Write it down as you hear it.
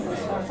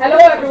Hello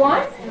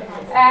everyone,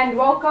 and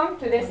welcome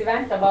to this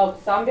event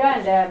about Zambia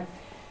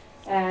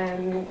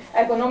and the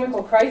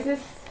economical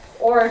crisis.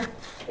 Or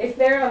is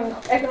there an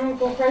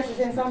economical crisis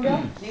in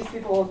Zambia? These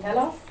people will tell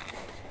us.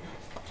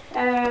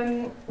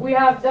 We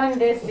have done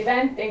this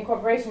event in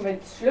cooperation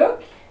with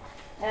SLUK,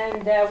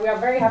 and we are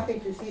very happy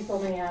to see so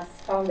many has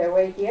found their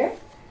way here.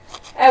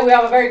 We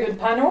have a very good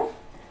panel.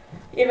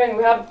 We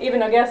have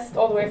a guest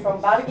all the way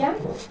from Bergen.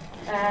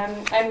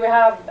 And we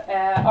have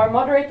our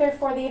moderator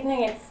for the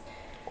evening. It's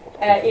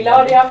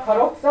Ilaria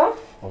Carrozza,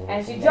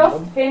 and she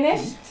just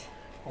finished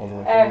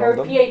her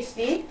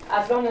PhD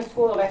at London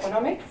School of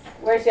Economics,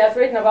 where she has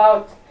written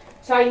about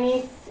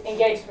Chinese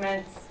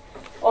engagements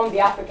on the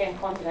African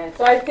continent.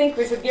 So I think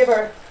we should give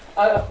her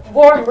a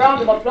warm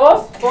round of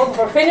applause, both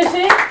for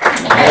finishing.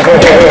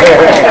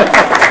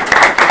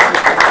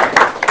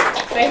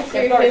 Thank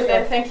you,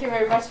 Hilde. Thank you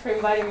very much for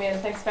inviting me, and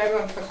thanks for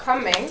everyone for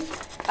coming.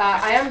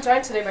 I am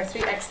joined today by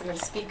three excellent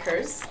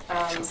speakers,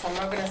 so I'm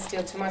not going to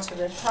steal too much of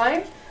their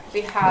time.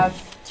 We have,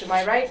 to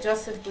my right,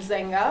 Joseph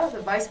Buzenga,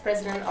 the Vice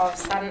President of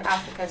Southern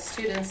Africa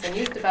Students and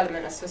Youth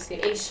Development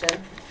Association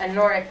and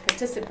NOREC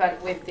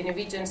participant with the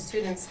Norwegian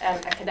Students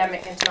and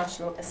Academic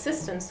International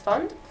Assistance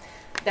Fund.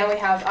 Then we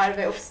have Arve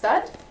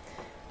Opstad,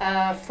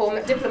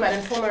 former diplomat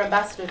and former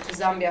ambassador to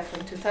Zambia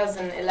from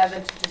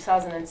 2011 to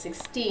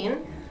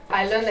 2016.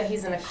 I learned that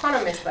he's an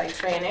economist by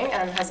training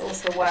and has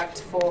also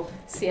worked for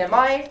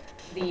CMI,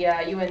 the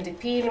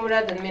UNDP,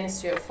 NURA, the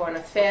Ministry of Foreign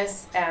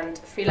Affairs, and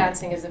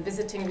freelancing as a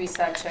visiting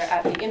researcher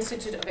at the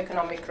Institute of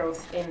Economic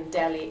Growth in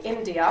Delhi,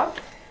 India.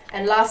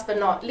 And last but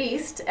not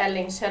least,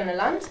 Erling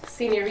Kjerneland,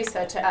 senior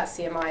researcher at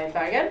CMI in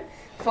Bergen,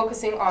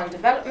 focusing on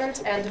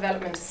development and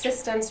development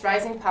assistance,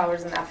 rising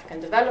powers in African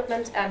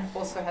development, and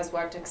also has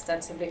worked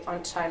extensively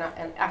on China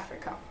and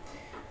Africa.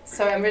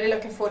 So I'm really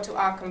looking forward to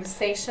our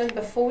conversation.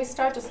 Before we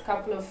start, just a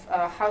couple of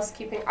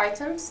housekeeping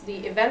items.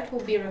 The event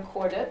will be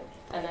recorded,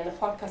 and then the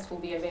podcast will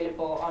be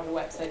available on the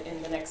website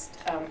in the next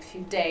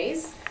few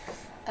days.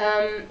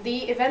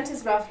 The event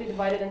is roughly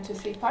divided into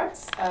three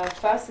parts.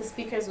 First, the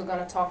speakers are going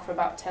to talk for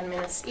about 10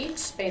 minutes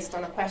each, based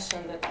on a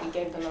question that we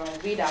gave them a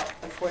readout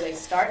before they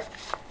start.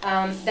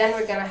 Then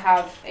we're going to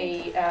have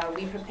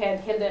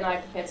Hilde and I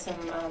prepared some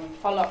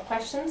follow-up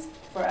questions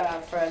for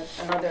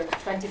another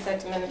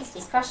 20-30 minutes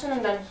discussion,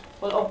 and then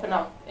we'll open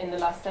up in the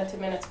last 30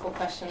 minutes for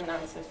question and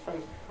answers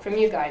from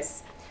you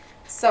guys.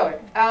 So,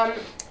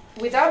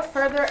 without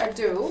further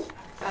ado,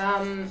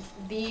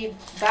 the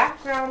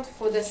background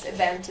for this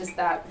event is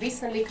that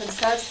recently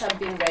concerns have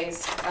been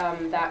raised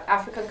that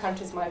African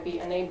countries might be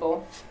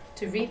unable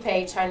to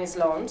repay Chinese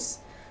loans,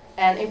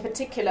 and in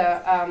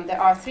particular, there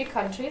are three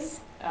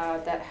countries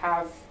that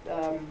have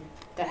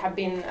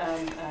been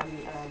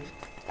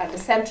at the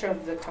center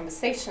of the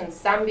conversation: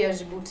 Zambia,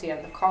 Djibouti,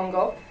 and the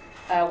Congo,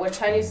 where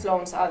Chinese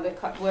loans are the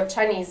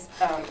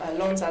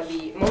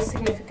most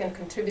significant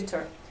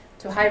contributor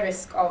to high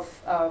risk of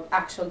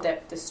actual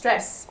debt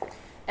distress.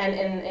 And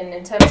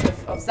in terms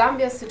of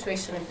Zambia's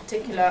situation in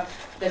particular,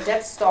 the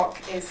debt stock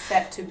is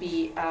set to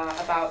be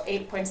about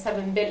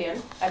 8.7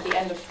 billion at the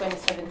end of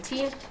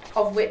 2017,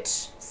 of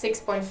which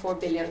 6.4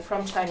 billion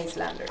from Chinese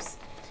lenders.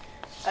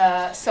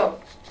 So,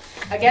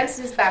 against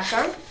this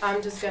background,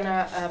 I'm just going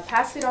to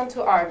pass it on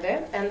to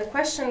Arve, and the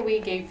question we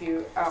gave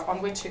you,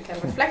 on which you can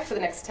reflect for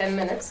the next 10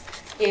 minutes,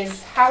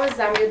 is how has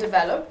Zambia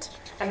developed,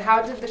 and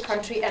how did the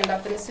country end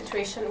up in the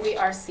situation we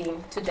are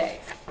seeing today?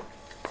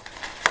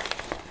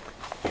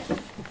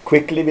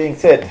 Quickly being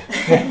said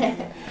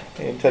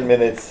in 10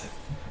 minutes,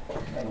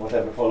 and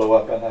whatever follow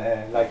up, and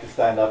I like to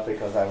stand up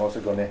because I'm also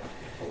going to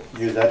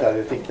use that.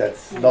 I think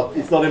it's not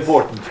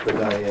important, but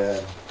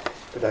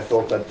I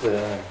thought that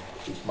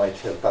it might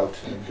help out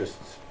just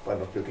by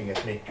not looking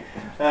at me.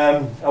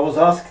 I was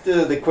asked,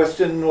 the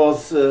question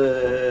was,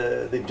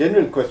 the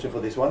general question for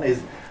this one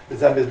is,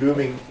 Zambia's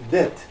looming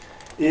debt,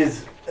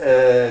 is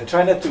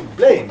China to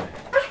blame?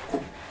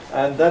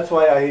 And that's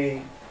why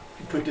I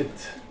put it,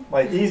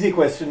 my easy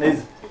question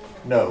is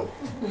no.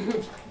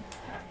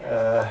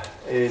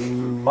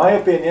 In my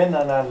opinion,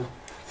 and I'll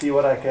see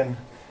what I can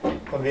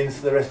convince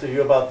the rest of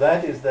you about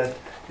that, is that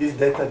this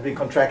debt has been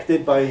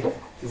contracted by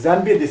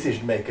Zambian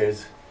decision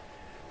makers,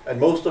 and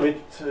most of it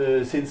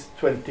since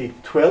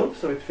 2012,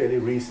 so it's fairly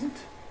recent.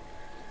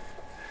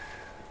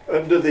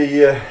 Under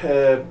the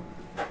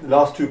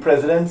last two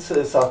presidents,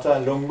 Sata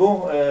and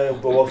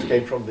Lungu, both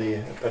came from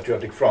the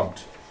Patriotic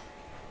Front.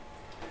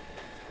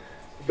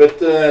 But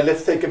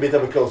let's take a bit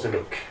of a closer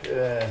look.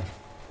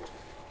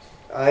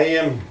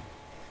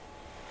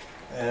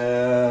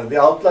 The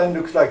outline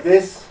looks like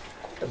this: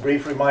 a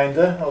brief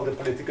reminder of the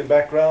political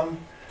background,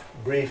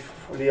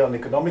 briefly on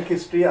economic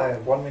history. I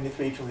have 1 minute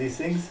for each of these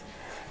things.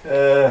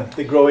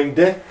 The growing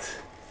debt,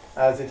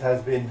 as it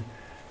has been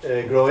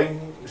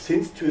growing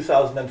since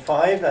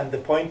 2005, and the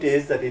point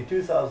is that in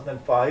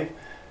 2005,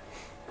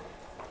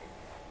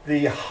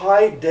 the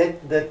high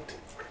debt that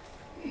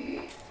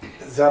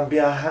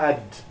Zambia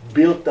had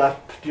built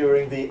up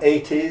during the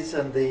 80s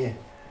and the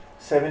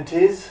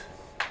 70s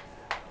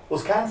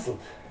was cancelled.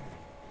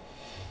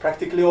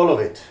 Practically all of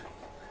it.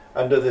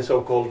 under the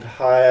so-called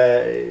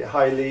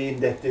highly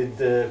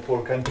indebted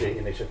poor country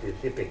initiative,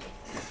 HIPC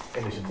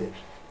initiative.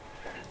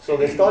 So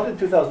they started in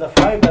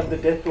 2005, and the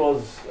debt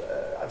was,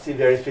 I've seen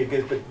various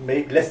figures, but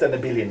maybe less than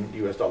 $1 billion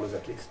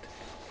at least.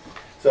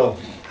 So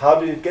how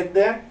did it get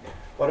there?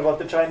 What about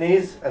the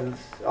Chinese? And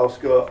I've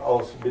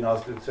also been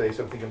asked to say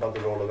something about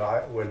the role of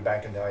the World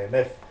Bank and the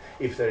IMF,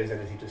 if there is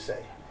anything to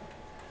say.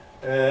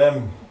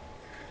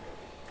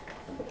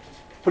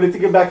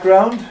 Political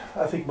background,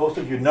 I think most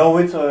of you know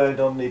it, so I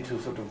don't need to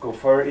sort of go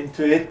far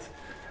into it.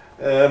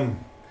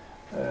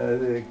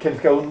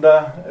 Kenneth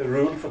Kaunda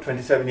ruled for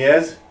 27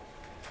 years.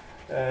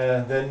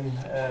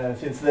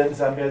 Since then,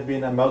 Zambia has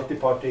been a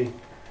multi-party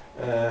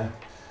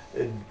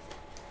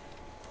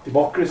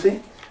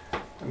democracy,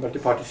 a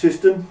multi-party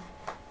system.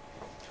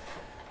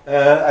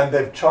 And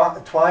they've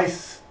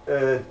twice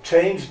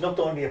changed not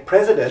only a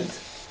president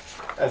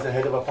as a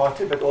head of a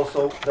party, but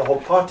also the whole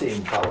party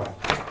in power,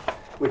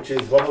 which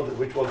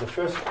was the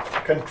first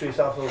country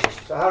south of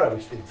Sahara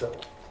which did so,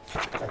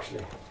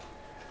 actually.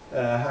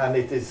 And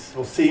it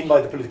was seen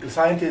by the political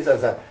scientists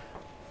as a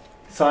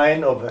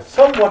sign of a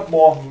somewhat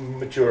more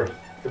mature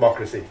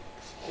democracy.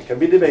 It can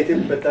be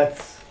debated, but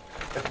that's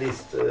at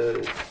least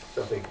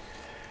something.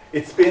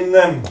 It's been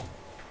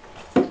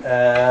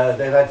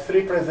they've had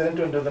 3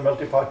 presidents under the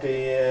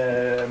multi-party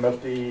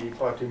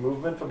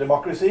movement for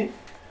democracy,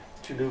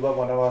 Chiluba,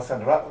 Mwanawasa,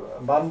 and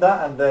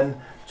Banda, and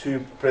then 2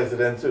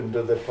 presidents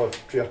under the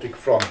Patriotic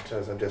Front,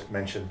 as I just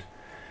mentioned.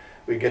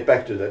 We'll get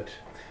back to that.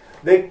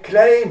 They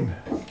claim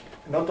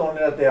not only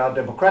that they are a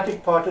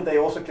democratic party, they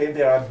also claim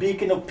they are a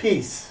beacon of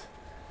peace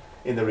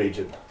in the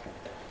region.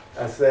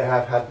 As they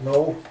have had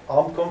no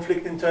armed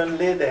conflict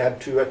internally, they had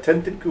 2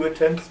 attempted coup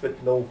attempts,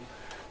 but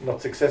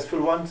not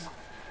successful ones.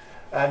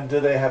 And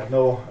they have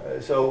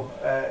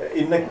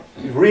in a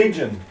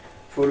region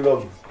full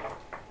of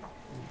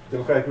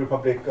Democratic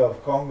Republic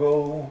of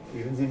Congo,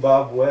 even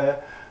Zimbabwe,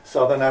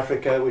 Southern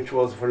Africa, which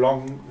was for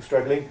long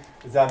struggling,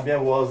 Zambia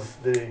was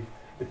the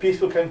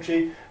peaceful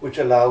country which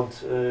allowed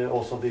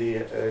also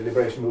the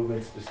liberation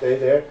movements to stay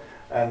there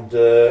and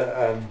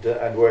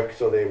work,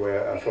 so they were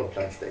a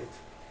frontline state.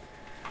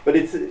 But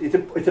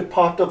it's a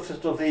part of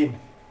sort of the.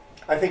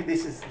 I think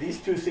these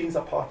 2 things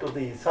are part of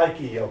the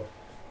psyche of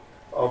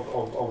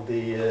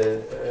the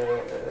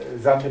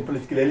Zambian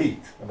political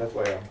elite, and that's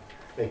why I'm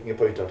making a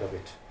point out of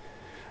it.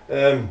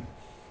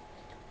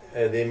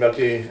 The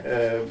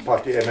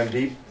multi-party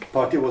MMD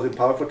party was in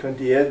power for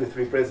 20 years with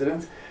 3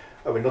 presidents.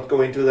 I will not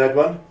go into that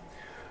one.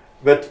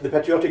 But the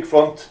Patriotic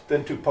Front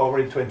then took power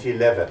in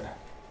 2011.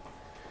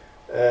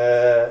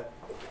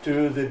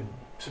 To the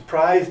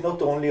surprise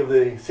not only of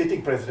the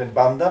sitting president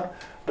Banda,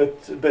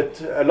 but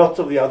a lot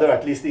of the other,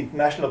 at least the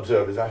international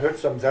observers. I heard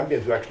some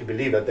Zambians who actually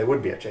believe that there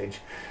would be a change.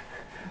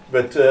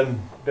 But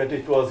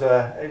it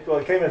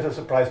came as a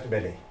surprise to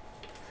many.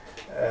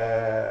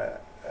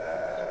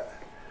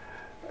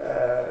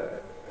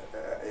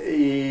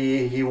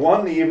 He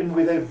won even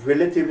with a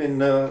relatively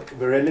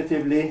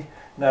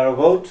narrow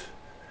vote.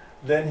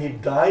 Then he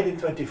died in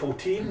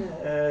 2014,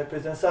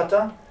 President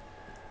Sata,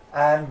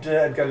 and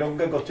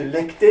Galunga got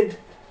elected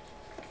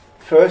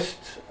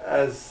first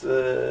as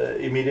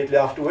immediately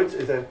afterwards.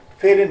 It's a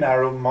fairly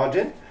narrow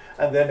margin,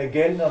 and then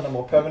again on a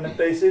more permanent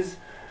basis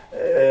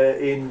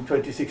in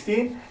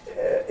 2016,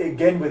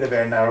 again with a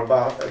very narrow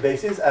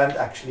basis, and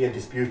actually a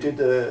disputed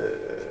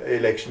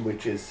election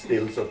which is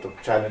still sort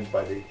of challenged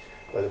by the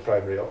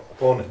primary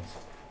opponents.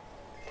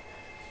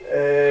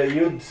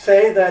 You'd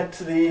say that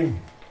the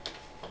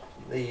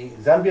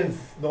Zambians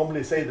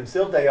normally say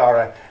themselves they are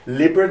a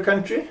liberal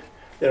country,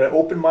 they're an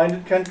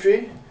open-minded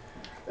country,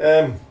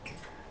 there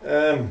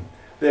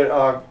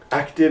are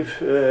active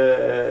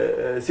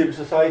civil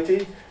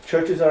society,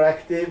 churches are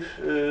active,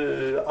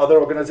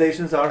 other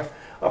organizations are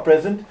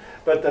present,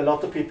 but a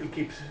lot of people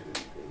keep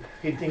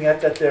hinting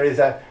at that there is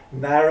a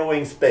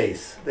narrowing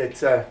space.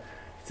 It's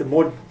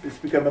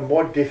become a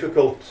more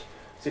difficult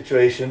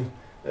situation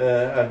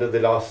under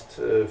the last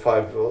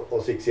 5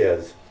 or 6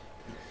 years.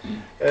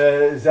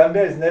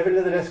 Zambia is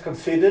nevertheless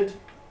considered,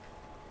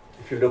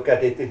 if you look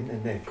at it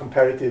in a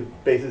comparative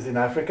basis in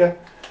Africa,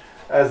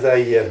 as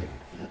a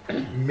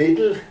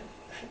middle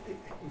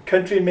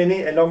country.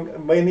 Many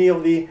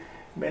of the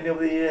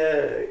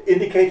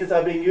indicators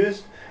are being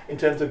used in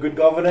terms of good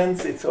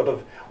governance. It sort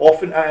of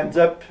often ends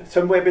up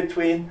somewhere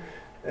between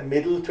the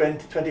middle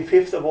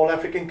 25th of all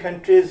African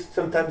countries,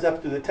 sometimes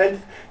up to the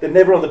 10th. They're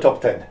never on the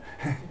top 10.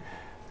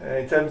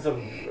 In terms of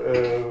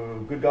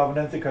good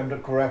governance, in terms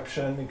of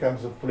corruption, in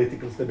terms of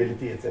political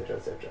stability, etc.,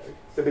 etc.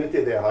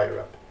 Stability, they are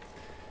higher up.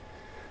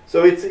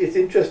 So it's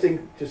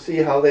interesting to see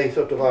how they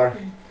sort of are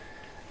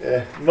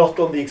not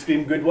on the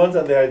extreme good ones,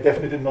 and they are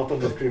definitely not on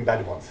the extreme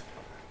bad ones.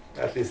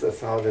 At least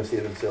that's how they see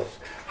themselves.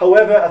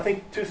 However, I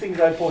think 2 things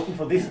are important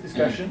for this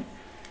discussion.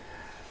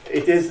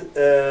 It is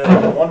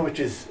one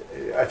which is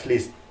at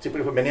least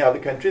typical for many other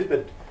countries,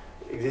 but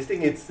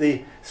existing. It's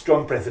the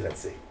strong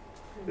presidency.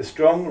 The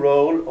strong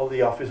role of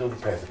the office of the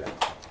president.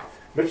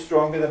 Much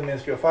stronger than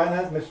Ministry of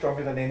Finance, much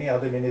stronger than any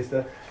other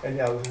minister,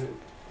 any other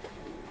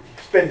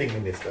spending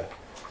minister.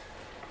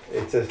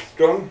 it's a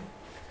strong,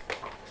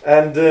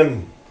 and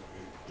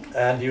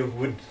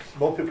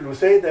more people would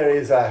say there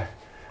is a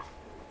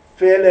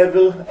fair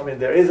level,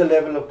 there is a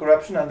level of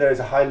corruption and there is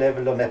a high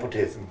level of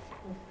nepotism.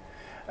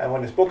 And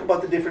when I spoke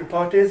about the different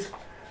parties,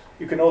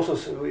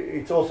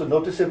 it's also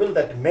noticeable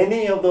that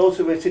many of those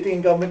who are sitting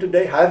in government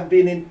today have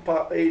been in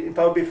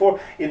power before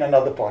in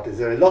another party.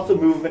 There are lots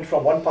of movement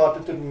from one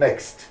party to the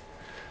next.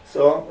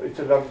 So it's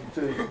a lot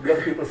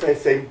of people say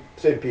same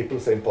people,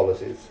 same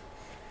policies.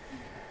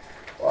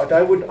 What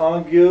I would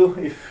argue,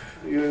 if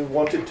you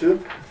wanted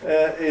to,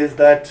 is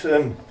that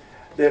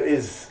there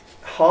is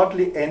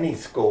hardly any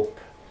scope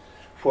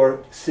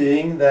for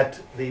seeing that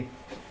the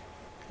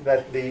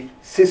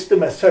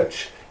system as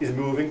such is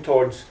moving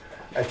towards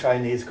a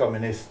Chinese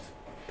Communist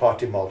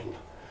Party model.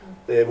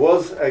 There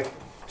was a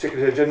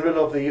Secretary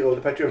General of the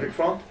Patriotic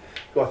Front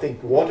who I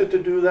think wanted to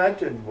do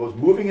that and was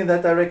moving in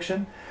that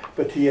direction,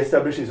 but he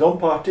established his own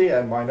party,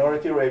 a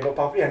minority Labour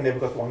Party, and never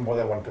got more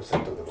than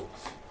 1% of the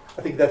votes.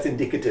 I think that's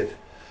indicative.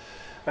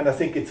 And I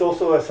think it's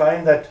also a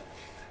sign that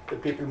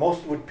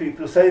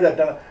people say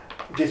that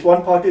this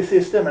one-party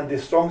system and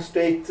this strong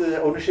state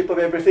ownership of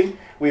everything,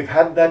 we've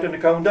had that in the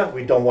Kaunda,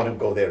 we don't want to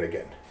go there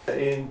again.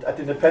 At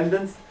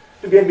independence,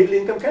 to be a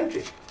middle-income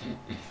country.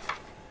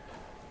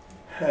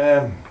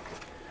 Then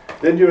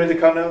during the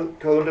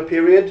Kaunda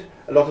period,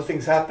 a lot of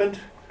things happened.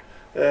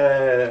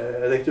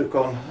 They took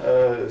on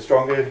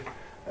stronger,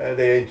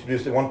 they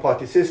introduced the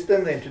one-party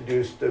system, they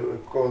introduced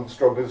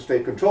stronger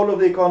state control of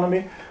the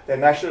economy, they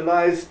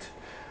nationalized,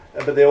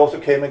 but they also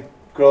came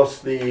across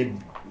the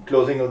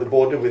closing of the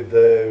border with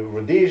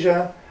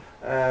Rhodesia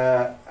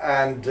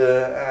and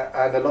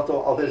a lot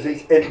of other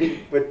things.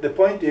 But the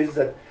point is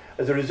that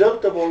as a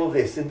result of all of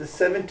this, in the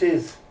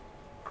 70s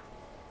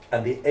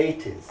and the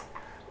 80s,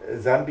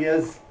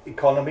 Zambia's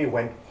economy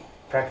went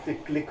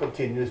practically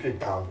continuously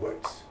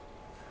downwards.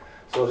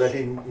 So that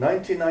in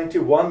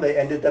 1991 they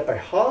ended up by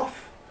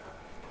half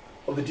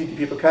of the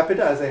GDP per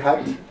capita as they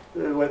had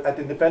at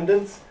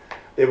independence.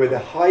 They were the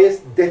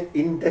highest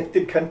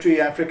indebted country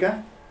in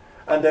Africa,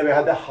 and they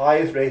had the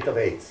highest rate of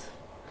AIDS.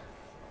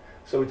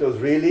 So it was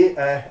really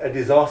a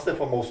disaster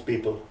for most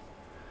people.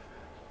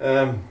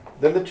 Then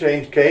the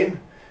change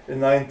came. The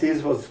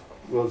 90s was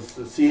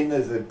seen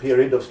as a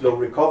period of slow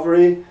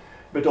recovery,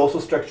 but also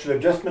structural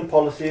adjustment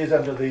policies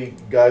under the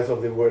guise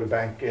of the World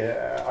Bank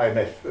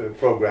IMF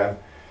program,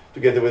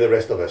 together with the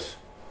rest of us,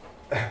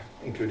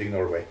 including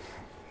Norway.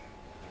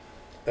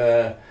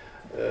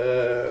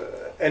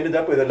 Ended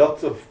up with a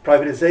lot of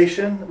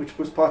privatization, which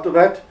was part of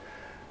that,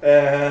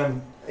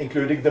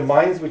 including the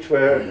mines, which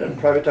were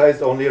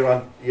privatized only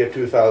around year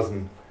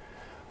 2000.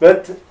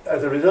 But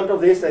as a result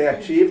of this, they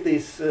achieved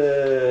this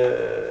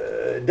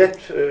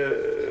debt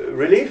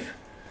relief,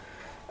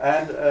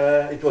 and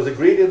it was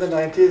agreed in the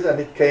 90s, and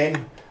it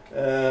came,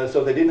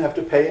 so they didn't have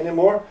to pay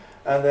anymore.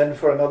 And then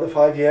for another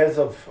 5 years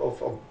of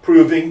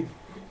proving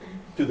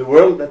to the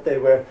world that they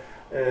were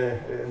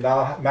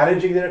now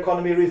managing their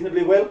economy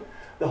reasonably well,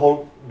 the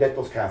whole debt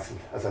was cancelled,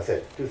 as I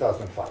said,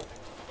 2005.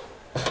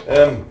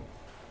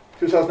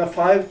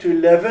 2005 to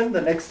 11,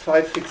 the next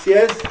 5-6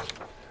 years,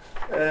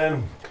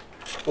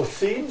 was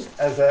seen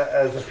as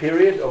a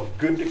period of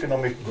good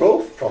economic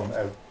growth from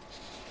a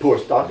poor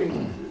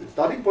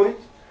starting point,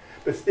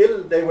 but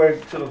still they were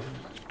sort of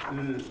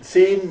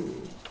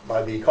seen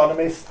by the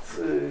Economist's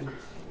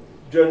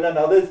Journal and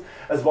others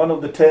as one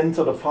of the 10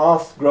 sort of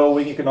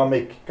fast-growing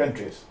economic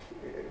countries,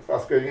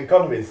 fast-growing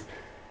economies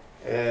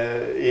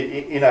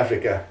in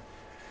Africa.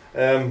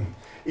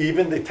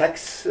 Even the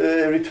tax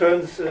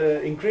returns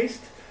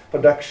increased.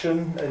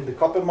 Production in the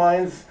copper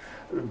mines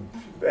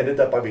ended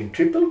up by being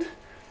tripled,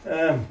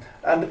 and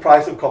the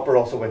price of copper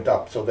also went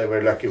up. So they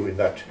were lucky with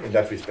in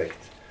that respect.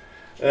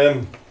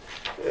 But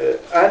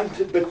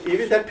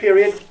even that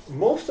period,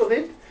 most of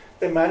it,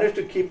 they managed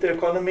to keep their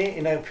economy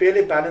in a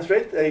fairly balanced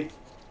rate. They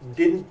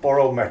didn't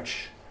borrow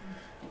much.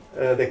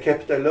 They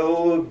kept a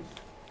low,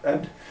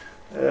 and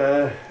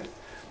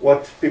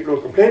what people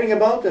are complaining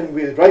about, and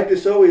rightly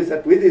so, is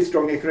that with this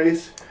strong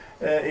increase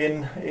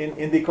in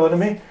the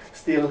economy,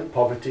 still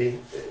poverty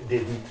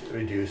didn't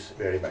reduce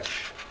very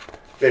much.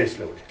 Very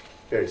slowly.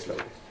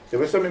 There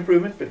was some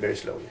improvement, but very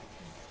slowly.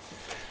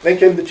 Then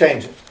came the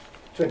change,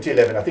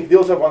 2011. I think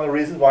those are one of the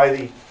reasons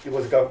why it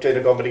was change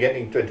of government again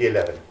in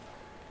 2011.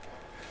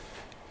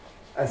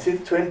 And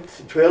since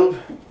 2012,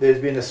 there's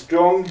been a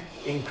strong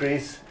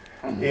increase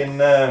in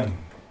the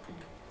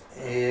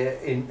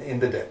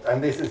debt,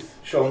 and this is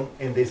shown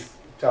in this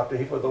chapter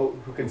here for those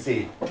who can see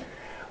it.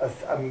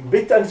 I'm a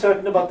bit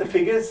uncertain about the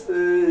figures,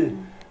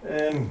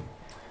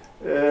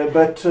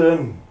 but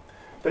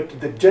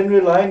the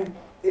general line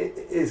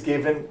is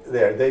given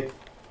there. They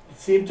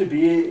seem to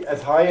be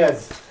as high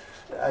as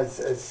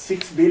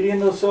 6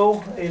 billion or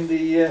so in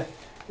the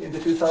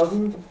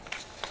 2000.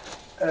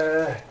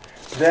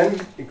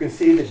 Then you can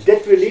see the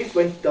debt relief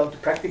went down to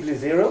practically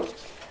zero,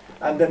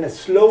 and then a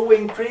slow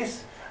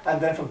increase,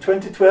 and then from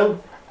 2012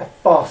 a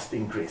fast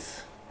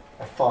increase.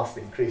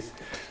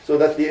 So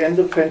that the end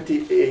of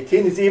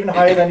 2018 is even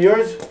higher than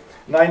yours,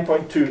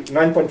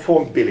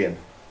 9.4 billion.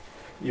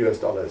 US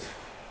dollars.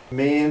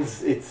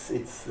 Means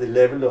it's the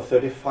level of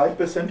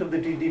 35% of the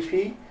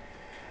GDP,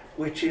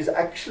 which is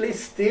actually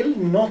still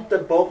not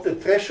above the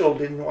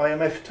threshold in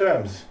IMF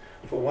terms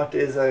for what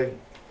is a...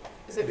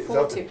 Is it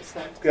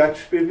 40%? That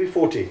will be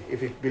 40.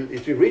 If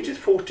it reaches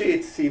 40,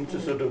 it seems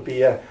to sort of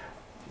be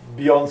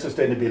beyond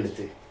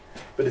sustainability.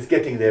 But it's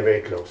getting there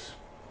very close.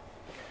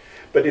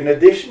 But in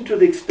addition to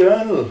the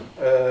external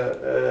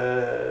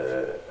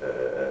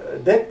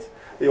debt,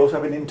 they also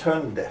have an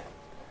internal debt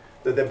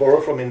that they borrow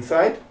from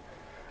inside.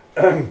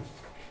 And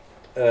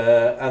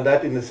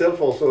that in itself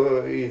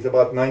also is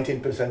about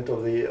 19%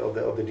 of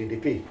the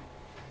GDP.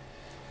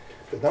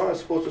 But now I'm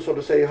supposed to sort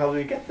of say, how do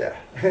we get there?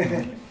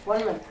 1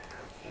 minute.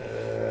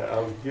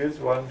 I'll use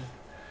one.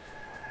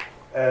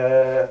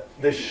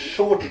 The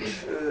short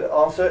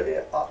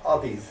answer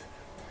are these.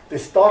 They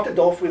started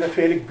off with a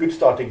fairly good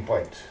starting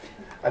point.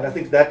 And I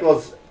think that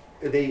was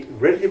the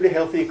relatively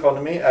healthy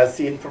economy as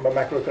seen from a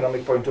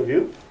macroeconomic point of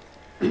view.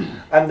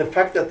 And the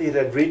fact that it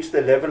had reached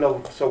the level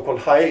of so-called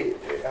high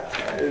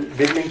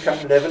middle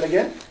income level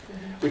again,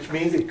 which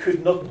means it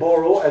could not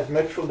borrow as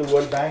much from the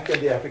World Bank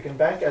and the African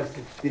Bank as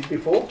it did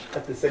before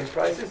at the same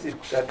prices. It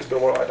had to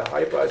borrow at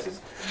high prices.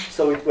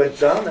 So it went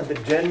down, and the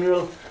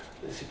general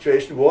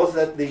situation was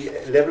that the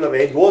level of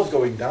aid was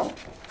going down.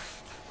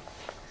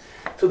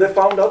 So they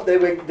found out they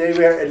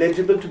were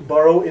eligible to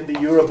borrow in the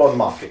Eurobond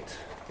market,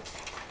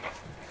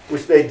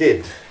 which they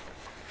did.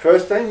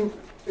 First time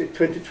in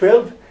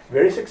 2012,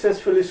 very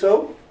successfully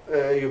so.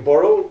 You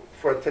borrow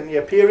for a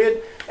 10-year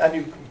period, and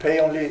you pay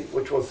only,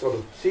 which was sort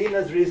of seen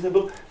as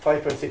reasonable,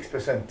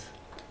 5.6%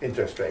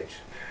 interest rate.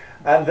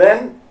 And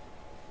then,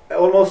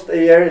 almost a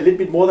year, a little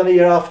bit more than a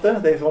year after,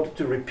 they wanted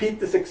to repeat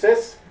the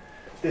success.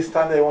 This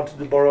time they wanted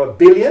to borrow $1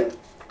 billion.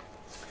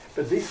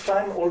 But this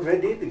time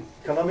already the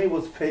economy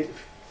was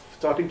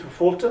starting to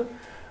falter,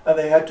 and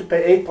they had to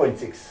pay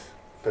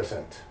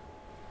 8.6%.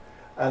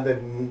 And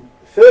then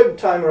third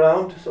time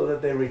around, so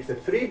that they reached the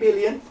 3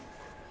 billion,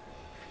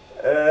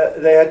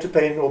 they had to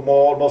pay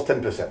almost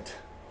 10%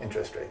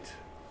 interest rate,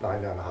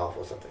 9.5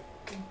 or something.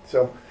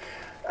 So,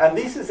 and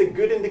this is a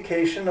good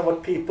indication of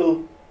what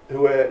people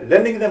who were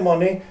lending their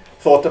money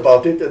thought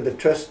about it, and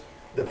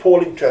the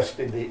falling trust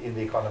in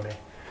the economy.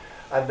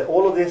 And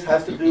all of this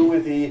has to do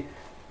with the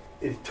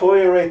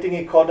deteriorating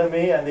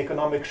economy and the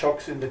economic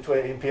shocks in the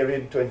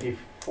period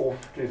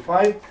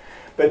 24-25,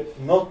 but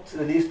not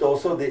the least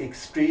also the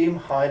extreme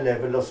high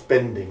level of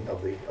spending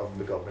of the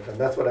government. And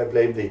that's what I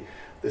blame the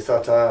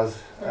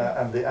Satars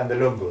and the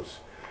Lungus.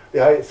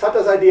 The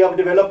Satars' idea of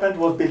development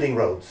was building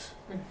roads.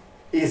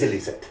 Easily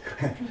said.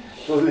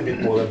 It was a little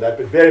bit more than that,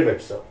 but very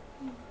much so.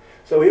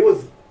 So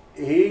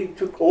he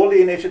took all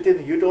the initiative,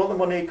 he used all the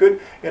money he could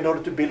in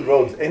order to build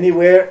roads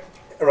anywhere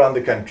around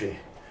the country.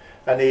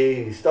 And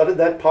he started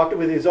that partly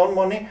with his own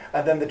money,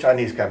 and then the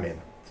Chinese come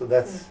in. So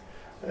that's,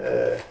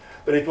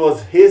 but it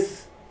was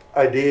his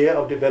idea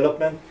of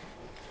development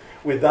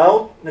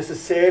without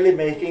necessarily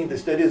making the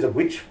studies of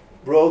which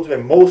roads were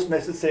most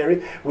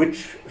necessary,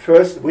 which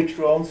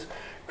roads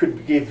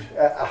could give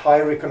a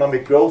higher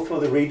economic growth for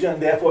the region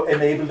and therefore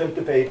enable them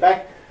to pay it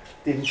back.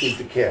 Didn't seem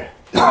to care.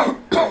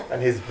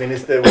 And his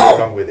minister was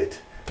wrong with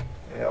it,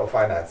 of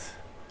finance.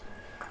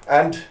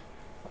 And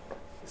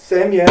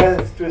same year,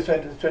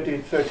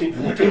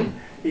 2013-14,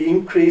 he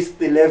increased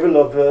the level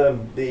of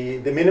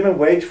the minimum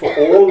wage for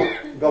all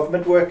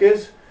government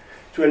workers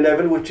to a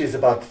level which is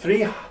about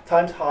 3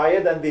 times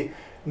higher than the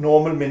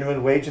normal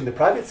minimum wage in the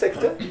private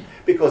sector,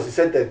 because he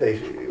said that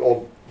they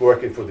all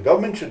working for the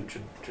government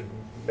should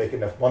make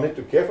enough money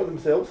to care for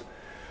themselves.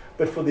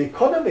 But for the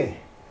economy,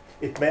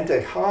 it meant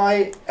a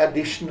high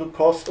additional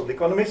cost of the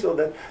economy, so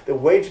that the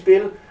wage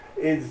bill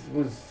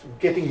was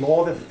getting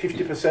more than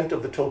 50%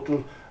 of the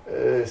total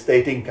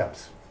state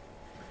incomes.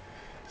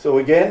 So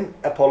again,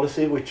 a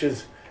policy which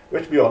is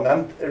much beyond.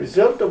 And a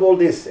result of all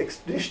this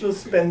additional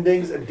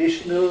spendings,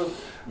 additional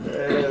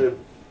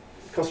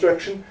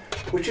construction,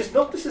 which is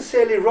not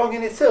necessarily wrong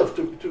in itself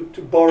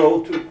to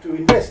borrow, to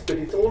invest, but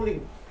it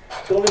only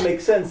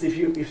makes sense if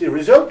the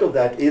result of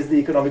that is the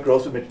economic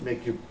growth to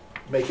make you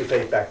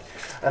pay it back.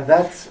 And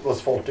that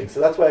was faulting. So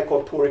that's why I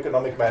call poor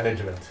economic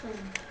management.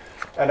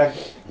 And I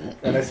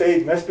say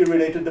it must be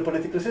related to the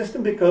political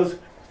system, because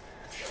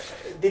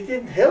it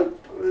didn't help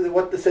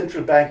what the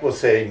central bank was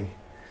saying,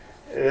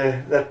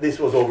 that this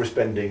was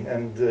overspending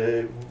and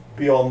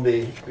beyond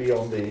the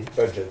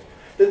budget.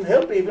 It didn't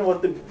help even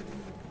what the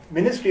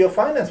Ministry of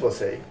Finance was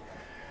saying,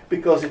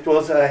 because it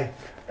was a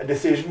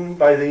decision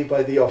by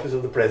the Office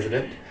of the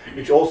President,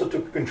 which also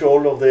took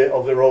control of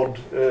the road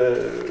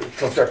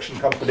construction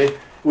company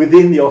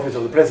within the Office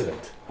of the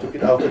President, took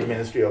it out of the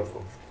Ministry of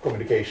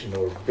Communication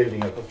or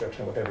Building or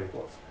Construction, whatever it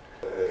was.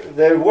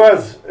 There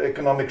was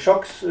economic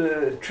shocks,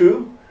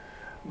 true,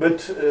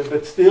 but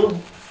still,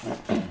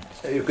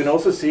 you can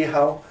also see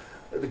how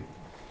the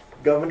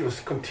government was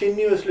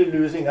continuously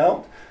losing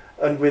out,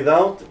 and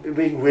without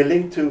being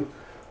willing to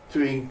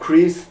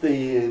increase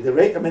the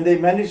rate. I mean, they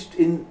managed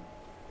in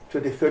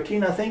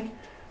 2013, I think,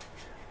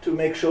 to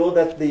make sure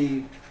that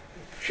the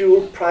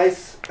fuel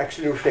price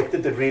actually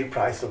reflected the real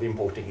price of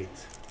importing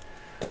it.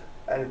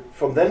 And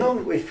from then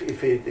on,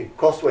 if the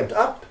cost went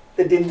up,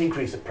 they didn't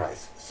increase the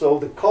price. So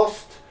the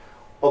cost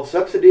of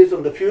subsidies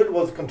on the fuel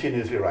was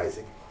continuously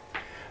rising.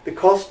 The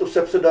cost of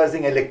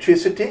subsidizing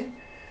electricity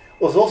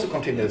was also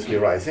continuously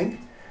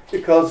rising,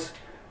 because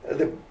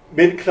the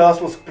middle class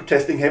was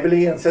protesting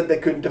heavily and said they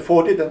couldn't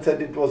afford it and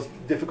said it was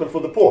difficult for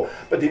the poor.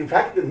 But in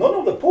fact, none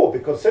of the poor,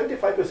 because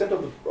 75%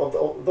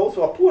 of those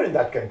who are poor in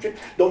that country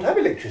don't have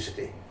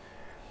electricity.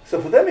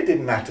 So for them it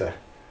didn't matter.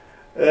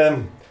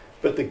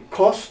 But the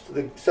cost,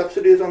 the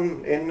subsidies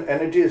on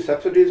energy,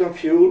 subsidies on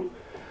fuel,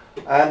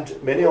 and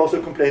many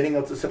also complaining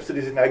of the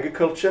subsidies in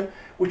agriculture,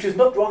 which is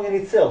not wrong in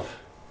itself.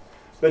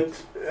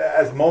 But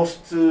as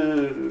most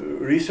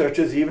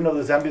researchers, even of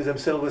the Zambians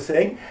themselves, were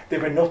saying, they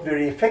were not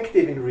very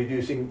effective in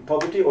reducing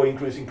poverty or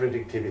increasing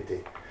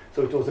productivity.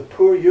 So it was a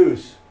poor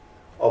use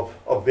of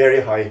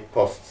very high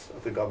costs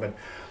of the government.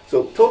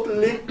 So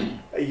totally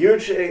a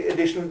huge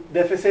additional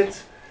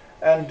deficit.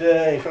 And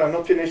if I'm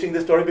not finishing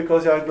the story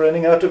because I'm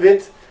running out of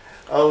it,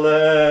 I'll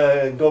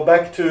go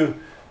back to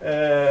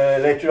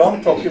later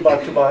on, talk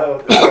about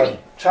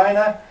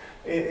China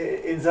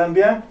in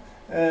Zambia,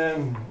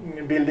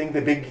 building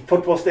the big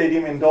football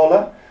stadium in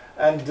Dola,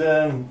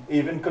 and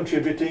even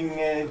contributing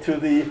to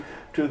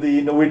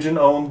the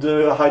Norwegian-owned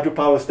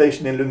hydropower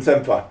station in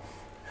Lunsempa.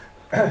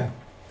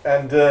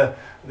 And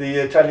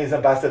the Chinese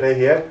ambassador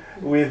here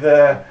with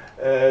a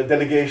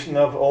delegation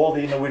of all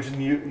the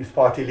Norwegian Youth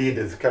Party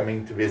leaders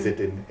coming to visit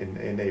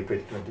in April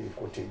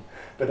 2014.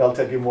 But I'll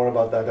tell you more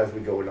about that as we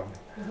go along.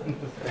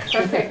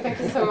 Perfect, thank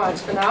you so much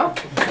for now.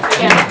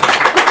 Again,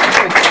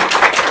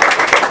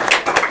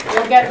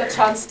 you'll get the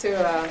chance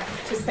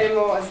to say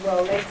more as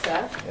well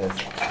later.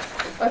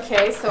 Yes.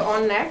 Okay, so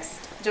on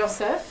next,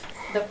 Joseph,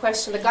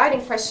 the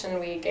guiding question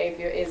we gave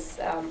you is,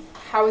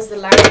 how is the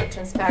lack of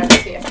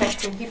transparency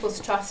affecting people's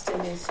trust in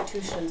the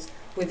institutions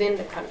within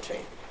the country?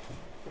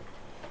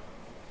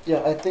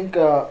 Yeah, I think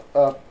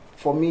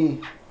for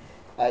me,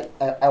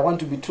 I want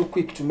to be too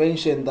quick to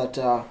mention that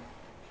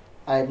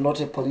I am not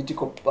a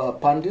political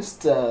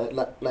pundit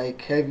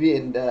like Heavy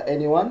and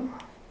anyone,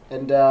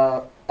 and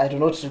I do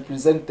not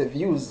represent the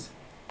views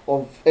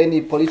of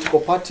any political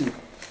party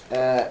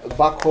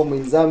back home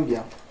in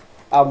Zambia.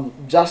 I'm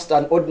just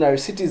an ordinary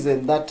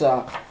citizen that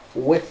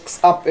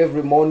wakes up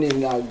every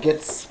morning,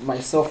 gets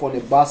myself on a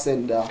bus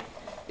and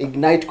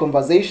ignite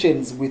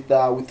conversations with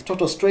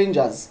total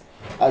strangers,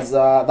 as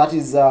that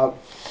is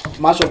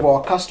much of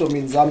our custom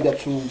in Zambia,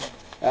 to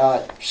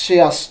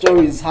share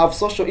stories, have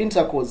social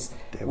intercourse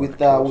with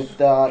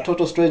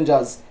total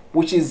strangers,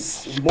 which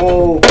is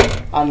more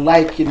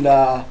unlike in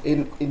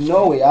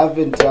Norway. I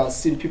haven't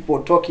seen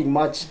people talking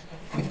much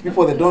with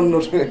people they don't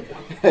know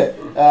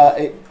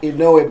in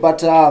Norway,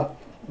 but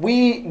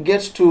we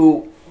get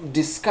to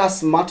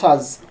discuss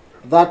matters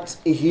that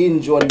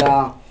hinge on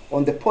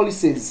the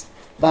policies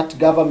that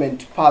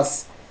government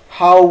pass,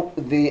 how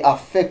they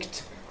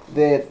affect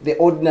the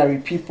ordinary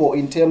people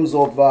in terms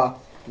of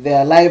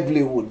their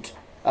livelihood.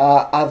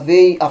 Are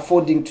they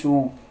affording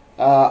to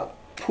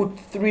put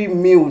 3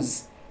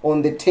 meals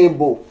on the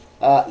table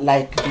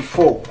like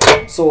before?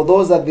 So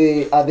those are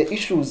the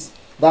issues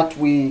that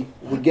we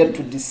get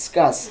to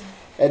discuss.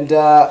 And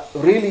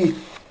really,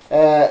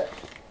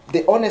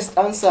 the honest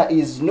answer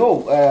is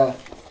no.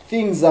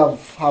 Things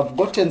have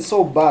gotten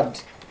so bad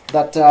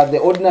that the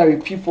ordinary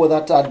people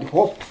that had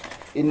hope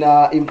in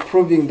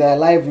improving their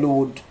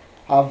livelihood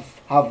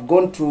have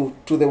gone to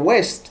the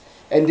West.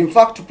 And in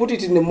fact, to put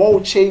it in a more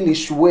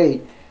childish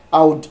way,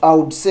 I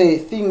would say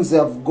things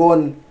have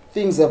gone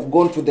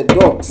to the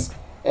dogs.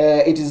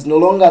 It is no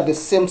longer the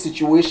same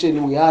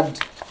situation we had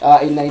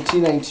in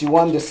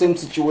 1991, the same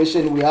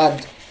situation we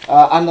had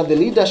under the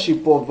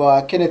leadership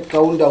of Kenneth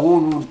Kaunda,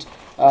 who ruled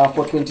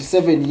for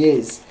 27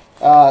 years.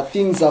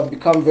 Things have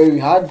become very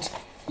hard.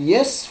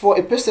 Yes, for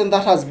a person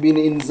that has been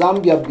in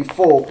Zambia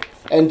before,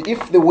 and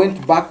if they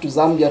went back to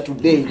Zambia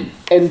today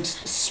and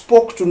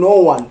spoke to no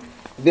one,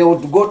 they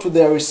would go to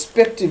their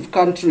respective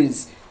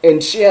countries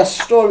and share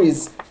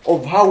stories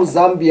of how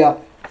Zambia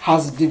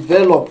has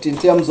developed in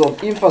terms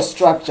of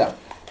infrastructure.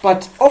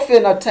 But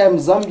often at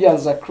times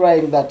Zambians are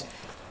crying that,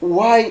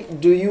 why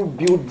do you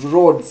build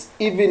roads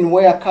even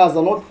where cars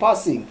are not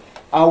passing?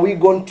 Are we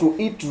going to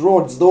eat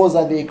roads? Those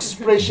are the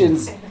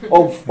expressions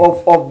of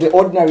the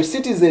ordinary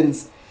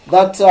citizens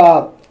that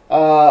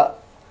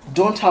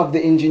don't have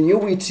the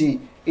ingenuity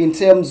in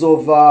terms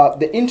of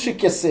the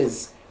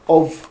intricacies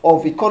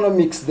of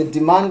economics, the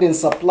demand and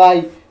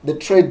supply, the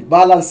trade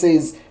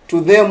balances. To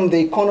them, the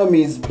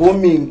economy is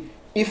booming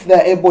if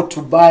they're able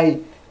to buy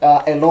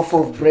a loaf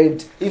of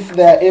bread, if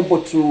they're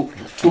able to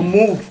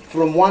move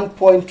from one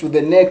point to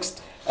the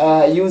next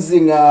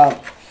using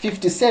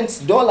 50 cents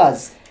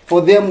dollars.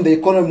 For them, the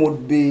economy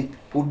would be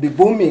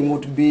booming,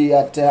 would be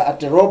at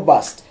a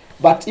robust.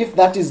 But if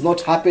that is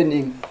not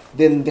happening,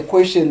 then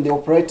the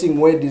operating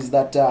word is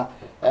that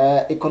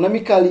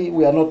economically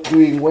we are not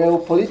doing well,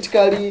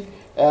 politically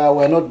we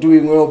are not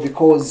doing well,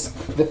 because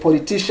the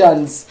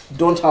politicians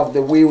don't have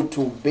the will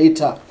to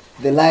better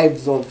the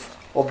lives of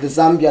the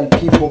Zambian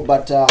people,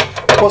 but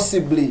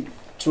possibly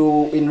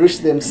to enrich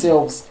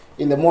themselves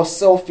in the most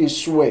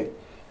selfish way.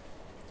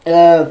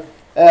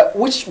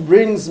 Which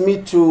brings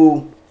me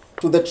to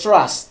the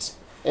trust.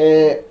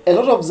 A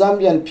lot of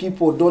Zambian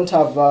people don't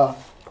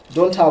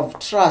have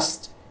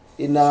trust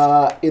in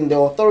the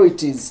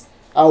authorities.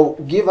 I'll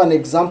give an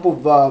example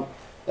of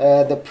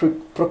the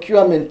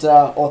procurement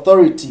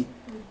authority,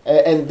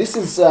 and this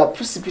is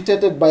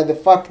precipitated by the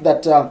fact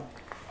that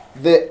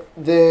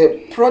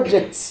the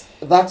projects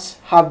that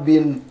have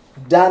been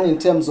done in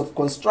terms of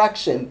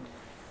construction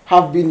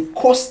have been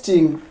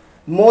costing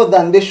more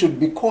than they should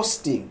be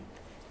costing.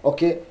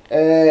 Okay,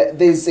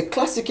 there's a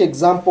classic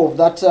example of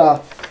that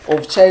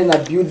of China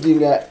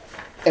building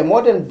a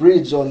modern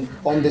bridge on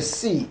the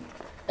sea,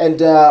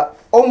 and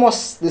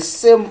almost the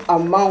same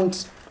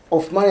amount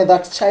of money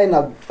that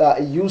China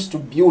used to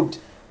build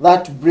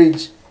that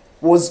bridge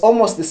was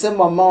almost the same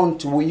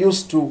amount we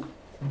used to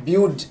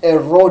build a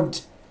road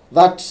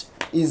that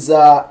is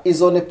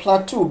on a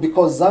plateau,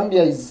 because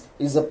Zambia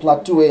is a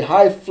plateau, a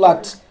high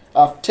flat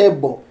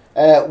table.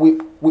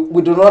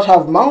 We do not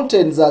have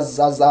mountains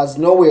as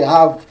Norway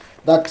have,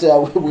 that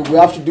we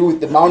have to do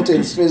with the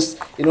mountains first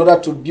in order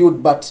to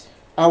build. But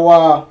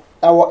our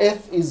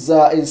earth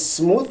is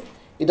smooth.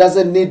 It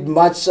doesn't need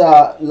much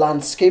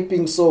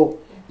landscaping, so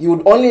you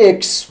would only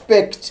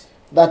expect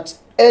that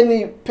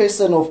any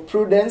person of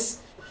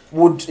prudence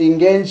would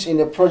engage in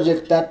a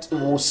project that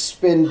will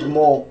spend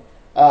more,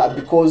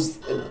 because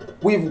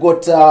we've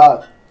got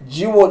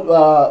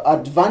geo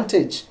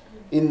advantage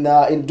in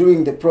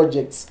doing the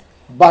projects.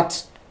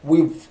 But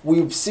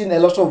we've seen a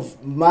lot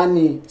of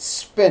money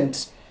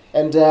spent,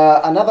 and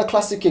another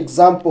classic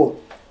example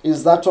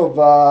is that of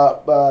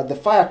the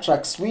fire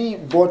trucks. We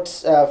bought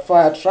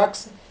fire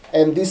trucks,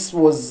 and this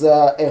was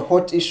a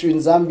hot issue in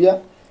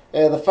Zambia.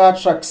 The fire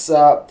trucks,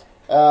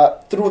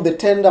 through the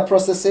tender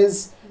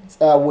processes,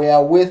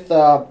 were worth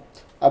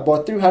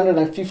about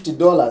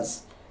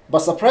 $350. But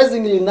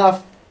surprisingly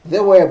enough, they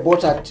were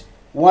bought at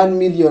 $1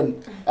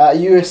 million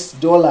US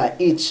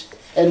each,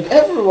 and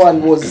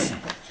everyone was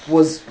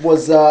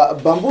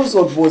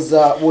bamboozled,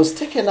 was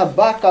taken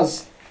aback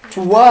as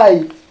to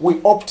why we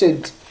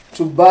opted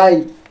to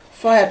buy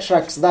fire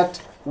trucks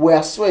that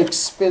were so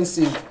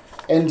expensive,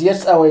 and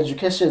yet our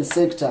education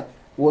sector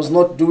was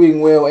not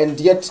doing well, and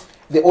yet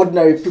the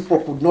ordinary people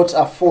could not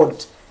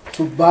afford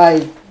to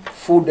buy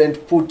food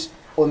and put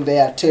on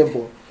their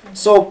table.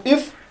 So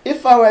if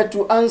I were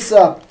to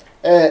answer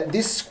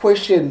this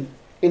question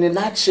in a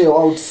nutshell,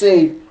 I would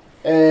say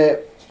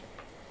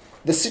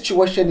the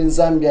situation in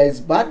Zambia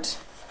is bad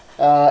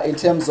in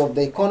terms of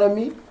the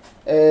economy,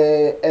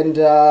 and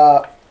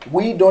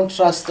we don't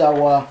trust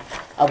our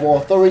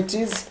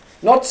authorities,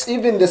 not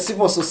even the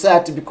civil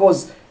society,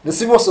 because the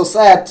civil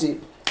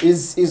society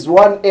is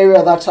one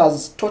area that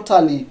has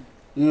totally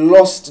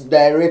lost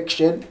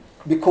direction,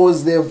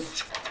 because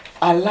they've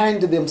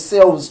aligned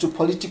themselves to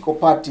political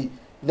party.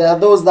 There are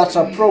those that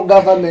are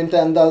pro-government,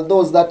 and there are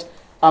those that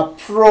are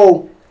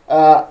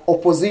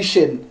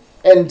pro-opposition,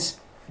 and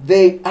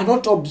they are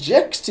not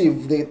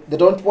objective. They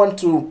don't want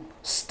to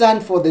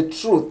stand for the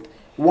truth.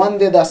 One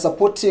day they're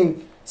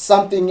supporting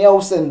something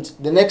else, and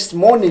the next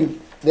morning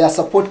they are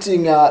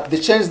supporting, they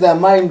change their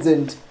minds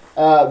and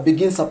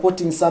begin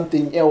supporting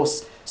something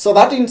else. So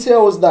that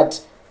entails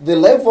that the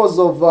levels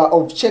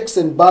of checks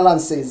and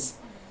balances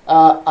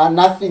are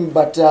nothing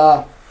but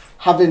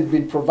haven't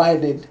been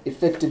provided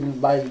effectively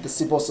by the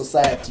civil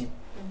society.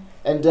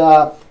 And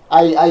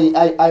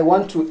I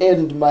want to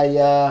end my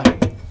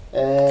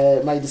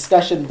my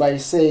discussion by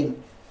saying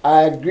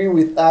I agree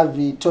with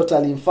Avi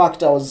totally. In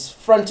fact, I was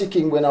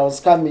franticing when I was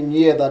coming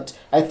here that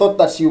I thought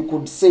that you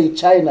could say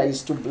China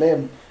is to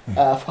blame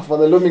for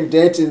the looming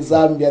debt in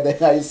Zambia.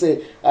 Then I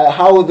say,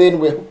 how then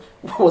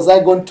was I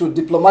going to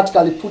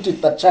diplomatically put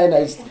it that China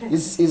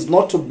is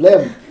not to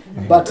blame?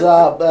 But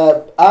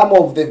I'm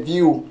of the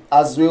view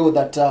as well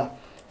that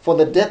for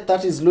the debt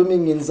that is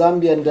looming in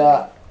Zambia and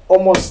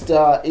almost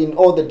in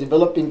all the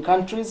developing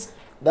countries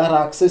that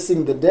are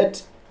accessing the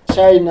debt,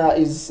 China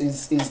is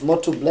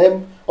not to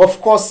blame.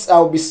 Of course,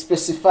 I'll be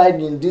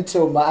specifying in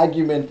detail my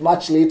argument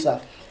much later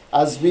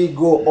as we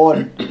go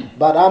on.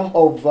 But I'm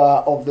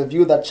of the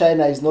view that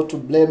China is not to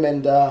blame,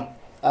 and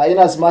in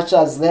as much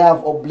as they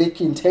have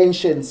oblique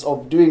intentions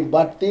of doing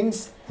bad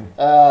things,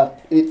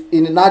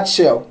 in a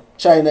nutshell,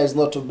 China is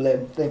not to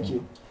blame. Thank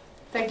you.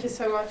 Thank you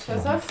so much,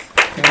 Joseph.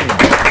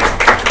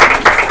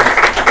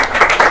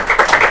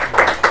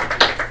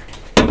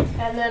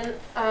 And then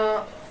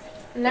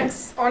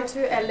next on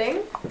to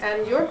Elling,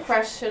 and your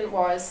question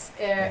was,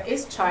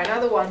 is China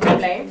the one to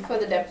blame for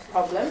the debt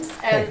problems,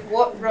 and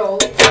what role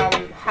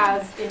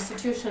has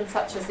institutions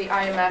such as the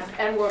IMF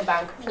and World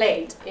Bank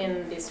played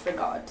in this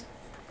regard?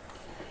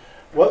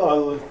 Well,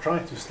 I'll try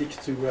to stick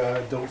to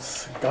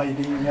those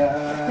guiding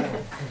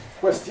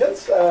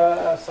questions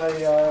as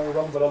I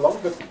rumble along,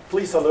 but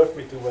please alert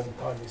me to when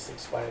time is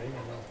expiring,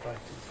 and I'll try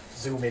to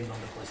zoom in on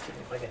the question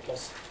if I get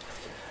lost.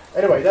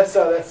 Anyway, that's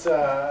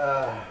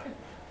a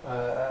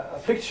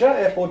picture,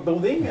 airport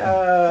building,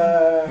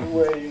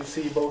 where you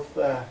see both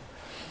the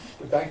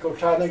Bank of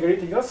China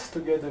greeting us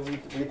together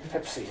with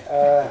Pepsi.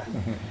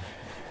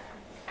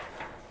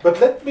 But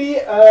let me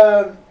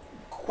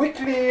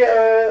quickly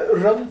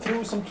run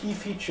through some key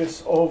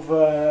features of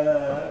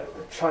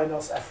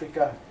China's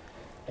Africa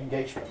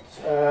engagement.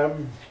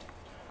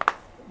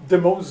 The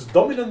most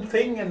dominant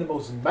thing and the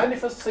most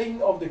manifest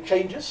thing of the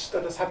changes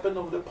that has happened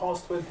over the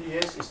past 20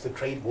 years is the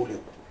trade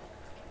volume.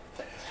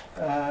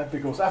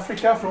 Because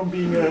Africa, from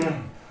being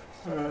a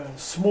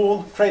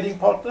small trading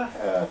partner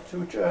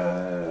to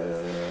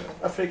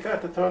Africa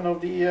at the turn of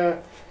the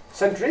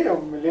century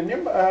or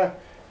millennium,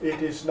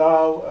 it is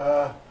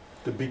now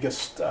the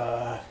biggest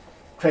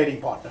trading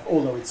partner,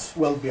 although it's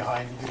well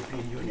behind the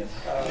European Union.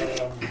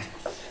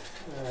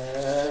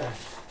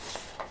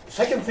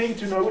 Second thing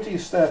to note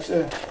is that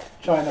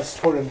China's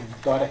foreign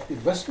direct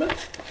investment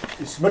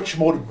is much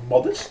more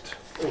modest,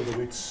 although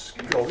it's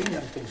growing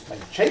and things may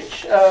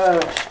change,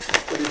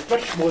 but it's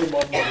much more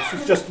modest.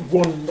 It's just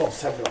one of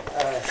several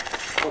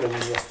foreign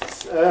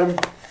investors.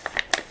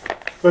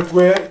 But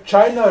where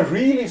China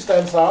really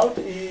stands out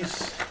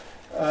is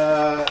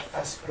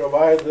as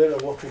provider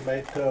of what we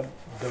may term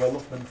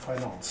development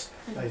finance.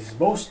 That is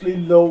mostly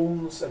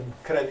loans and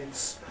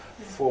credits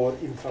for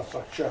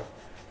infrastructure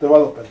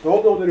development,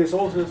 although there is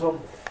also some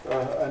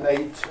an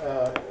aid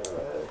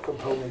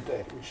component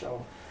there, which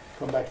I'll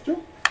come back to.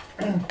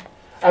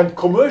 And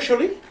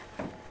commercially,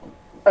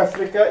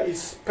 Africa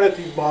is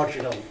pretty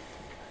marginal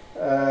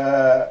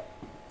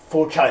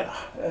for China.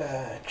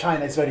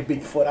 China is very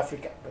big for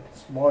Africa, but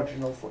it's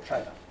marginal for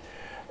China.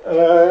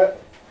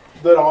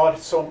 There are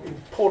some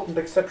important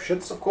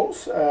exceptions, of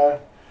course.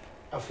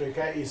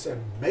 Africa is a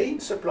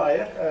main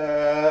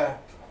supplier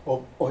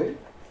of oil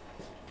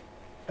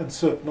and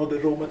certain other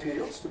raw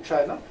materials to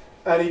China.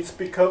 And it's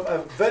become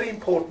a very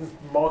important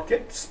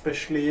market,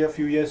 especially a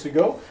few years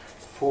ago,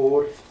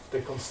 for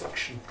the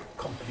construction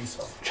companies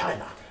of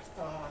China.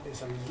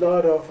 There's a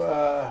lot of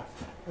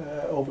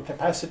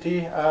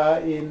overcapacity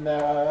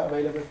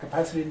available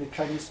capacity in the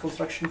Chinese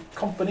construction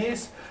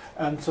companies,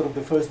 and sort of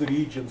the first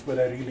regions where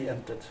they really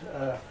entered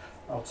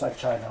outside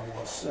China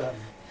was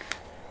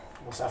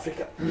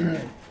Africa.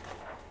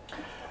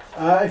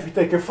 If you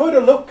take a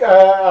further look,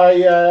 I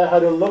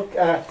had a look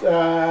at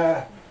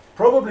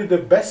probably the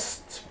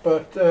best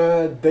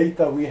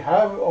data we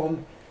have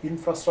on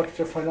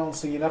infrastructure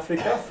financing in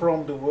Africa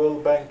from the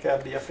World Bank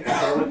and the African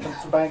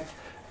Development Bank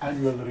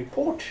annual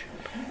report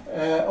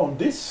on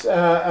this,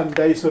 and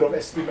they sort of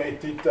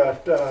estimated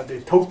that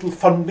the total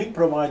funding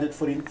provided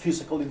for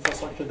physical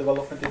infrastructure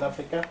development in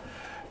Africa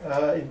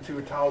in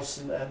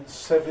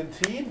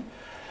 2017.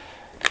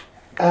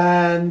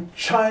 And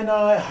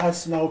China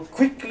has now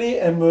quickly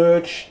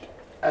emerged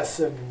as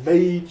a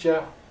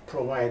major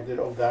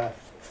provider of that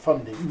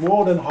funding.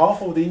 More than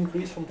half of the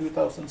increase from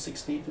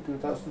 2016 to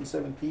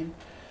 2017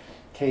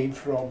 came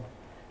from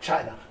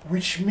China,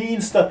 which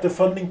means that the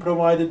funding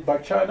provided by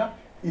China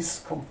is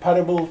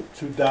comparable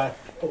to that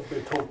of the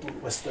total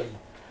Western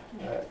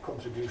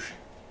contribution.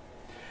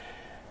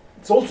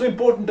 It's also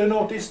important to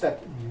notice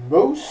that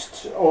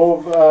most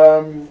of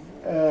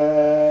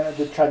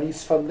the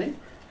Chinese funding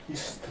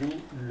is through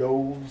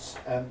loans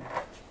and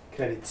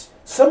credits.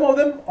 Some of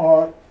them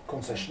are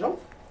concessional,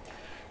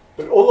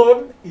 but all of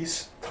them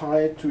is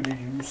tied to the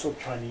use of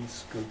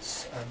Chinese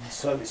goods and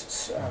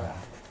services.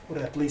 Or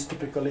at least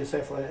typically,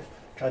 say for a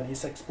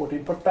Chinese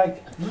Export-Import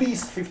Bank, at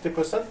least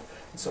 50%,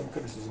 in some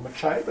cases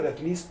much higher, but at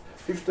least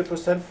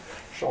 50%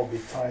 shall be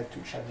tied to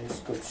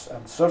Chinese goods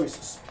and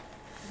services.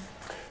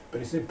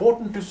 But it's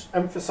important to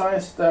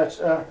emphasize that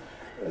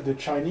the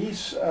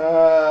Chinese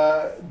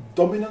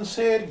dominance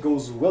here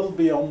goes well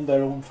beyond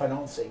their own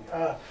financing,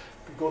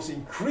 because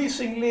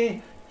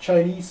increasingly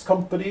Chinese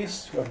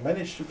companies who have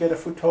managed to get a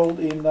foothold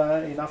in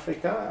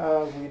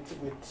Africa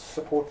with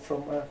support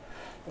from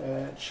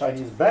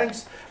Chinese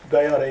banks,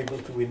 they are able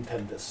to win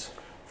tenders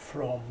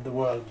from the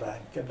World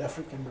Bank and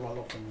African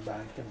Development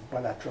Bank and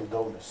bilateral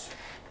donors.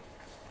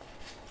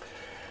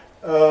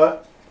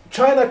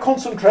 China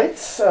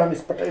concentrates,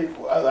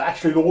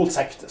 actually in all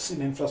sectors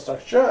in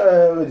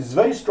infrastructure. It is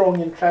very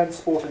strong in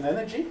transport and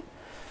energy,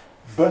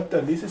 but,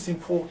 and this is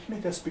important,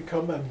 it has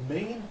become a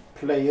main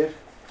player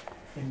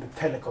in the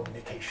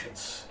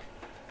telecommunications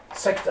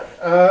sector.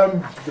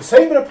 The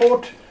same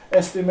report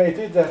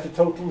estimated that the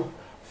total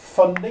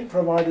funding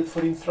provided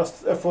for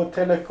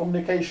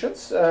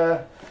telecommunications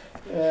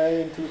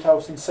in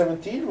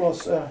 2017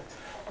 was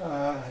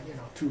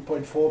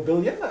 2.4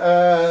 billion.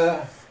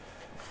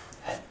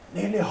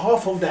 Nearly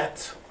half of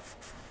that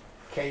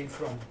came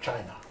from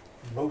China,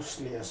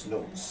 mostly as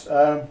loans.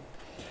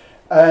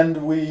 And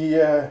we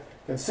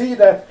can see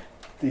that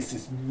this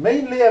is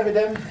mainly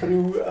evident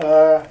through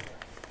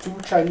two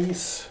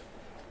Chinese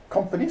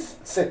companies,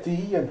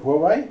 ZTE and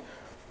Huawei,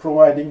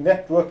 providing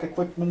network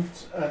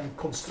equipment and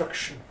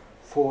construction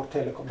for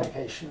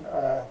telecommunication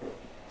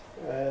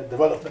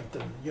development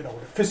and the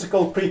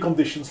physical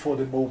preconditions for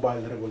the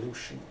mobile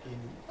revolution in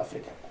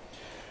Africa.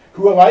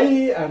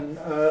 Huawei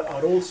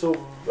are also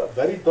a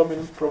very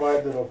dominant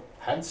provider of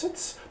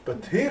handsets,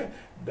 but here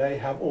they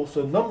have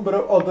also a number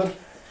of other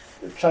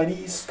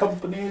Chinese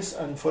companies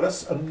and for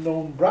us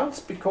unknown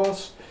brands,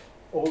 because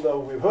although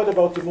we've heard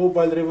about the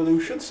mobile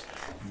revolutions,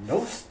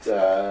 most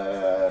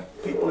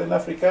people in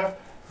Africa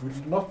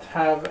will not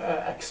have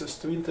access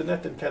to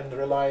internet and can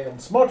rely on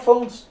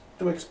smartphones,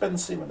 too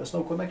expensive and there's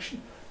no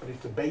connection, but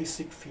it's the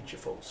basic feature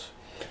phones.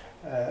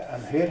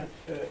 And here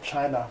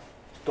China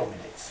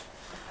dominates.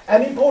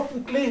 And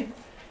importantly,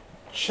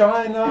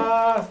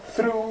 China,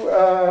 through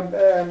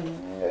a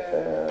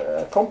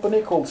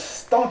company called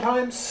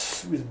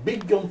StarTimes, with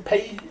big on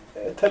pay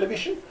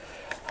television,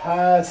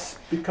 has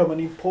become an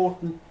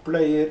important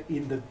player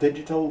in the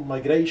digital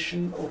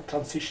migration or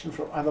transition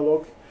from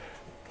analog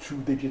to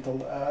digital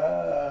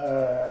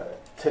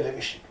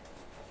television.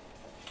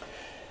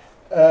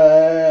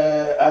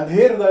 And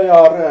here they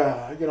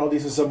are,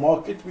 this is a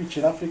market which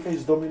in Africa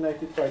is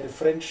dominated by the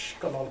French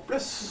Canal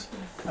Plus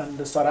and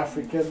the South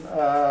African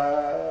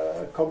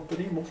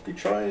company,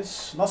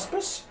 MultiChoice,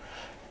 Naspers.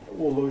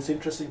 Although it's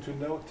interesting to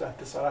note that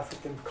the South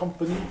African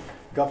company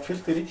got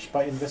filthy rich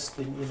by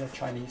investing in a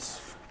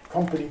Chinese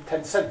company,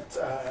 Tencent,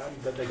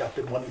 and then they got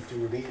the money to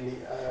really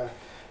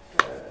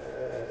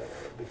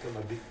become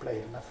a big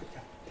player in Africa.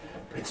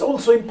 But it's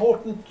also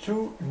important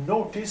to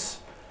notice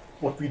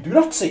what we do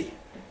not see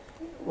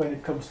when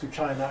it comes to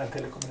China and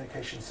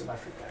telecommunications in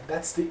Africa.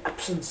 That's the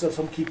absence of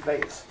some key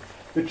players.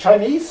 The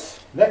Chinese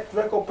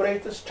network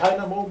operators,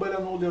 China Mobile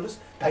and all the others,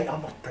 they are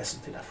not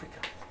present in Africa.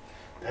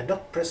 They're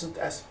not present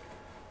as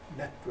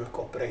network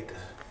operators.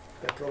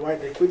 They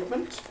provide the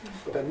equipment,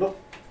 but they're not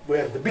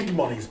where the big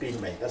money is being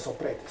made as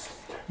operators.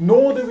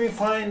 Nor do we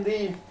find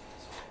the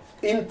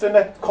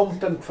internet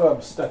content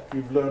firms that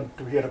we've learned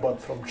to hear about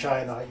from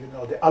China,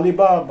 the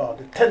Alibaba,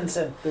 the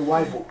Tencent, the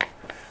Weibo.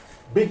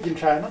 Big in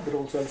China, but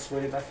also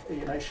elsewhere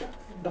in Asia,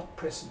 not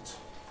present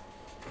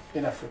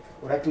in Africa,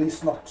 or at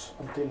least not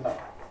until now.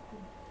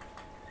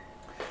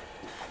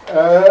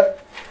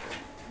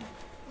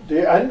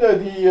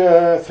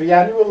 The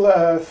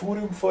triennial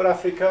Forum for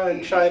Africa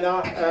and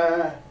China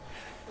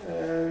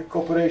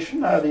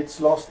Cooperation had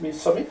its last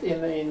summit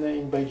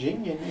in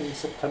Beijing in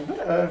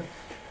September,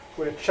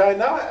 where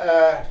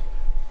China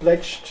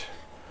pledged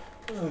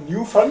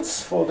new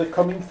funds for the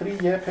coming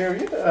 3-year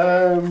period.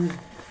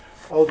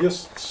 I'll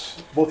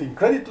just, both in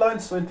credit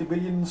lines, 20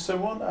 billion and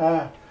so on,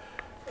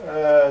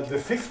 the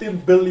 15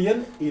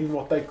 billion in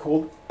what they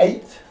call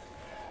aid,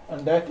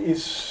 and that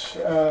is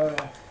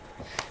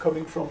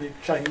coming from the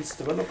Chinese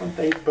development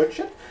aid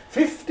budget.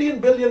 15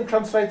 billion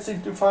translates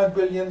into 5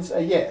 billion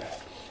a year.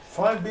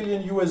 $5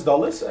 billion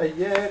a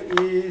year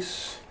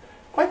is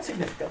quite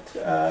significant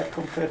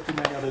compared to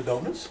many other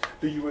donors.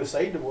 The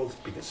USA, the world's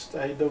biggest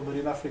donor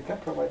in Africa,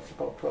 provides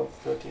about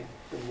 12-13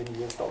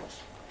 billion US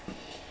dollars.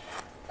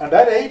 And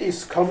that aid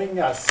is coming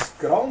as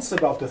grants.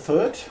 About a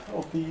third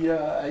of the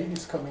aid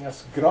is coming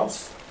as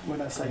grants. When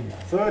I say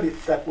a third,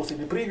 that was in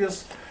the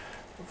previous,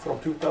 from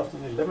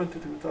 2011 to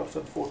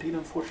 2014.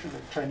 Unfortunately,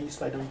 the Chinese,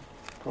 they don't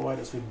provide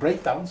us with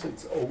breakdowns, so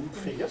it's old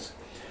figures.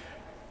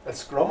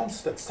 That's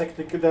grants, that's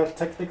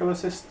technical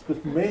assistance,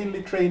 but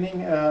mainly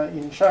training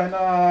in China,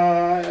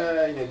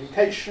 in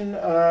education,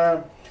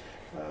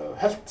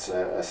 health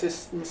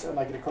assistance, and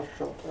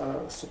agricultural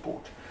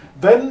support.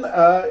 Then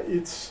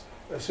it's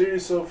a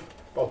series of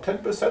about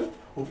 10%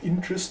 of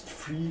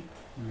interest-free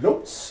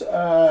loans,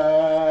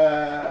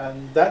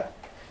 and that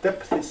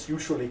debt is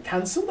usually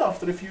cancelled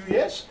after a few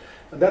years,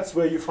 and that's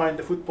where you find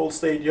the football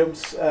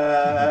stadiums,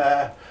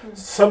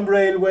 some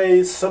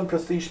railways, some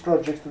prestige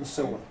projects, and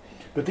so on.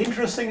 But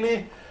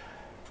interestingly,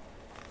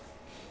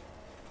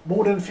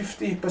 more than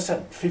 50%,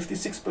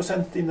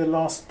 56% in the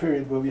last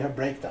period where we have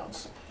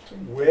breakdowns,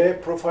 were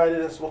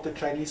provided as what the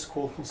Chinese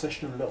call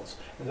concessional loans,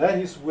 and that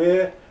is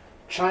where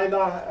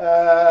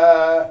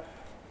China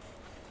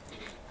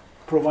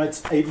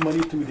provides aid money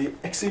to the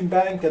Exim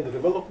Bank and the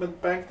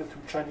Development Bank, the two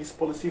Chinese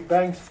policy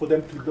banks, for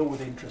them to lower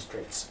the interest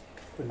rates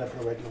when they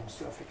provide loans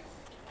to Africa.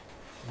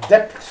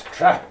 Debt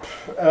trap.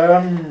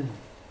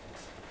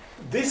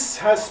 This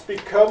has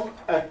become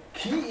a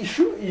key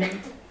issue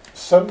in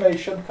some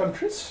Asian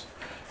countries,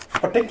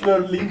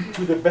 particularly linked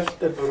to the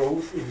Belt and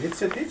Road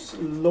initiatives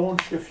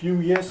launched a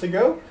few years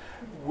ago,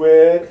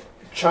 where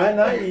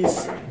China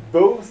is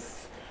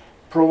both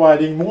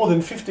providing more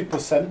than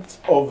 50%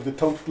 of the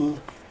total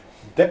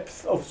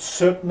depth of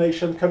certain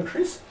Asian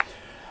countries,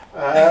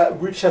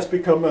 which has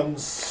become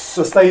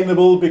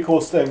unsustainable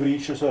because they've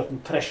reached a certain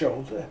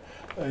threshold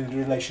in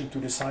relation to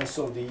the size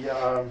of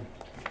the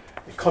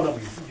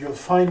economy. You'll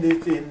find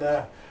it in,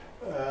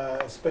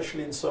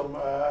 especially in some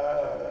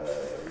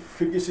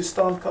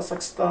Kyrgyzstan,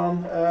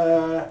 Kazakhstan,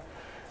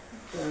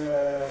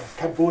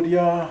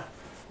 Cambodia,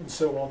 and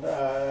so on.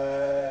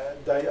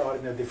 They are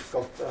in a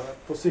difficult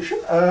position.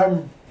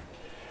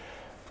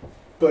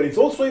 But it's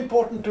also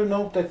important to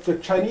note that the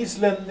Chinese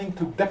lending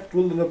to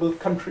debt-vulnerable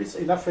countries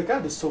in Africa,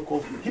 the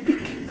so-called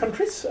HIPC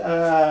countries,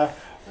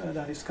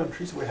 that is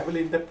countries who were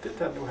heavily indebted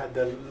and who had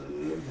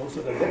most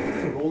of their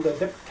debt, all their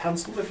debt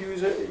cancelled a few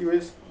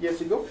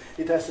years ago,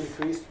 it has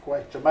increased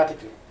quite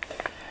dramatically.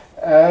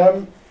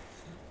 And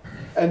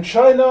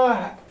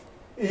China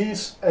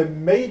is a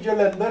major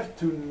lender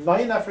to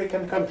 9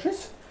 African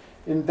countries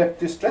in debt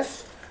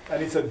distress.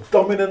 and it's a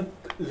dominant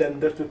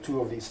lender to two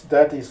of these.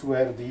 That is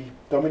where the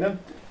dominant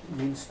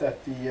means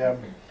that the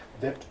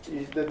debt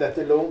is, that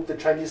the loan, the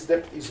Chinese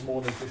debt is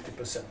more than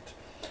 50%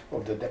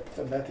 of the debt,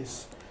 and that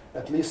is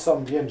at least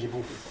Zambia and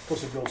Djibouti,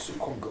 possibly also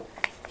Congo.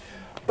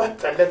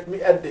 But let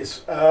me add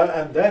this,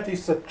 and that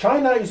is that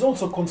China is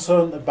also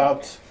concerned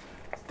about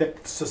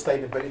debt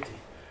sustainability,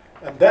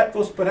 and that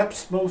was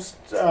perhaps most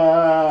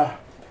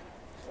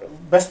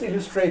best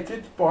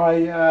illustrated by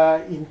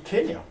in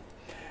Kenya,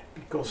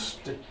 because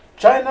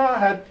China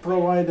had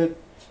provided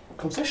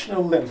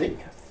concessional lending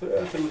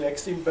through the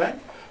Exim Bank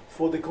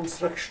for the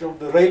construction of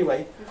the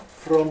railway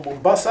from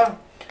Mombasa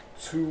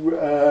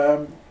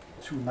to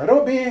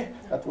Nairobi.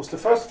 That was the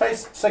first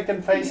phase.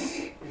 Second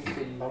phase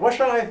into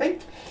Naivasha, I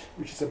think,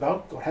 which is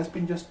about or has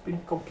been just been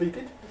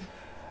completed.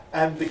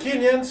 And the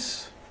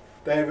Kenyans,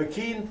 they were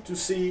keen to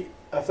see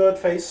a third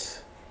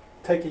phase,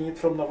 taking it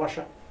from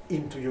Naivasha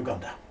into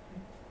Uganda.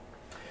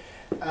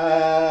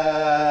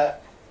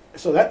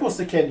 So that was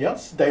the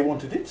Kenyans. They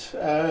wanted it,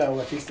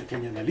 or at least the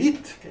Kenyan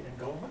elite, Kenyan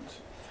government.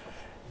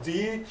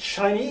 The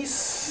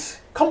Chinese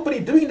company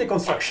doing the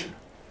construction,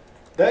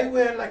 they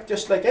were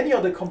just like any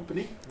other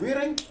company,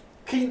 very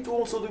keen to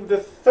also do the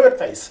third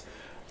phase.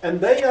 And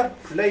they are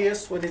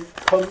players when it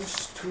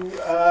comes to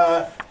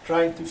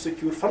trying to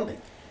secure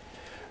funding.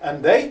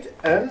 And the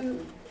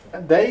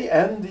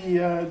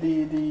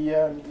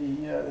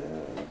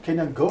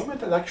Kenyan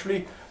government had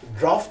actually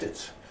drafted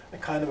a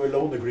kind of a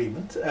loan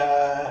agreement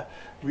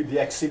with the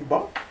Exim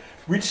Bank,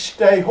 which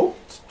they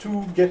hoped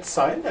to get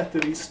signed at the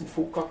recent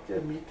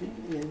FOCAC meeting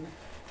in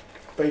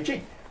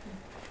Beijing.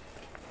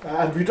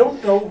 And we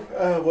don't know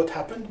what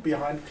happened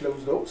behind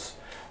closed doors,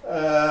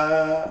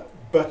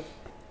 but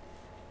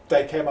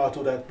they came out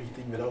of that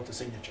meeting without a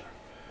signature.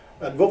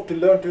 And what we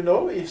learned to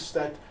know is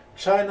that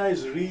China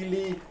is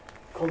really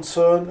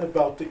concerned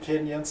about the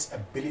Kenyans'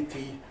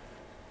 ability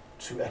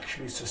to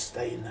actually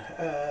sustain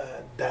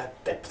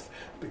that depth,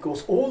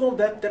 because all of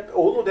that depth,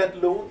 all of that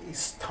loan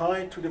is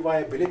tied to the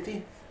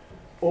viability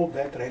of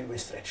that railway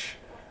stretch.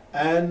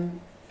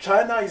 And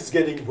China is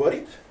getting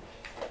worried,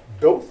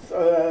 both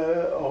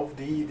of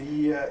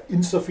the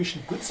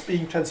insufficient goods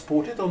being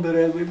transported on the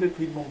railway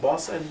between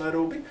Mombasa and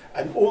Nairobi,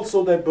 and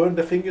also they burn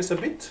their fingers a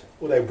bit,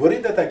 or they worry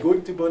that they're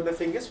going to burn their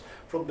fingers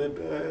from the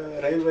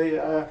railway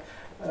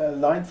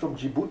line from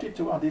Djibouti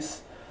to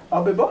Addis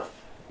Ababa,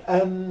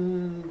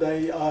 and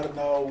they are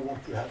now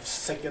want to have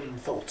second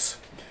thoughts.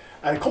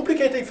 And a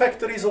complicating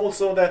factor is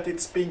also that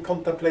it's being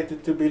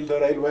contemplated to build a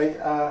railway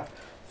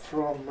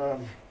from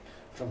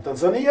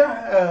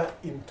Tanzania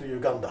into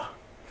Uganda.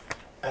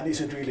 And is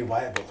it really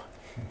viable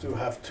to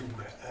have two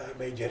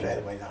major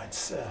railway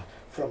lines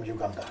from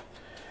Uganda?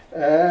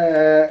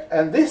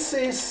 And this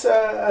is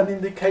an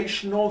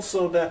indication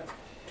also that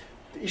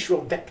the issue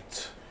of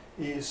debt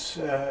is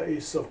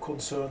of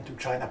concern to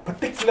China,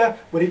 particularly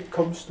when it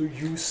comes to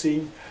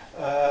using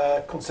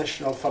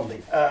concessional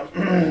funding.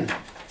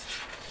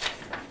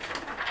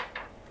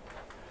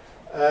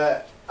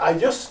 I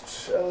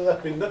just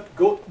let me not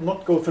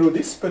go through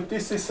this, but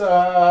this is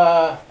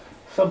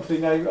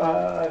something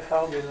I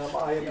found in some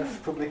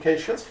IMF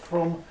publications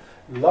from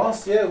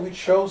last year, which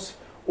shows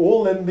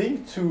all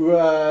lending to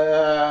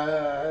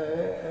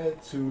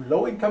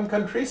low-income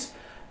countries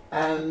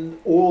and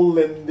all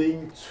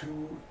lending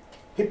to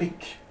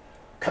HIPC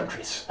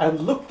countries.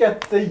 And look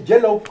at the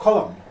yellow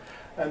column,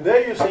 and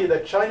there you see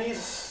that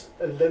Chinese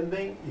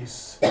lending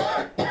is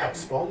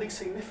expanding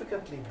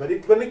significantly. But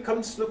when it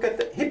comes to look at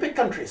the HIPC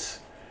countries,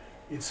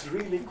 it's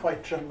really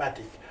quite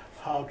dramatic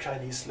how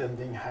Chinese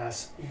lending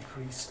has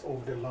increased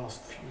over the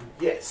last few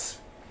years.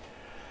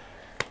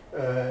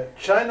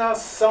 China,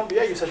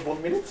 Zambia, you said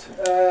 1 minute.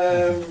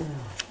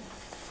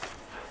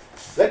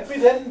 Let me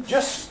then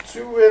just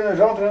to,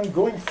 rather than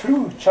going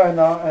through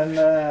China and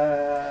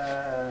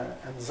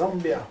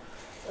Zambia,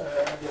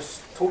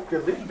 just talk a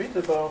little bit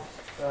about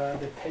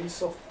the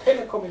case of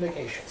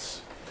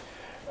telecommunications.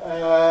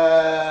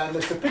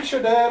 There's a picture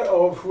there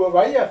of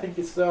Huawei. I think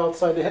it's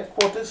outside the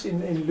headquarters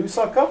in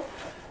Lusaka.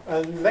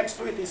 And next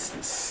to it is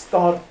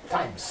Star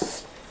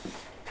Times.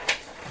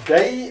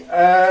 They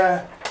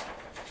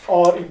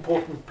are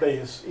important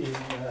players in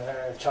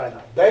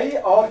China. They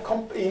are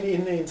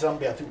in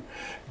Zambia too.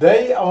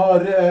 They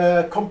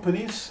are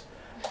companies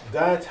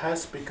that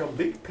has become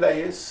big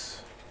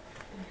players,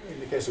 in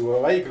the case of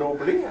Huawei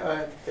globally, in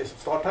the case of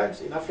Star Times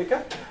in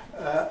Africa,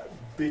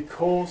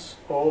 because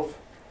of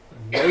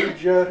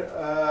major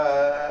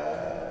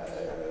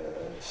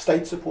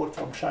state support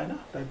from China.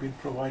 They've been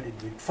provided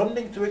with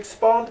funding to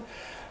expand,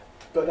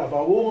 but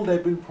above all,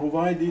 they've been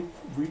provided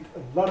with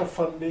a lot of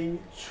funding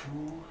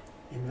to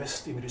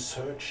invest in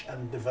research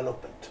and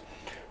development.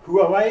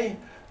 Huawei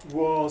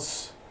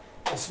was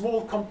a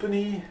small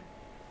company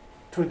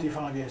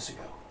 25 years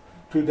ago.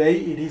 Today,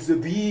 it is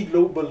the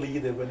global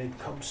leader when it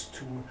comes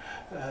to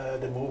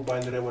the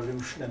mobile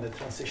revolution and the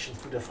transition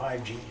to the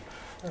 5G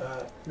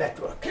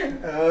network.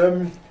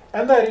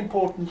 And they're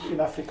important in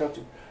Africa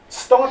too.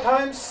 Star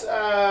Times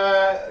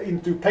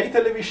into pay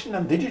television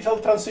and digital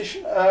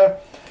transition.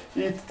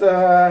 It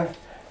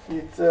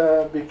It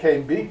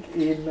became big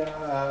in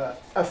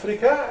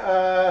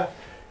Africa.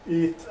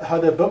 It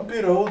had a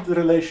bumpy road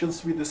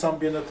relations with the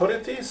Zambian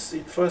authorities.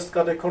 It first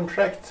got a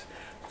contract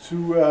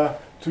to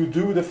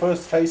do the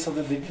first phase of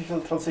the digital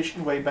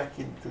transition way back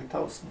in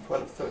 2012-13.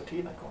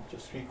 I can't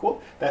just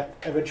recall. That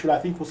eventually I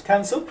think was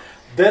cancelled.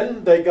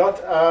 Then they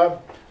got a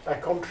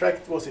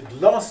contract, was it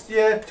last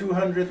year,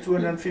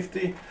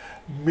 250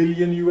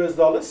 million US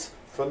dollars,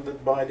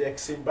 funded by the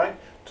Exim Bank,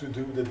 to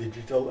do the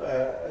digital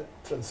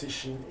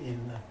transition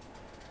in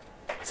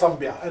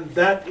Zambia. And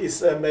that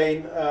is a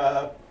main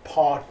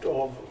part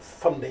of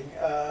funding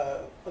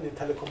on the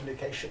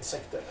telecommunication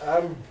sector.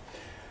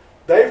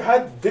 They've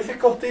had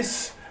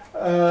difficulties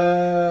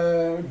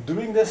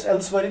doing this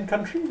elsewhere in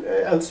country,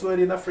 elsewhere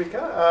in Africa,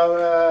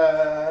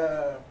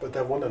 but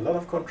they've won a lot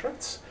of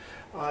contracts.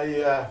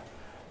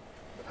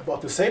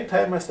 About the same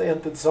time as they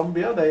entered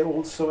Zambia, they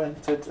also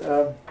entered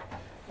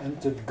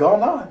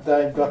Ghana.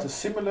 They've got a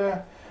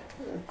similar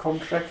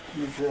contract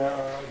with the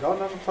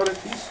Ghanaian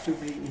authorities to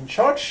be in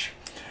charge.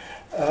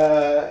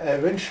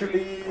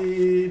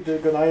 Eventually, the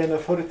Ghanaian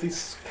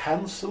authorities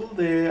cancelled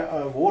the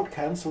award,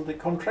 cancelled the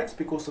contracts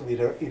because of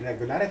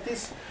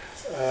irregularities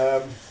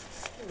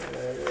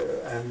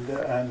and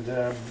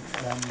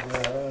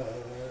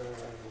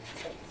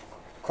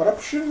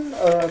corruption,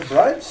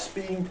 bribes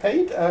being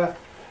paid.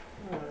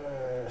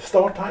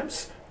 Star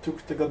Times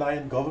took the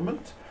Ghanaian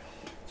government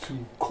to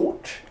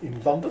court in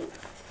London.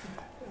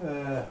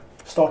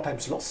 Star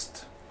Times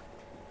lost.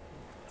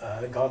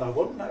 Ghana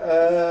won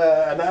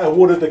and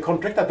awarded the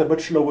contract at a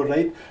much lower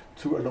rate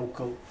to a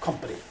local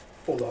company,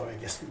 although I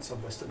guess with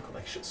some Western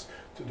connections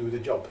to do the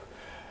job.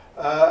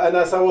 And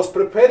as I was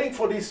preparing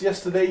for this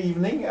yesterday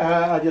evening,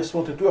 I just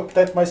wanted to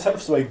update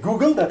myself, so I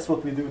Googled, that's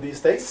what we do these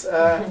days,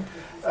 and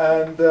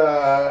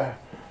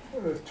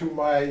to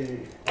my,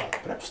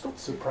 perhaps not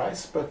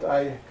surprise, but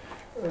I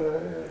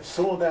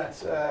saw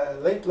that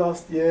late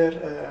last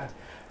year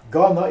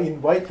Ghana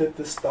invited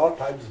the Star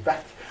Times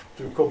back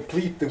to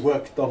complete the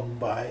work done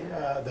by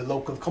the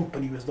local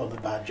company who has done a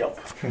bad job.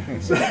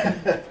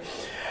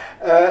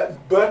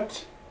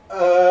 But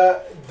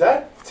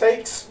that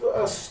takes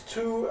us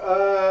to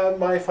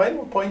my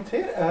final point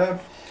here,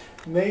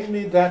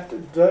 namely that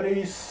there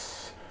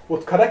is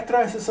what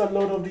characterizes a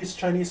lot of these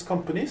Chinese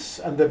companies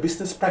and their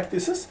business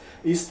practices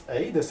is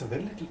there's a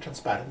very little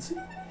transparency.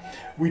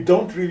 We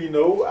don't really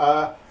know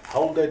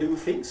how they do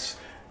things.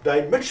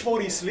 They much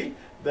more easily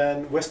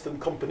than Western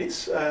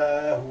companies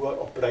who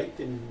operate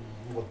in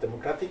more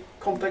democratic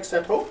context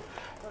at home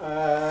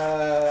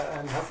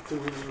and have to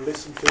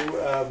listen to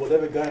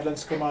whatever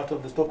guidelines come out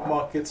of the stock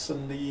markets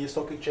and the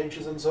stock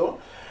exchanges and so on.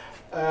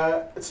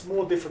 It's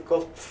more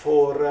difficult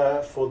for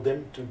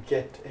them to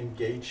get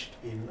engaged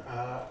in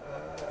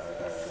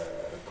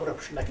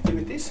corruption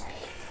activities.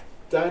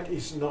 That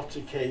is not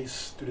the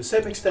case to the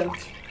same extent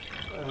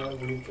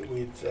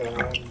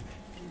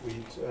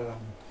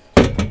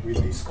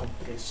with these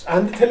companies.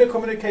 And the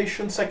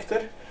telecommunication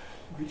sector,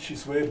 which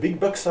is where big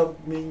bucks are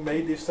being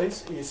made these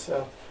days, is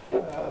a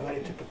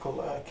very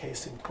typical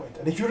case in point.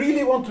 And if you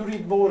really want to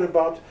read more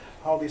about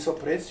how this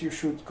operates, you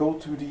should go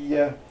to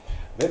the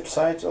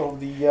website of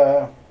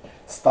the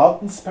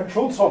Statens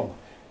Pensjonsfond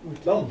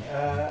Utland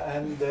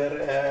and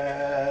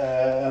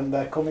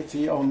their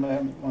committee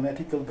on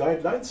ethical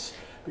guidelines,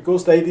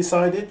 because they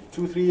decided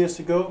 2-3 years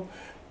ago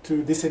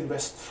to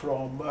disinvest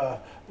from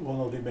one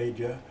of the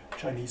major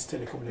Chinese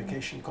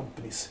telecommunication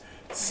companies,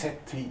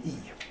 ZTE.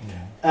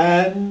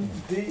 And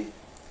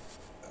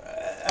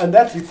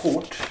that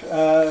report,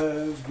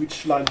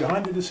 which lies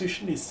behind the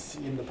decision, is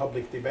in the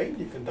public debate.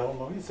 You can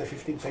download it. It's a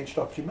 15-page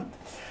document.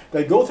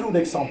 They go through the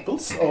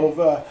examples of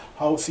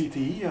how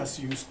ZTE has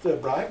used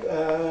bribe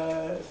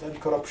and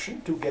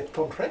corruption to get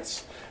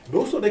contracts.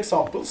 Most of the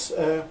examples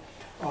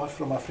are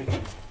from Africa.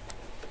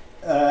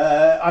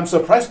 I'm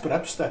surprised,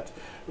 perhaps, that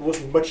there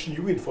wasn't much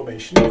new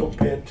information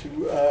compared to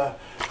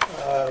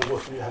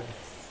what we have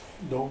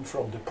known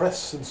from the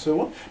press and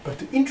so on. But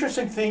the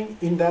interesting thing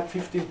in that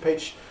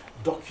 15-page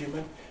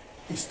document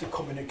is the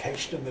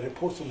communication and the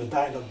reports on the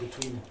dialogue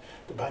between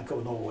the Bank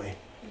of Norway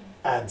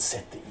and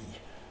ZTE.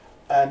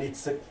 And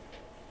it's the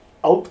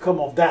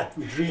outcome of that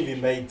which really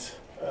made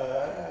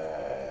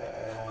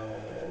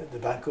the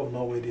Bank of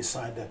Norway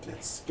decide that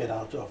let's get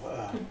out of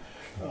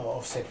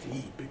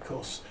ZTE,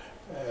 because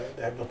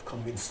they have not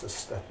convinced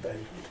us that they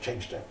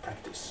changed their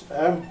practice.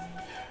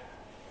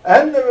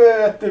 And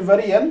at the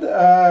very end,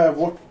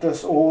 what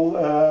does all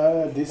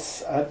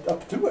this add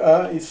up to?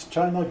 Is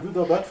China good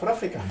or bad for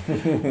Africa?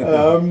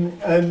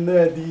 And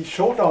the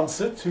short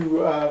answer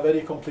to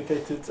very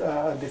complicated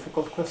and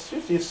difficult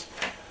questions is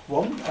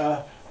one,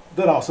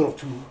 there are sort of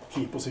two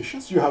key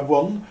positions. You have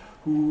one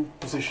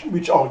position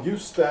which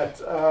argues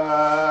that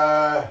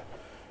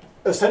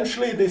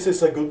essentially this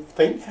is a good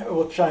thing,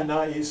 what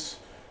China is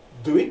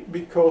doing,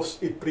 because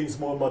it brings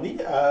more money,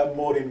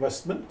 more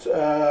investment,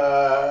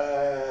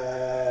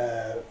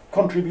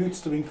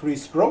 contributes to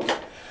increased growth,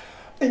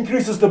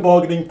 increases the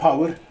bargaining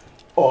power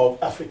of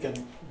African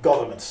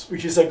governments,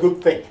 which is a good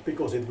thing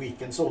because it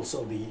weakens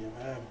also the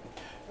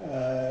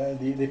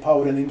the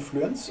power and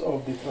influence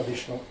of the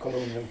traditional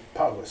colonial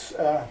powers.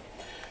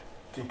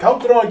 The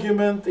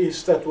counter-argument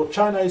is that what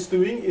China is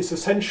doing is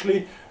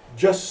essentially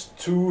just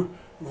to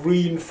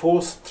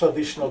reinforce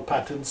traditional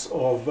patterns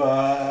of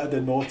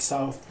the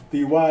North-South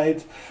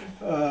divide,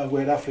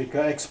 where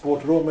Africa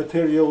export raw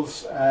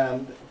materials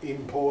and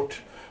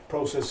import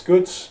processed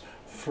goods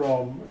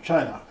from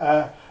China.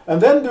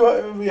 And then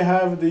we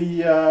have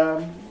the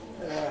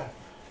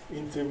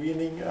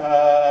intervening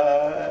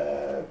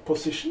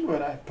position,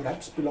 where I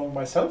perhaps belong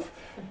myself,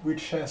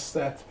 which says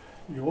that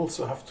you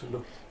also have to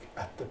look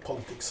at the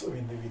politics of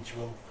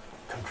individual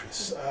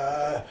countries.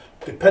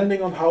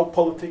 Depending on how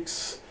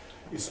politics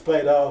is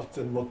played out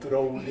and what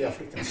role the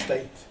African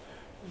state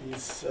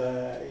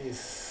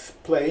is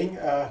playing,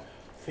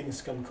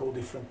 things can go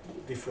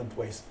different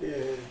ways.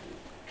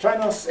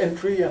 China's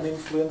entry and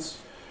influence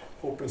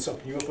opens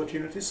up new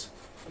opportunities,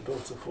 but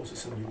also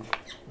poses a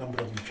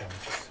number of new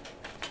challenges.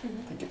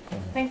 Thank you.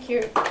 Thank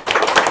you.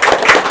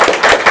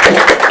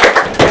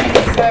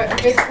 So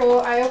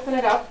before I open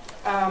it up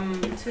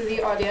to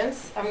the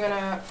audience, I'm going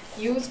to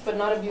use but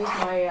not abuse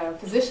my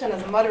position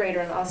as a moderator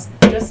and ask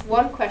just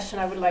one question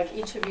I would like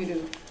each of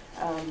you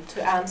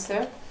to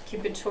answer.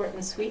 Keep it short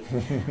and sweet.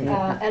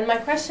 And my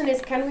question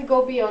is, can we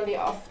go beyond the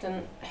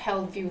often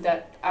held view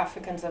that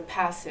Africans are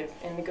passive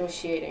in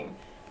negotiating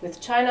with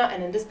China?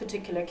 And in this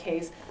particular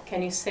case,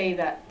 can you say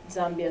that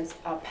Zambians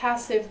are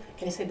passive?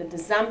 Can you say that the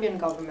Zambian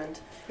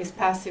government is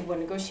passive when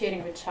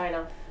negotiating with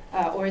China?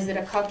 Or is it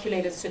a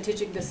calculated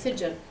strategic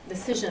decision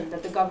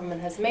that the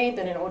government has made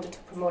that in order to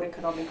promote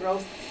economic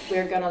growth,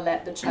 we're going to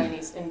let the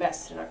Chinese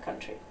invest in our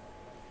country?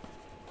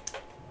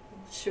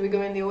 Should we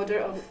go in the order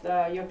of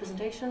your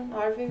presentation?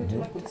 Arvi, would you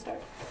like to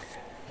start?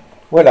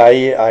 Well,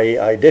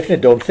 I definitely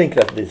don't think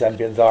that the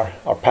Zambians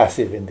are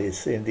passive in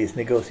these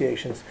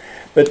negotiations,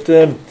 but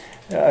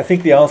I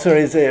think the answer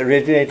is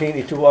relating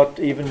into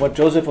what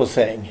Joseph was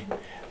saying,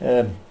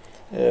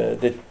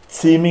 the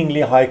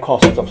seemingly high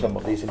costs of some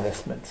of these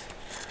investments.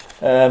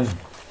 And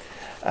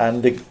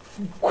the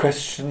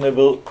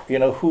questionable,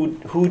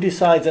 who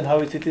decides and how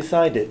is it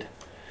decided?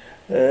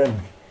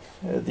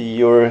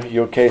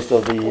 Your case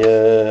of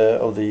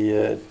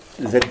the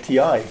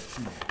ZTI,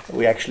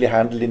 we actually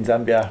handled in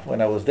Zambia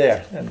when I was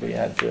there, and we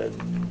had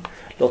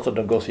lots of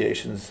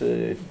negotiations,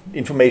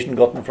 information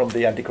gotten from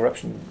the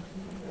anti-corruption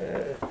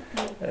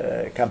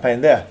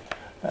campaign there,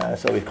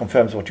 so it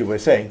confirms what you were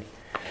saying.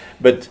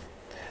 But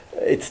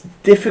it's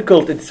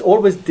difficult. It's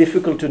always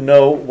difficult to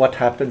know what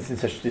happens in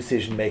such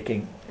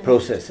decision-making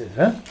processes.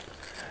 Huh?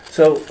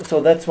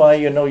 So that's why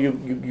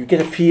you get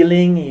a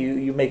feeling.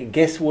 You make a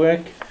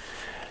guesswork.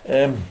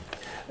 The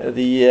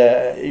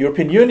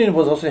European Union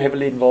was also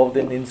heavily involved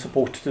in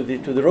support to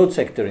the road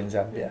sector in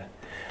Zambia,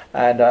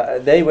 and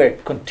they were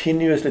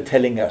continuously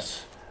telling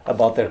us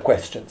about their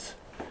questions.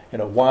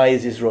 Why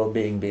is this road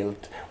being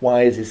built?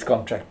 Why is this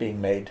contract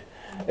being made?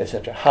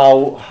 Etc.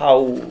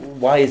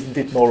 Why isn't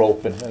it more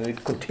open? And we're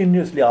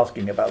continuously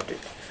asking about it,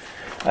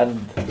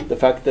 and the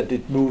fact that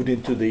it moved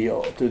into the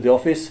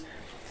office.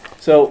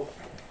 So,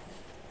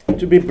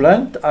 to be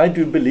blunt, I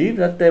do believe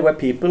that there were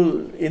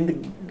people in the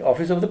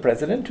office of the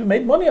president who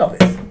made money of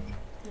it.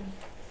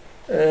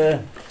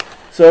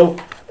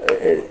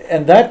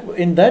 And that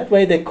in that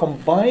way they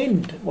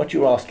combined what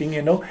you're asking.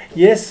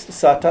 Yes,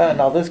 SATA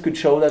and others could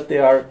show that they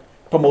are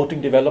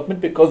promoting development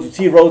because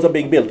roads are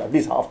being built, at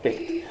least half built.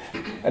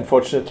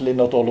 Unfortunately,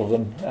 not all of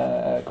them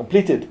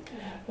completed.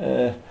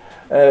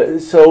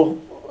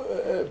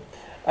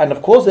 And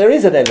of course, there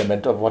is an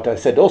element of what I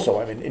said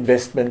also. I mean,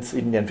 investments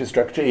in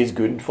infrastructure is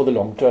good for the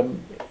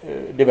long-term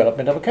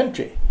development of a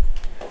country.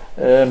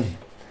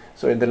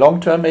 So in the long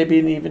term, maybe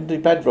even the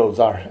bad roads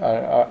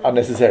are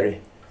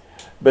necessary.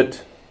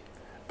 But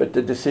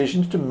the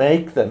decision to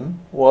make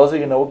them was,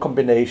 a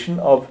combination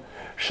of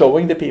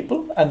showing the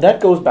people, and that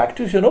goes back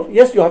to,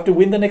 yes, you have to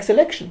win the next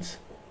elections.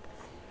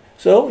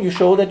 So you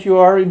show that you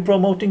are in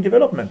promoting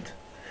development.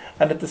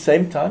 And at the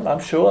same time, I'm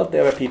sure that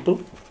there are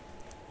people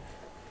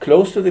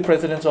close to the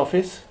president's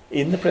office,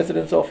 in the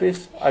president's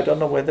office, I don't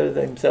know whether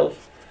they themselves,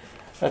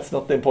 that's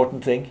not the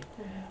important thing,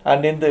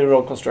 and in the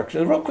road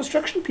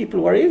construction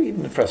people were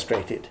even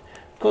frustrated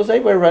because they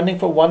were running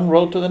from one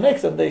road to the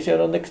next, and they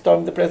said, next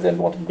time the president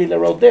wanted to build a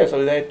road there,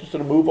 so they had to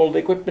sort of move all the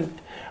equipment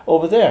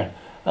over there,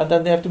 and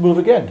then they have to move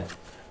again.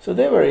 So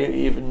they were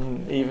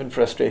even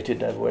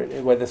frustrated.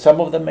 Whether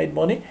some of them made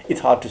money,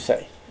 it's hard to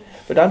say.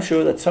 But I'm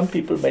sure that some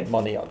people made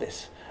money on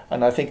this.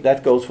 And I think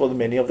that goes for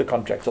many of the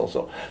contracts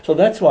also. So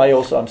that's why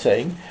also I'm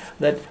saying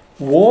that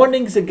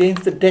warnings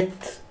against the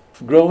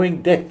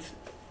growing debt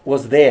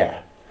was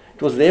there.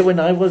 It was there when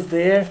I was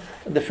there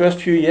in the first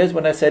few years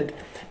when I said,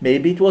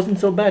 maybe it wasn't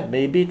so bad,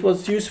 maybe it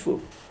was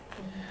useful.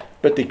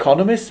 But the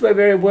economists were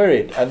very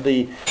worried, and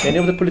many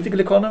of the political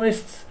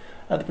economists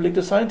and the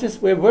political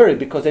scientists were worried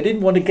because they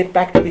didn't want to get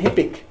back to the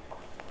HIPC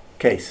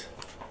case.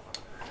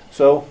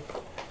 So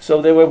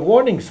there were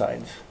warning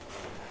signs.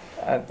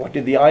 And what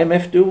did the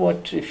IMF do?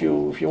 If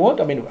you want?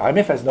 I mean,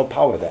 IMF has no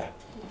power there.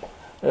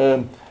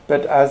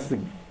 But as the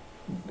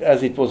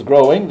as it was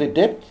growing, the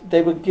debt,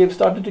 they would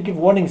started to give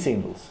warning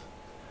signals.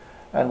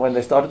 And when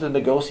they started to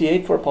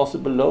negotiate for a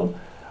possible loan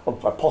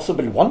of a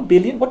possible 1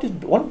 billion, what is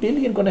 1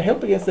 billion going to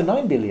help against the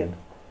 9 billion?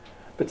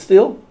 But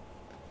still,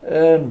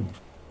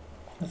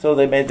 so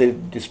they made the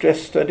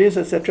distress studies,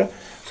 etc.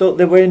 So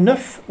there were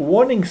enough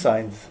warning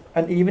signs,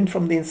 and even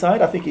from the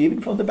inside, I think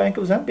even from the Bank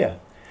of Zambia.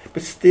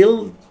 But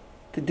still,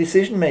 the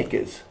decision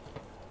makers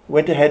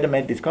went ahead and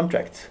made these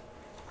contracts.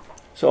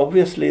 So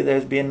obviously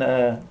there's been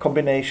a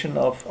combination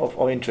of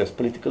interest,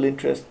 political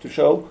interest to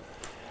show,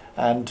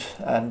 and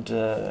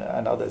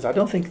others. I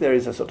don't think there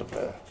is a sort of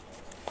a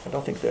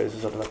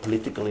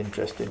political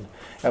interest in.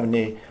 I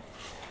mean,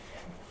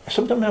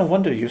 sometimes I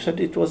wonder. You said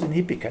it was in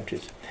hippie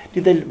countries.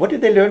 What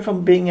did they learn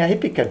from being a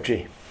hippie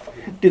country?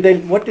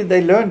 What did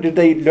they learn? Did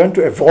they learn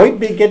to avoid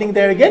getting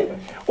there again,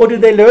 or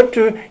did they learn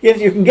to? Yes,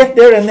 you can get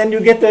there and then you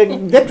get the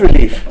debt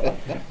relief.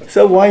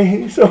 So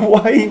why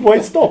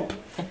stop?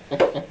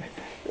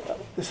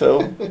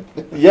 So,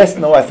 yes,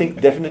 no, I think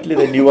definitely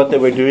they knew what they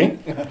were doing,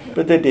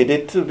 but they did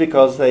it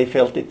because they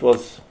felt it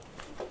was,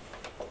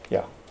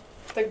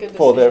 the good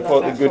for the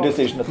decision good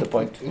decision at the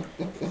point.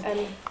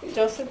 And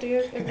Joseph, do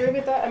you agree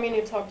with that? I mean,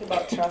 you talked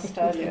about trust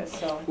earlier,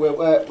 so.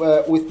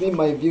 Well, with me,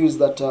 my view is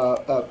that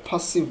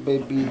passive may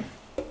be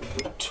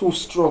too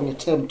strong a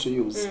term to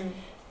use.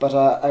 But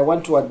I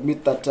want to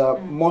admit that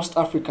most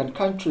African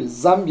countries,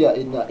 Zambia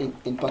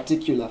in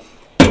particular,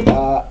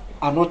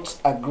 are not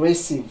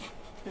aggressive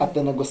at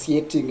the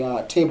negotiating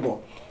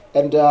table,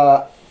 and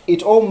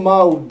it's all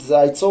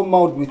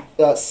mouthed with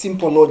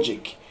simple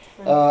logic.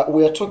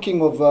 We are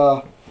talking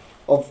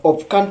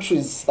of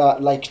countries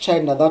like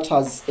China that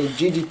has a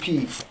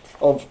GDP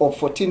of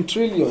 14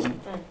 trillion,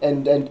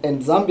 and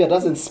Zambia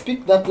doesn't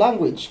speak that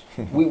language.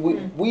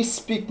 We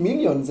speak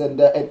millions,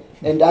 and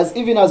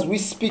as we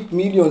speak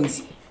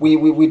millions, we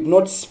would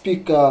not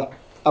speak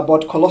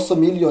about colossal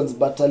millions,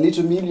 but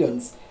little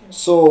millions.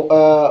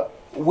 So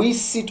we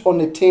sit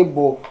on a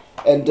table,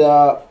 and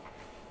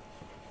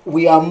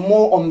we are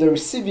more on the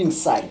receiving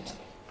side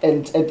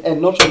and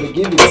not on the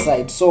giving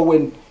side. So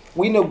when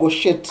we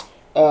negotiate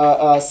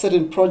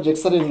certain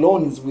projects, certain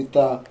loans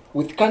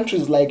with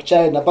countries like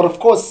China, but of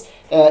course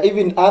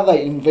even other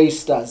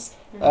investors,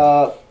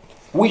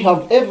 we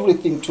have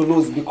everything to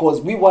lose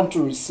because we want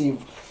to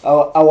receive.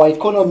 Our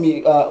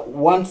economy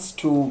wants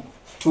to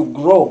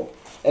grow,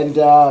 and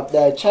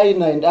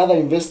China and other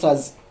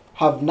investors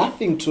have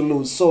nothing to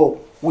lose.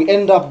 So we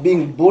end up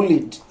being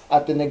bullied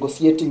at the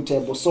negotiating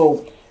table.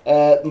 So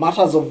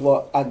matters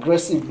of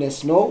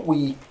aggressiveness, no,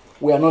 we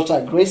are not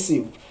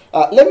aggressive.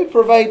 Let me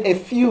provide a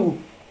few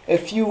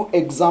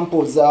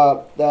examples.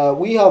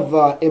 We have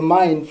a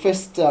mine,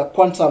 First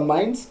Quantum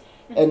Mines,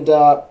 and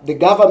the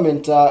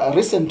government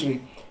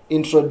recently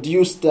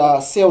introduced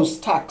sales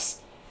tax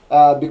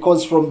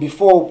because from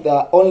before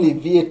only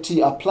VAT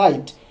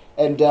applied,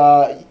 and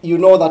you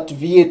know that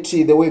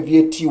VAT, the way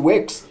VAT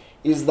works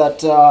is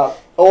that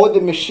all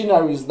the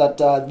machineries that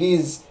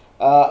these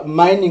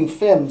mining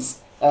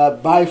firms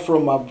buy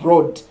from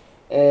abroad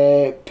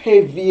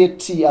pay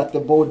VAT at the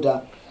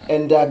border,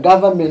 and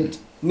government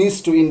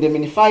needs to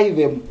indemnify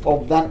them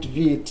of that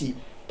VAT.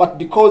 But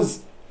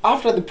because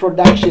after the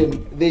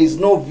production there is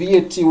no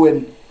VAT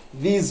when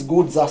these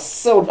goods are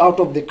sold out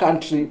of the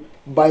country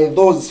by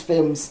those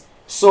firms,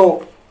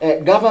 so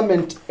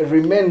government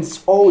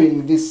remains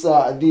owing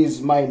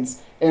these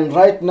mines. And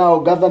right now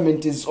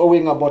government is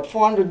owing about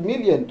 400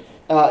 million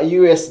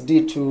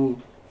USD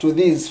to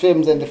these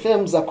firms, and the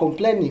firms are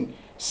complaining.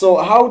 So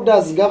how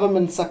does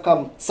government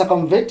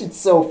circumvent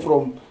itself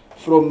from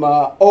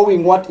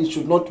owing what it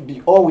should not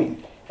be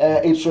owing?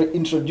 It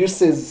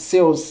introduces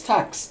sales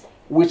tax,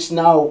 which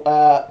now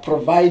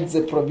provides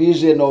a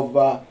provision of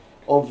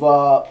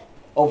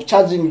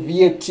charging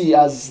VAT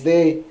as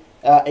they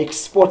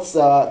exports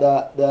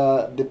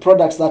the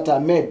products that are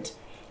made.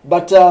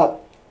 But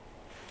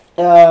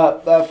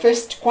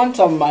First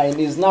Quantum Mine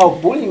is now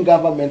bullying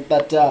government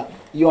that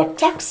you are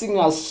taxing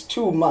us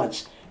too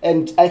much,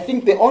 and I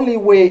think the only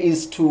way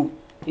is to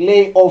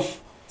lay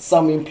off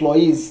some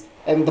employees.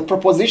 And the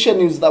proposition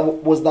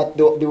was that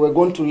they were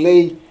going to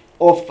lay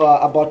off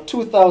about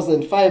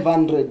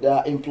 2,500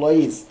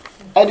 employees.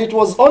 And it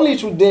was only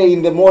today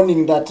in the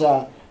morning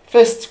that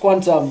First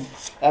Quantum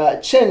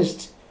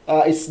changed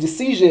its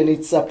decision,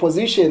 its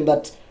position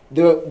that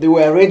they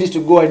were ready to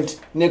go and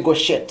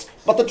negotiate.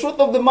 But the truth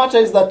of the matter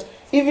is that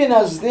even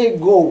as they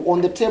go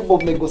on the table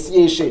of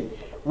negotiation,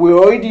 we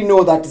already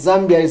know that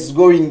Zambia is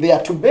going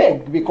there to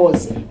beg,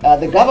 because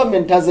the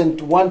government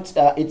doesn't want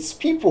its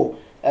people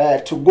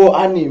to go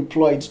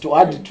unemployed, to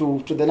add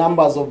to the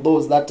numbers of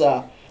those that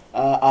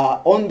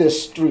are on the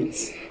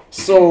streets.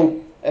 So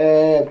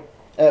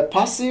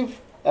passive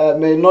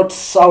may not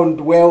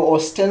sound well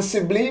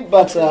ostensibly,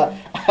 but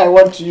I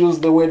want to use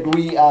the word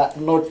we are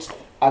not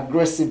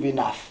aggressive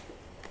enough.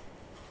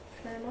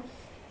 Fair enough.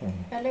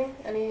 Elling,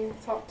 any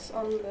thoughts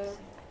on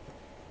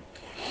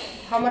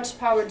how much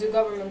power do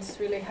governments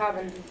really have,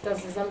 and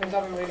does the Zambian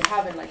government really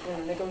have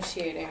in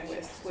negotiating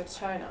with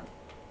China?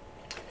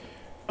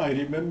 I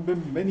remember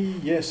many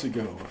years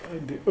ago,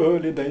 in the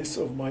early days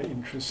of my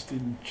interest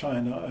in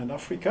China and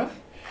Africa,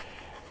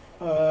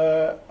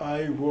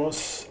 I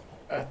was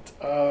at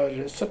a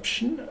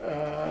reception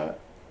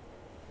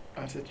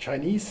at a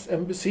Chinese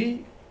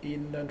embassy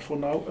in, and for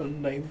now,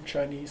 unnamed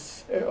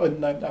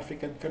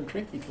African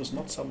country. It was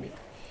not Zambia.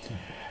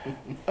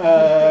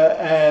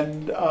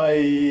 And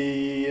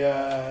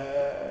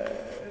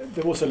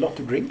there was a lot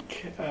to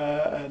drink,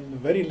 and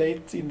very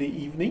late in the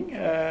evening,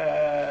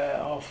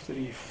 after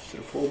the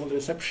formal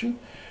reception,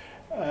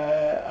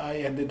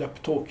 I ended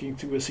up talking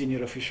to a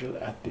senior official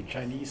at the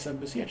Chinese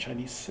embassy, a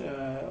Chinese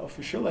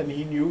official, and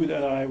he knew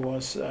that I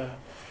was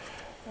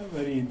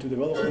very into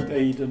development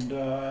aid and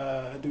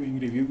doing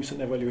reviews and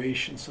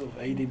evaluations of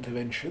aid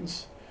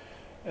interventions.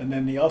 And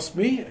then he asked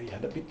me, he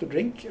had a bit to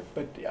drink,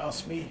 but he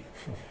asked me,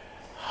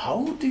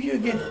 how do you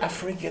get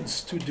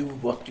Africans to do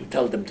what you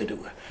tell them to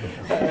do?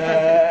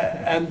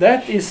 And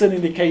that is an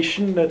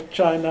indication that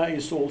China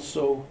is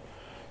also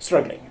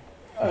struggling.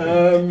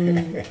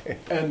 And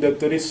that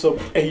there is some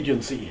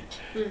agency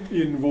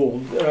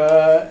involved.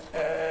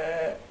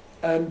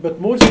 But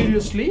more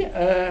seriously,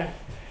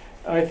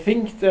 I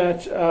think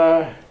that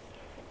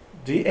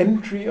the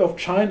entry of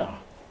China,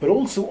 but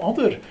also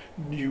other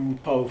new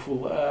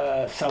powerful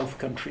South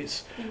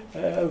countries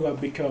who have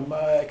become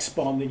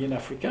expanding in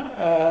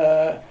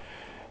Africa,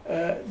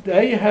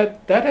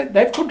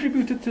 they've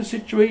contributed to a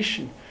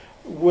situation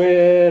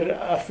where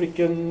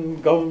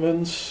African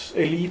governments,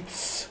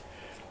 elites,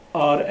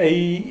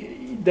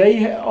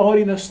 they are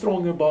in a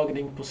stronger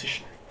bargaining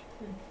position.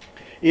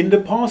 In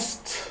the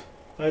past,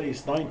 that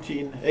is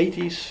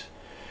 1980s,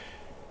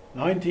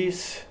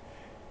 90s,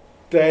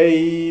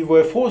 they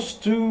were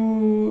forced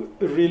to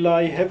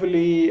rely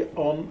heavily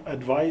on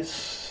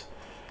advice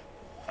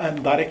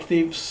and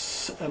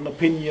directives and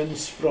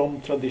opinions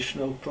from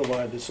traditional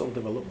providers of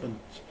development,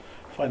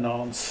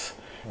 finance,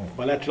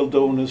 bilateral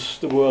donors,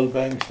 the World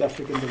Bank, the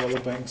African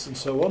Development Banks, and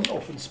so on,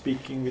 often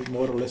speaking with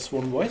more or less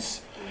one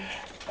voice.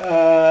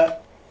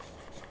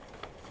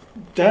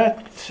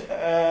 That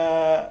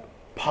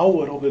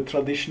power of the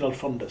traditional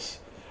funders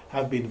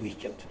have been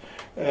weakened.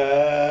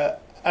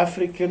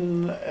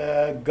 African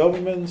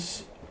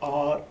governments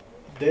are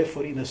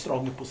therefore in a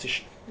stronger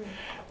position.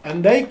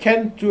 And they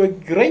can, to a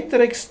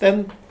greater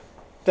extent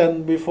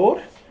than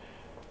before,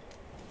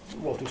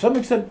 well, to some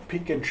extent,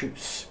 pick and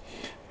choose.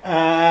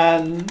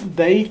 And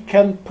they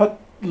can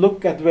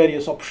look at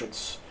various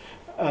options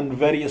and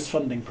various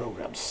funding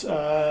programs.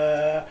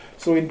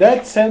 So in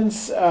that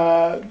sense,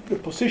 the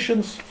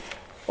positions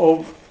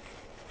of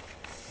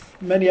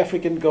many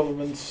African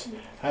governments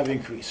have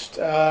increased.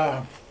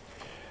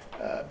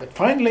 But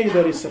finally,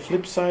 there is a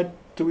flip side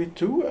to it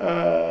too.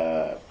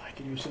 I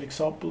can use an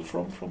example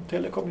from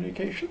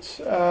telecommunications.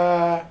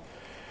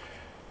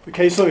 The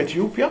case of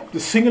Ethiopia, the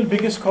single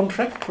biggest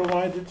contract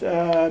provided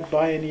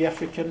by any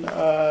African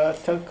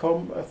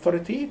telecom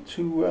authority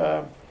to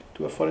a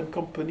foreign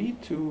company.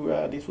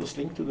 This was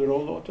linked to the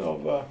rollout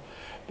of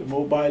the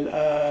mobile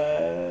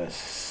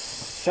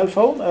cell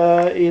phone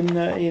in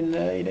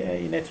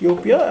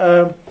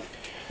Ethiopia.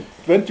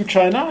 Went to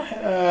China.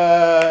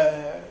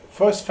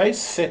 First phase,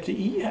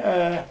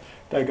 ZTE,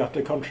 they got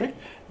the contract.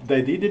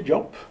 They did the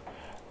job.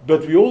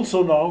 But we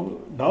also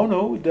now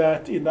know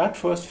that in that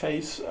first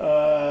phase,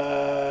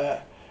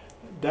 that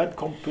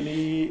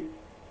company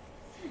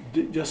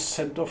just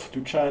sent off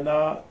to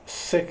China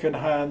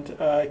second-hand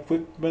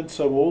equipment,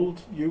 some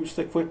old used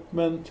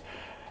equipment,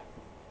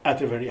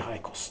 at a very high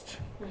cost.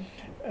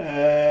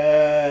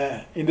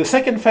 In the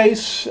second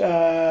phase,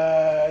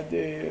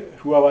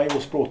 Huawei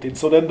was brought in,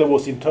 so then there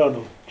was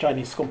internal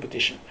Chinese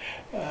competition,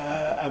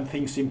 and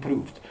things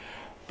improved.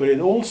 But it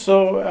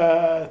also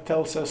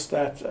tells us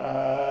that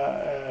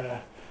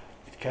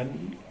it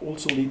can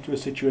also lead to a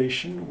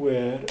situation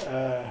where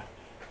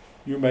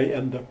you may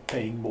end up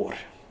paying more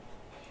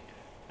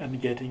and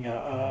getting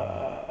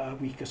a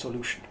weaker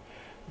solution,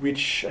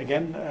 which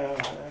again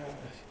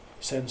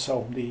sends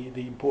home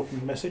the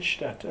important message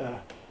that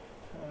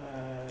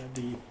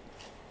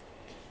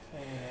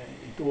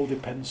it all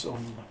depends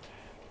on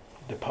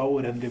the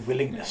power and the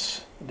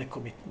willingness and the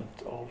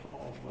commitment of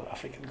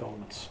African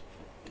governments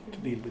to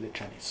deal with the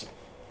Chinese.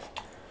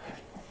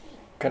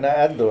 Can I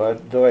add,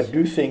 though I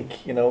do think,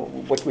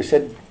 what we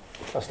said,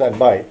 I stand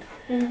by it,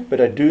 but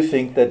I do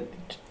think that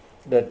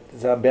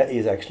Zambia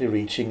is actually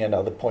reaching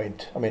another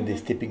point. I mean,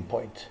 this tipping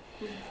point.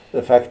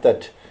 The fact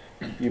that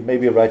you may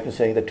be right in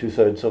saying that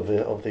 2/3 of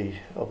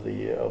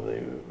the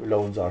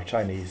loans are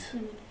Chinese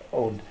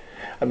owned.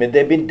 I mean,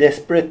 they've been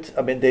desperate.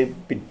 I mean, they've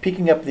been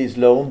picking up these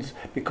loans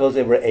because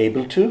they were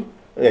able to.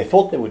 They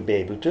thought they would be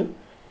able to,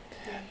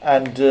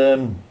 and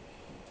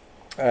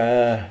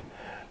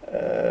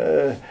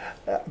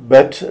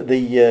but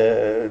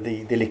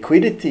the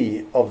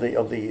liquidity of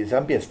the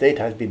Zambian state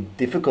has been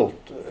difficult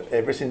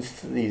ever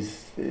since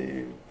these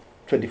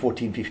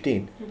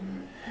 2014-15.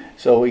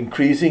 So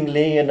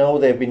increasingly,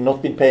 they've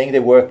not been paying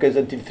their workers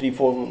until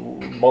 3-4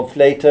 months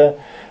later.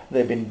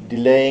 They've been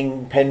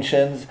delaying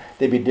pensions.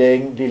 They've been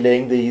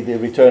delaying the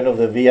return of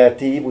the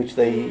VAT, which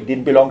they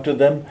didn't belong to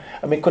them.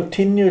 I mean,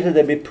 continuously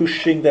they've been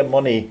pushing their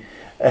money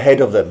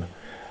ahead of them,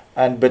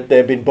 but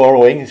they've been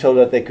borrowing so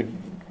that they could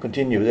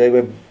continue. They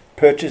were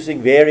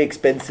purchasing very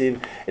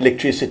expensive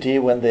electricity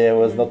when there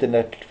was not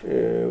enough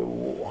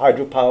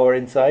hydropower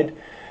inside,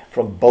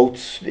 from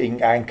boats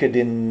being anchored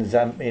in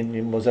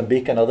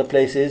Mozambique and other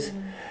places.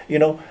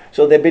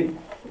 So they've been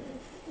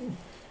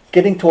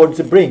getting towards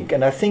the brink,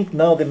 and I think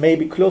now they may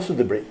be close to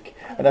the brink.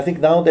 And I think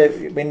now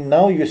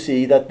now you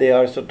see that they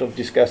are sort of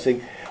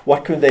discussing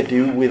what can they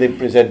do with the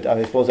present.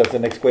 I suppose that's the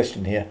next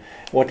question here.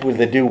 What will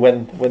they do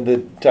when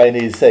the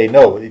Chinese say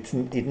no, it's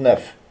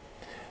enough?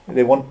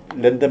 They won't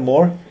lend them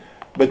more,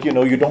 but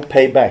you don't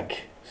pay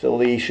back. So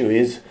the issue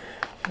is,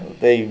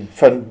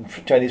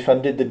 Chinese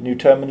funded the new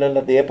terminal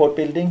at the airport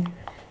building.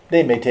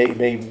 They may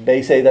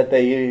say that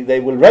they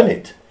will run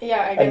it,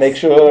 and make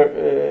sure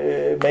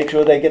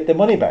they get the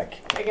money back.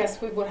 I guess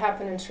what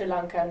happened in Sri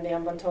Lanka and the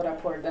Ambantola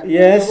port.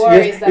 Yes.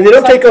 They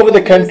don't take over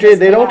the country.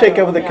 They don't take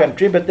over the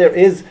country, but there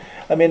is.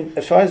 I mean,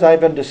 as far as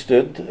I've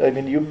understood, I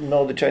mean, you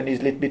know the Chinese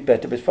a little bit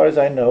better, but as far as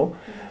I know,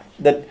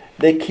 that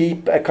they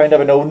keep a kind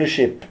of an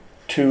ownership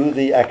to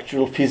the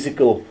actual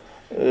physical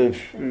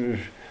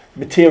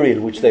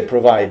material which they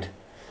provide,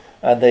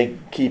 and they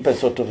keep a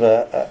sort of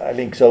a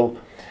link. So,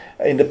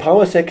 in the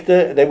power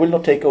sector, they will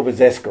not take over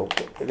ZESCO.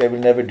 They will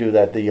never do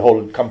that, the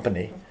whole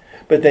company.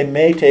 But they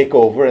may take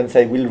over and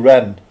say, we'll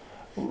run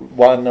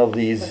one of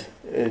these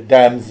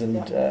dams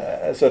and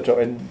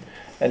etc.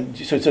 And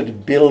so to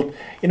build,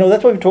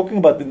 that's what we're talking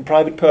about in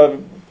private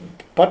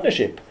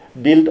partnership,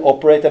 build,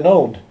 operate, and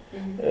own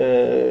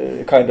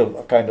kind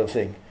of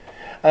thing.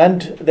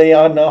 And they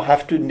are now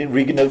have to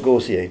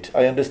renegotiate.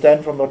 I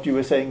understand from what you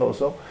were saying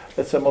also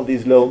that some of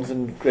these loans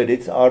and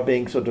credits are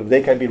being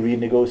they can be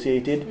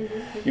renegotiated.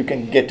 You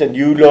can get a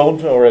new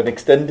loan or an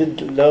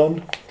extended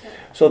loan.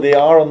 So they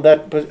are on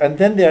that, and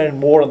then they are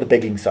more on the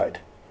begging side.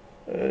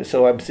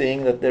 So I'm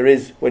seeing that there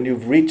is, when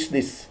you've reached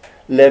this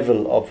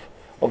level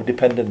of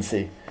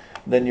dependency,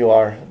 then you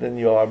are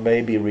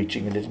maybe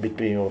reaching a little bit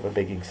being over the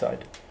begging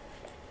side.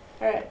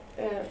 All right,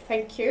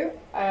 thank you.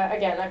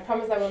 Again, I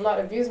promise I will not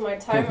abuse my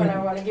time, and I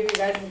want to give you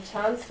guys a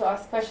chance to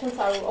ask questions.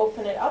 I will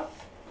open it up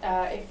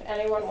if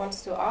anyone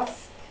wants to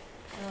ask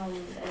and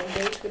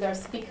engage with our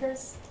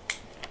speakers.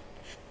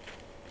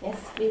 Yes,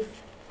 please.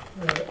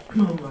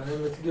 My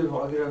name is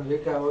Gunnar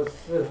Grönvik. I was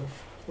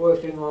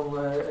working on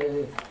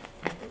a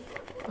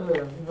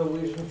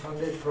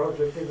Norwegian-funded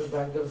project in the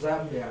Bank of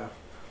Zambia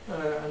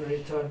and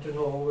returned to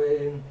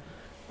Norway.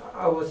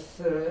 I was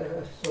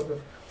sort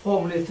of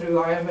formally through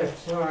IMF,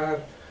 so I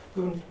have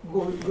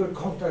good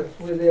contacts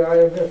with the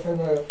IMF,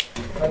 and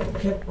I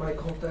kept my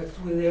contacts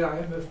with the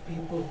IMF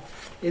people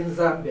in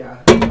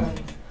Zambia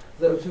and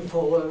those who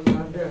follow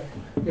Zambia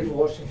in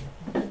Washington.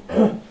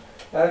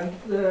 And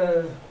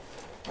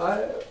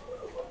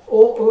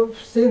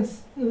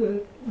since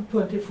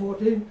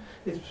 2014,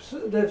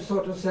 they've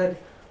sort of said,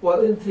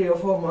 well, in 3 or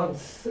 4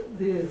 months,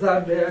 the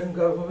Zambian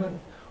government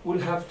will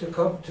have to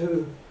come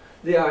to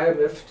the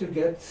IMF to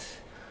get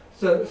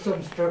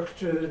some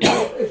structured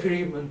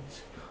agreement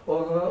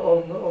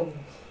on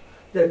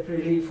debt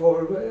relief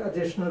or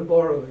additional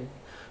borrowing.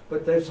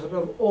 But they've sort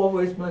of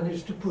always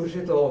managed to push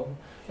it on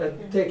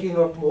and taking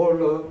up more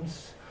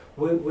loans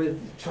with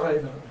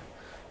China.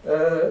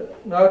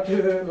 Now,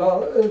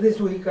 this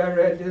week I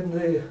read in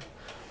the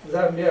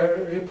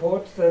Zambia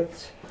report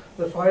that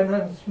the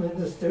finance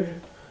minister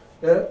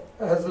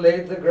has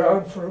laid the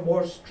ground for a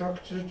more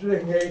structured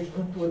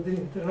engagement with the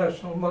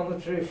International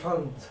Monetary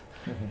Fund.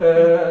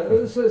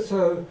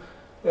 So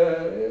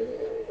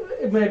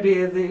it may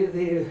be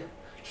the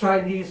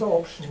Chinese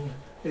option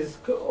is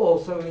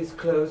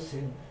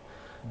closing.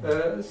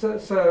 I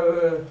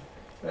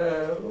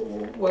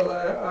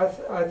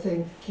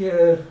think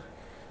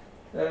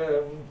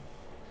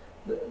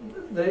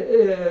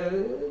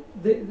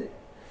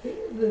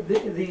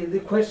the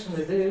question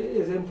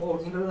is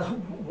important.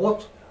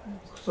 What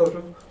sort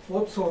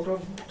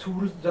of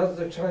tools does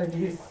the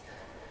Chinese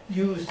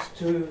use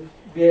to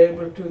be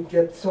able to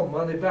get some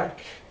money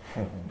back?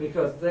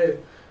 Because they've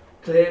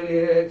clearly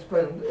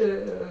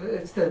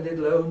extended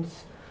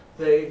loans.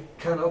 They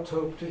cannot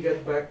hope to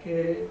get back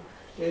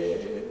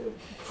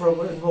from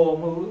a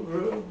normal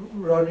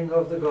running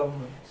of the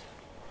government.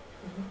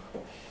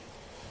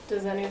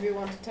 Does any of you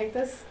want to take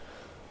this?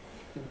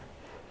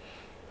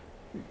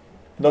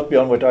 Not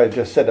beyond what I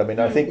just said. I mean,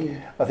 I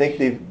think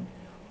the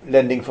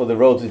lending for the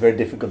roads is very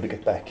difficult to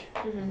get back,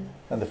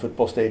 and the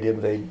football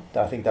stadium.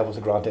 I think that was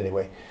a grant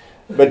anyway,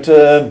 but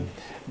the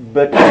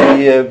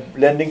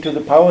lending to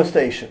the power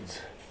stations,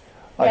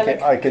 I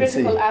can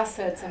see critical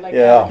assets and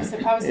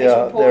power station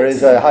ports, there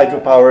is a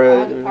hydropower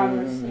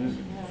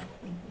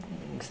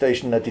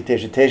station at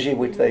Iteje,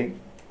 which they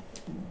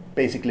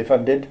basically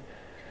funded.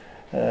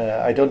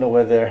 I don't know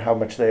how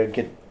much they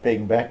get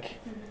paying back.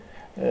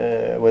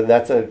 Whether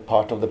that's a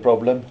part of the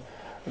problem.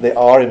 They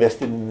are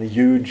investing in a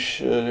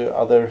huge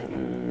other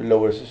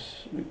lower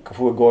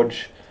Kafue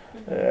Gorge,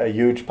 a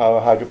huge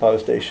hydropower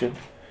station.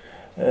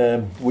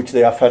 which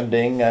they are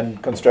funding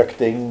and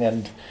constructing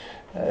and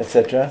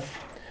etc.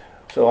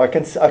 So I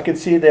can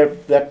see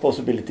that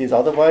possibilities.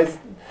 Otherwise,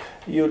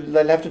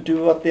 they'll have to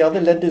do what the other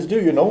lenders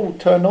do,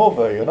 turn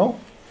over,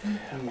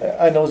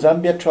 I know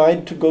Zambia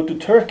tried to go to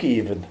Turkey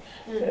even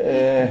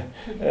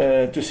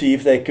to see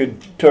if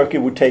Turkey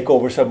would take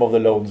over some of the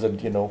loans and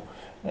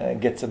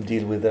get some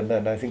deal with them,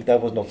 and I think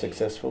that was not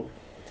successful.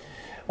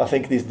 I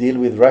think this deal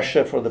with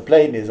Russia for the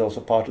plane is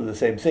also part of the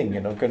same thing.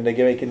 Can they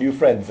make a new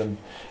friends and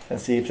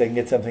see if they can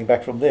get something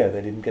back from there?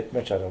 They didn't get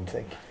much, I don't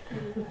think.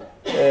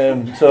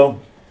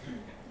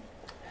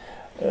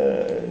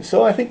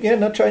 So I think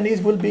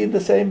Chinese will be in the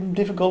same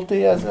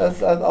difficulty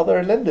as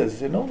other lenders.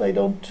 They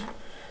don't.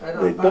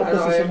 And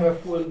necessarily-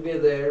 IMF will be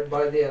there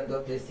by the end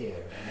of this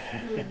year.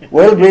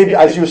 Well,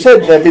 as you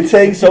said, they've been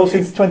saying so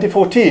since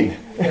 2014.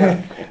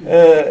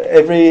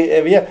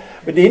 Every year.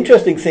 But the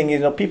interesting thing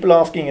is, people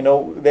asking,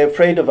 they're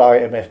afraid of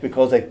IMF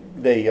because they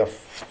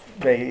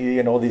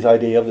this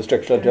idea of the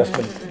structural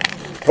adjustment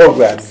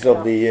programs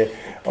of the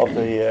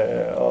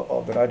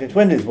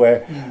 1920s,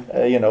 where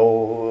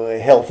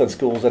health and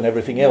schools and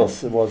everything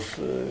else was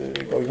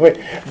going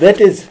away. That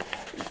is,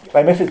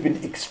 IMF has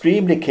been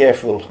extremely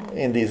careful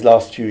in these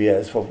last few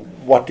years for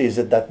what is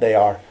it that they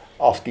are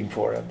asking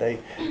for, and they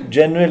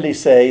generally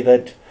say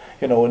that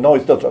no,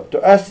 it's not up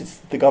to us; it's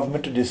the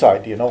government to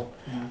decide.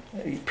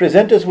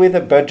 Present us with a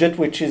budget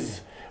which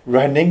is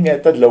running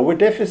at a lower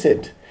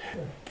deficit.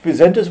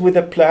 Present us with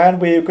a plan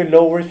where you can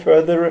lower it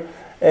further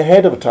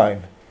ahead of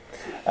time,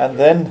 and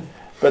then.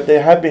 But they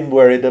have been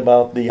worried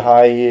about the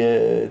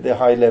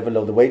high level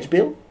of the wage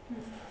bill.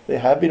 They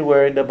have been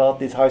worried about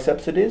these high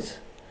subsidies,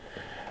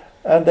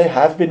 and they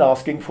have been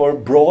asking for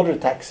broader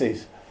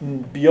taxes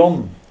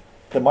beyond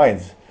the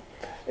mines.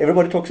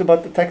 Everybody talks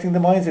about taxing the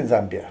mines in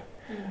Zambia.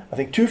 I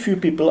think too few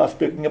people are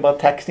speaking about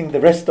taxing the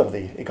rest of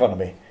the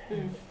economy,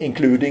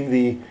 including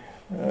the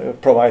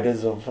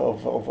providers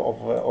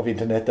of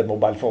internet and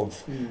mobile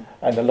phones,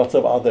 and lots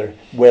of other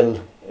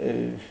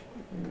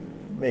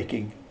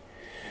making.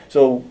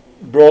 So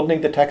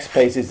broadening the tax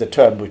base is the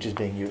term which is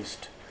being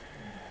used.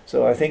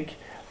 So I think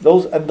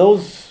those,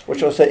 what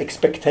shall I say,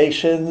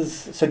 expectations,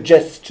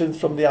 suggestions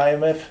from the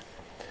IMF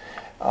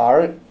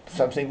are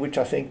something which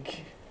I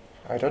think,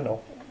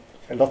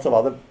 lots of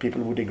other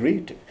people would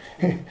agree to,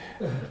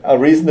 are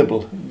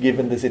reasonable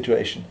given the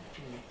situation.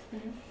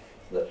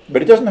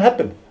 But it doesn't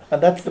happen,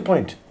 and that's the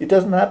point. It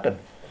doesn't happen.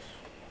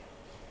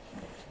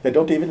 They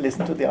don't even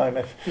listen to the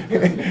IMF.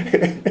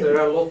 There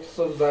are lots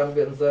of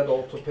Zambians that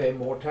also pay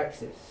more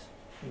taxes.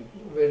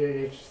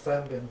 Very rich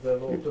Zambians that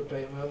also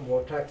pay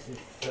more taxes.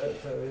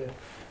 But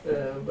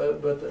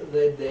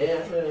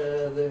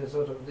the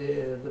sort of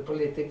the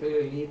political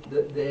elite,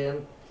 they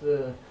don't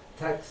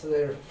tax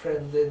their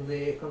friend in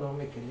the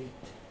economic elite.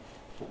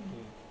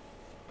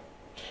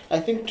 I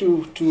think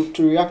to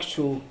react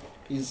to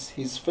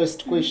his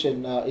first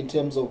question in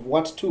terms of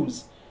what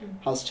tools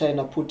has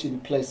China put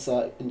in place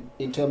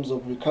in terms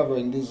of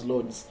recovering these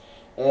loans.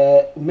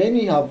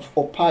 Many have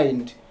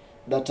opined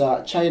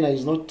that China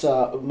is not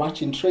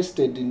much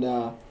interested in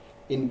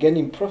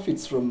gaining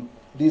profits from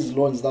these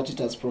loans that it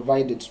has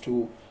provided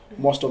to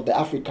most of the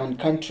African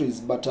countries,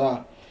 but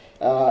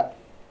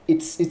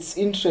its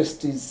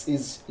interest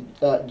is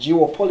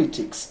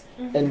geopolitics,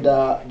 and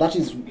that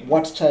is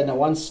what China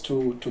wants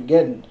to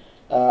gain.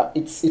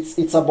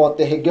 It's about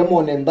the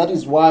hegemony, and that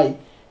is why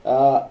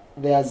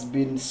there has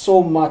been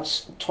so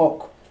much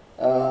talk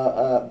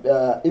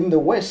in the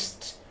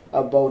West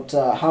about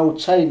how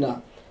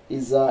China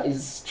is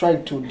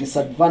trying to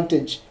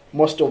disadvantage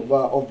most of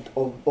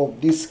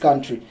these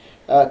countries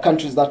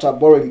that are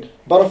borrowing.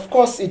 But of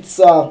course, it's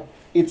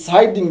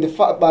hiding the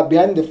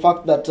behind the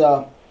fact that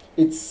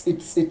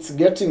it's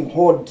getting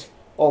hold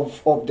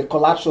of the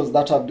collaterals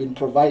that have been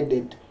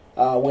provided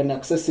when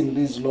accessing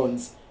these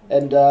loans.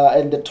 And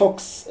the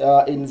talks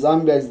in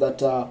Zambia is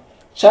that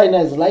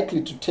China is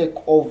likely to take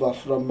over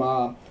from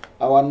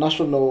our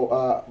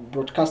National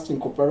Broadcasting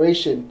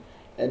Corporation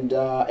and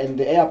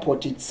the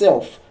airport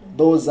itself.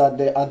 Those are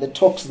the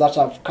talks that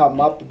have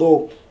come up,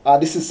 though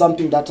this is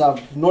something that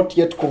I've not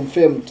yet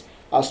confirmed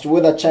as to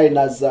whether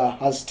China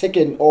has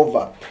taken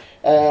over.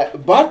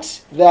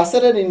 But there are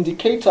certain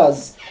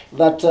indicators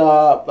that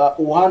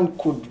one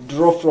could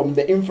draw from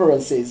the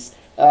inferences.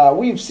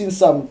 We've seen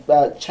some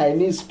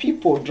Chinese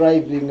people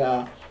driving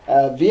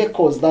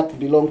vehicles that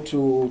belong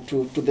to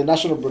the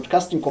National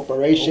Broadcasting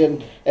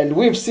Corporation, and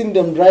we've seen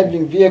them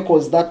driving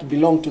vehicles that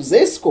belong to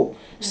ZESCO.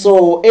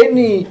 So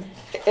any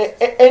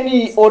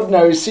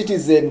ordinary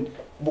citizen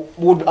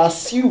would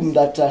assume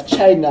that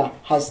China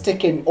has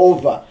taken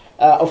over.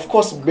 Of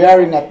course,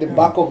 bearing at the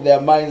back of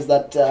their minds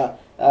that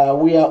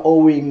we are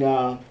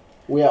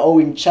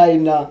owing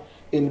China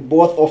in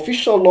both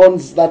official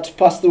loans that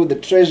pass through the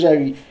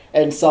treasury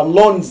and some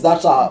loans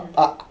that are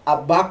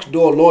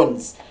backdoor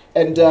loans.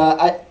 And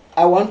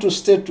I want to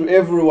state to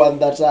everyone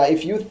that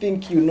if you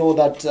think you know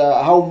that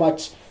how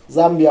much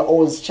Zambia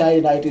owes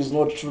China. It is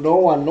not true. No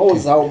one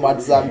knows how much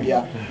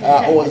Zambia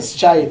owes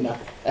China.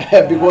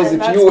 Because if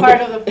that's you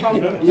part of the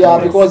problem. yeah,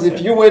 because if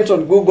you went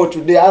on Google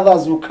today,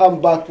 others will come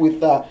back with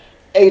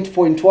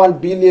 8.1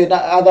 billion,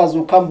 others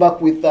will come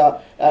back with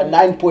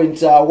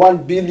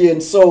 9.1 billion.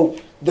 So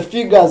the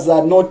figures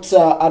are not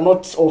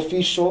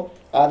official.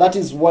 That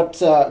is what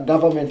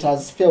government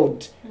has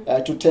failed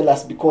to tell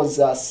us, because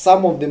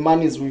some of the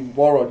monies we've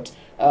borrowed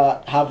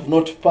have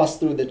not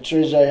passed through the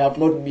treasury, have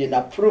not been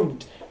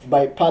approved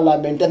by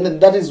parliament, and then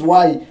that is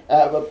why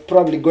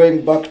probably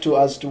going back to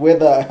as to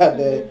whether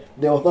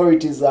the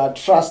authorities are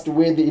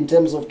trustworthy in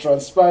terms of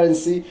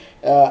transparency,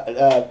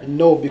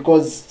 no,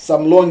 because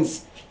some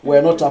loans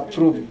were not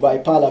approved by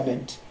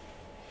parliament.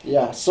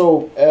 Yeah,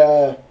 so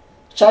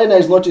China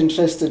is not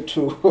interested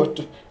to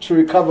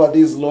recover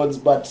these loans,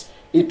 but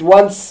it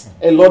wants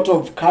a lot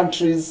of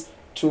countries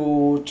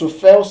to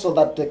fail so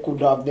that they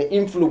could have the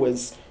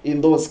influence in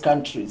those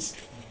countries.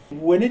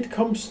 When it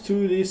comes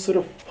to these sort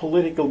of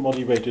political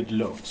motivated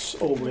loans,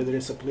 or where there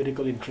is a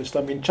political interest,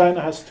 I mean,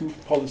 China has two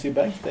policy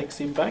banks, the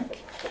Exim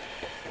Bank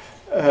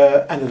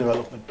and the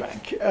Development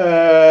Bank.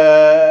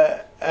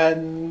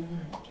 And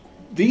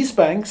these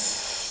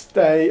banks,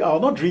 they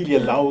are not really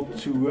allowed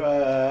to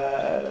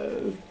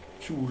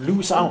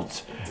lose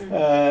out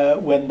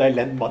when they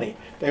lend money.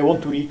 They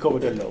want to recover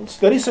their loans.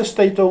 There is a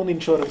state-owned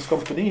insurance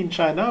company in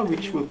China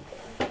which will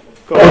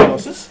cover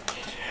losses,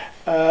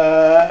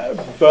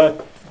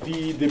 but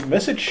the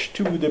message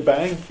to the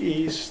bank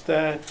is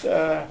that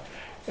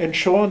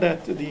ensure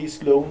that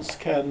these loans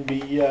can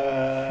be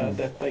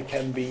that they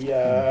can be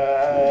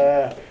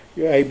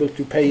you're able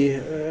to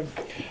pay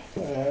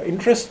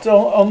interest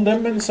on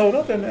them and so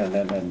on,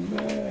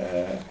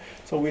 and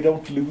so we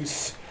don't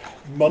lose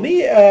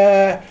money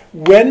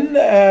when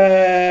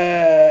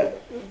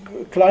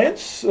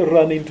clients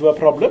run into a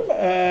problem.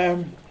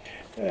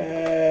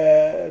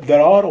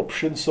 There are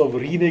options of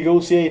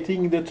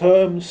renegotiating the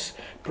terms,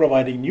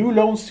 providing new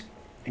loans.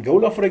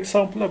 Angola, for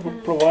example, have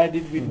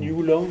provided with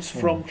new loans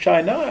from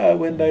China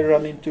when they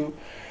run into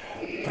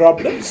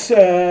problems.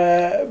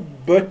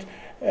 But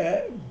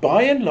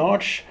by and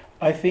large,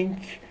 I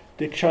think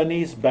the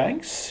Chinese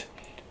banks,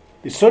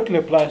 it certainly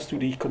applies to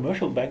the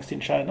commercial banks in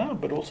China,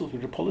 but also to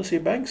the policy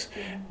banks,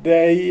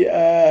 they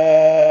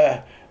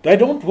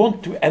don't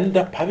want to end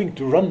up having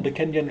to run the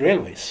Kenyan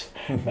railways.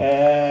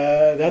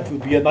 That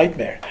would be a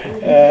nightmare.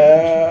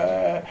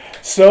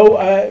 So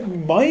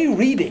my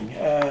reading,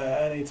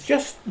 and it's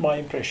just my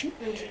impression,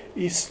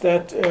 is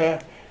that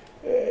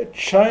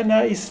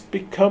China is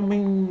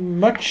becoming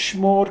much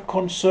more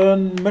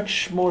concerned,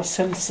 much more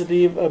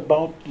sensitive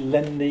about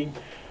lending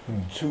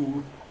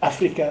to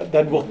Africa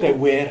than what they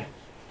were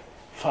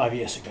 5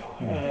 years ago,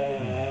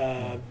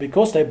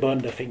 because they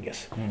burned their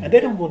fingers and they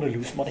don't want to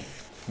lose money.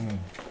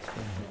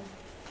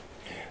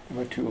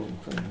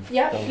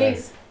 Yeah,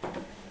 please.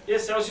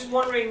 Yes, I was just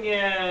wondering,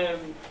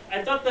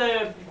 I thought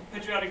the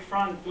Patriotic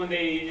Front, when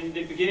they, in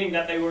the beginning,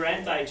 that they were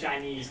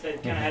anti-Chinese, they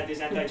kind of had this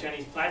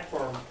anti-Chinese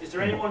platform. Is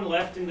there anyone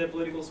left in the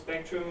political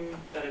spectrum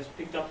that has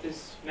picked up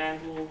this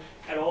mantle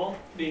at all,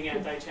 being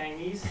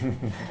anti-Chinese?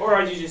 Or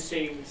are you just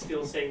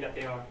still saying that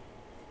they are?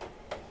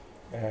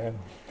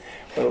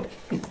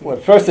 Well,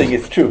 first thing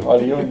is true.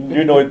 Well,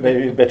 you know it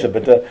maybe better,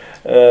 but the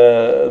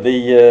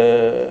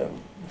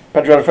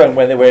Patriotic Front,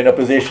 when they were in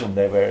opposition,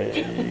 they were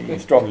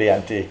strongly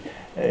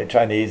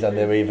anti-Chinese, and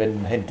they were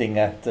even hinting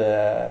at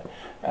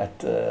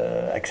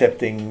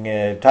accepting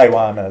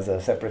Taiwan as a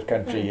separate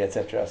country,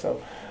 etc.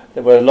 So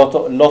there were a lot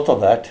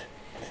of that.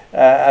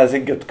 As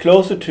it got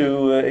closer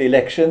to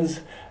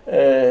elections,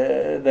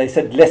 they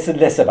said less and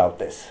less about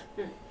this.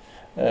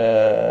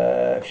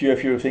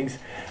 Fewer things,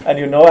 and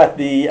you know, at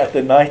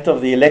the night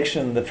of the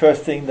election, the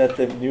first thing that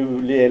the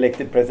newly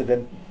elected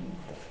president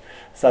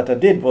Sata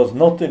did was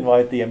not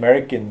invite the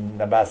American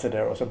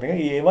ambassador or something.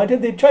 He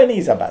invited the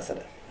Chinese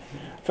ambassador.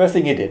 First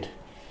thing he did,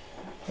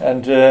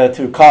 and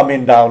to calm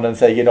him down and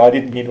say, I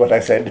didn't mean what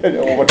I said,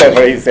 or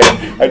whatever he said.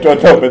 I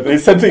don't know, but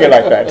there's something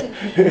like that.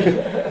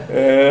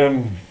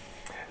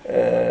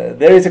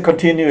 There is a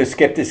continuous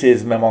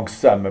skepticism amongst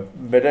some,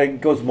 but it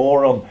goes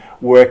more on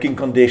working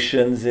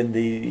conditions in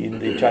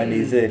the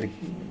Chinese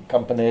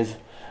companies,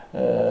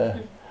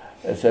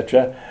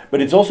 etc.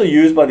 But it's also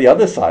used by the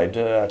other side,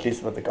 at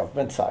least by the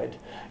government side.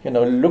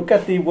 Look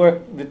at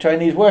the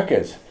Chinese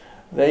workers.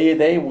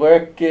 They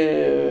work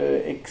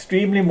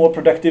extremely more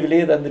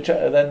productively than the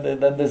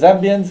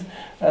Zambians,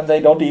 and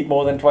they don't eat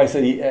more than twice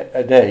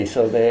a day.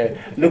 So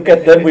look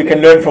at them; we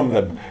can learn from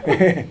them.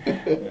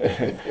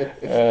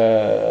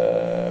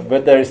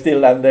 But there is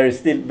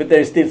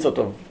still sort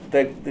of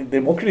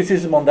the more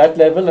criticism on that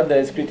level, and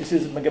there is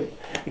criticism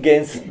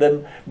against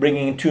them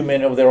bringing in too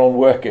many of their own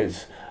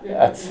workers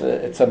at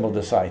some of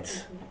the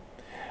sites.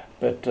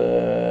 But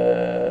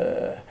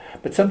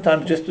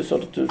sometimes, just to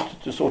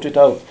sort it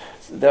out,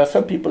 there are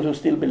some people who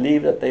still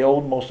believe that they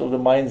own most of the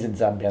mines in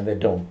Zambia, and they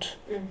don't.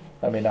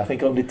 I mean, I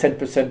think only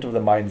 10% of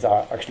the mines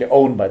are actually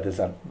owned by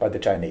the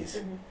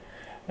Chinese.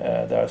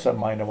 There are some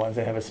minor ones.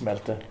 They have a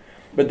smelter,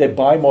 but they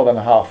buy more than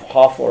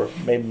half or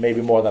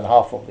maybe more than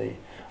half of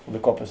of the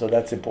copper. So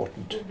that's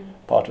important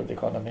part of the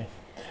economy.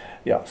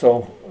 Yeah.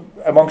 So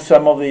among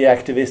some of the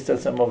activists and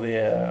some of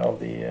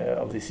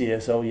the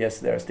CSO, yes,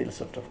 there are still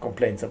sort of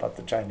complaints about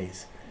the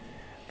Chinese,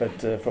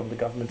 but from the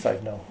government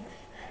side, no.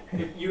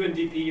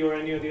 UNDP or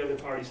any of the other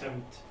parties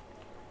haven't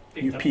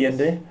picked up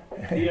UPND?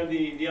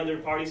 the other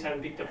parties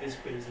haven't picked up this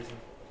criticism.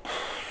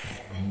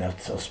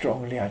 Not so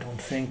strongly, I don't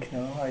think.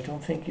 No, I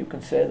don't think you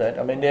can say that.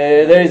 I mean,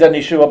 there is an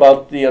issue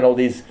about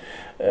these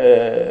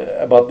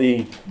about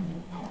the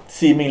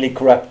seemingly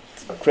corrupt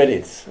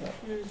credits.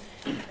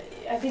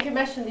 I think you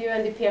mentioned the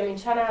UNDP. I mean,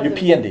 China has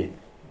UPND.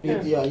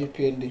 Yeah,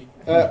 UPND.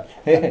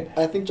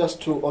 I think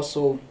just to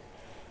also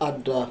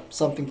add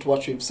something to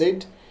what you've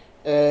said,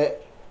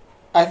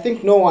 I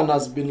think no one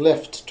has been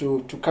left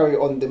to carry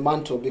on the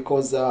mantle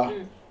because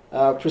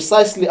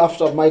precisely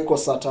after Michael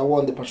Sata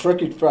won the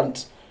Patriotic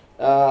Front,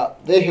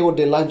 they held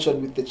a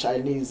luncheon with the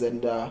Chinese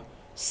and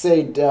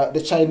said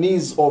the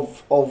Chinese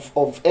of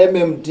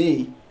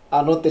MMD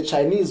are not the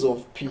Chinese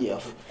of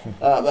PF.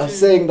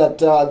 Saying that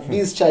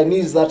these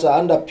Chinese that are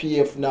under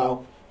PF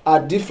now are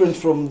different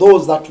from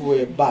those that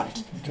were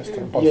banned. Just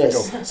a month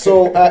Yes. ago.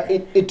 So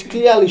it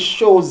clearly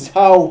shows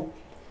how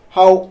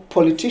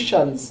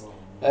politicians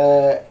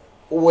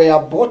were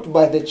bought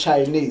by the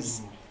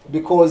Chinese.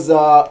 Because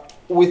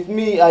with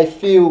me, I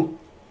feel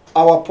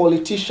our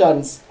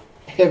politicians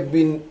have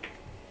been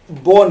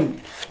born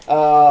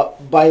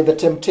by the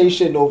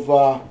temptation of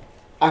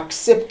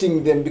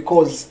accepting them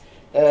because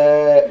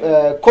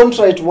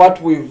contrary to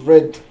what we've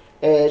read,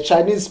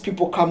 Chinese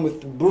people come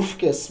with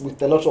briefcase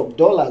with a lot of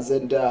dollars,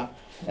 and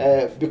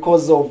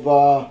because of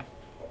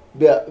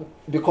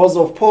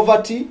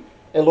poverty,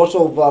 a lot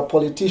of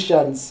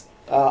politicians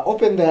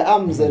open their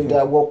arms and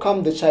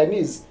welcome the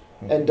Chinese,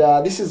 and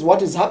this is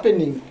what is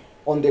happening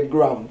on the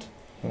ground.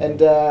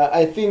 And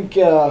I think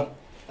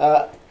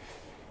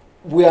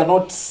we are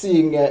not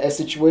seeing a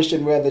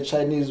situation where the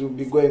Chinese will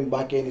be going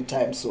back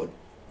anytime soon.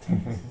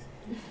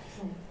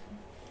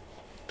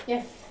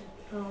 Yes.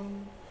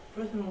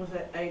 First one was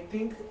I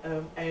think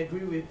I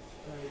agree with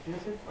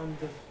Joseph on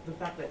the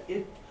fact that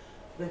if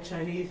the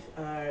Chinese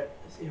are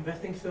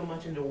investing so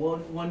much in the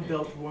One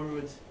Belt, One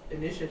Road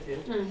initiative,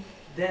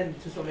 then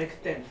to some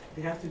extent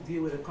they have to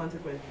deal with the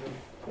consequences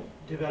of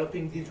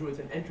developing these roads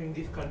and entering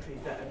these countries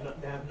that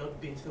have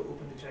not been so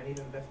open to Chinese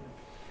investment.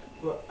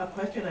 But a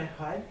question I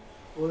had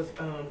was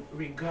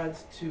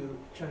regards to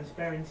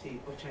transparency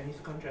of Chinese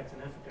contracts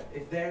in Africa.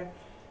 Is there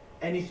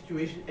any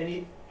situation,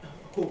 any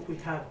hope we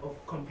have of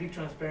complete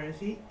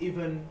transparency,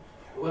 even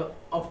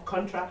of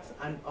contracts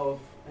and of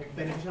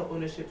beneficial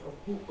ownership of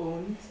who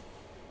owns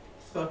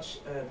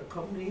such the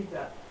companies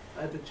that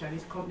the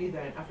Chinese companies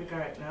that are in Africa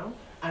right now,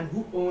 and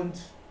who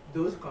owns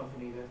those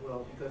companies as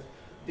well, because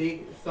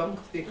some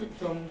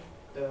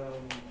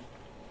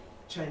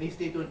Chinese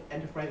state-owned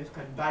enterprises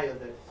can buy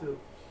others, so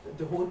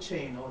the whole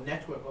chain or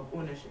network of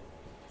ownership.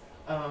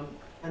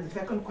 And the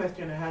second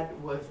question I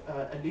had was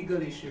a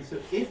legal issue. So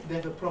if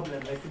there's a problem,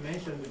 like you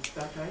mentioned with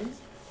StarTimes,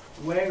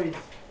 where is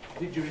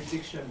the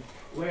jurisdiction?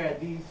 Where are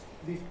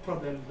these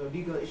problems or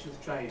legal issues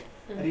tried?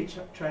 Are they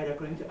tried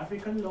according to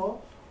African law,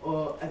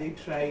 or are they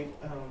tried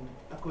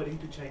according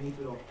to Chinese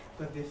law?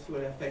 Because this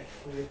will affect,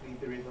 obviously,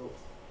 the results.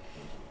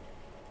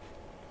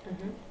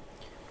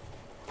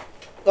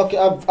 Okay,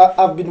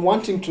 I've been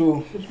wanting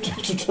to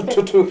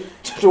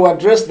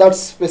address that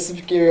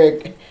specific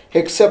area,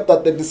 except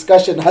that the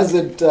discussion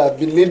hasn't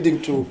been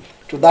leading to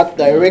that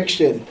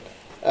direction.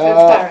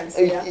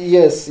 Transparency.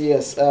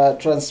 Yes,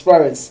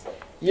 transparency.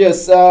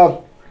 Yes,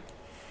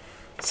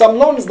 some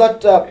loans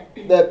that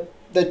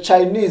the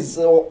Chinese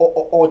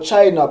or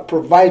China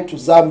provide to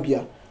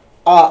Zambia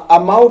are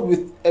amount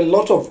with a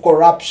lot of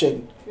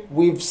corruption.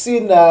 We've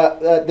seen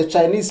the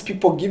Chinese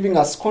people giving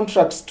us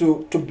contracts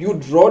to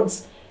build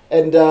roads,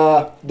 and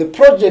the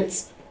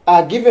projects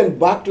are given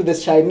back to the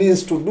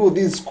Chinese to do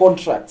these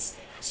contracts.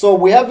 So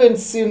we haven't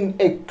seen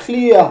a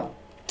clear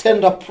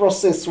tender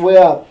process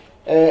where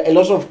a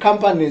lot of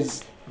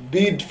companies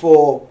bid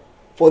for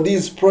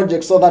these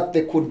projects so that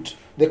they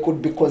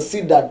could be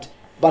considered.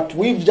 But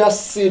we've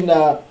just seen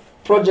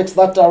projects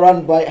that are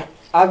run by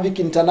Avic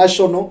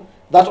International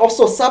that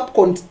also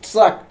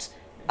subcontract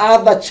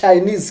other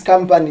Chinese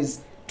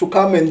companies to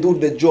come and do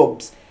the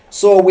jobs.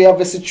 So we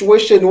have a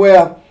situation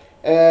where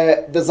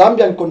the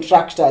Zambian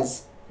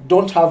contractors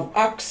don't have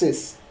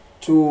access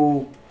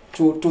to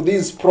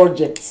these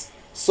projects.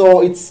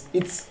 So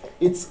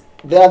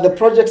they are the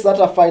projects that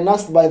are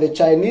financed by the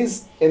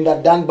Chinese and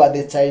are done by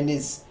the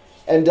Chinese.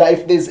 And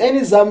if there's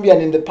any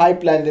Zambian in the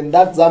pipeline, then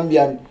that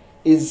Zambian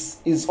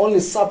is only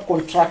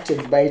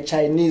subcontracted by a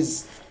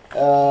Chinese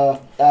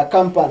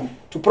company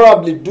to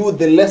probably do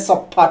the lesser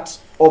part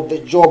of the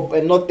job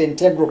and not the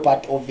integral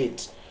part of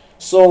it.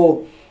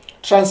 So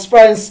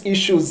transparency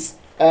issues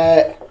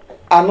are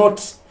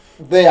not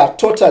there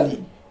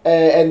totally,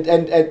 and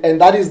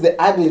that is the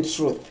ugly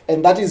truth,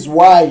 and that is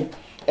why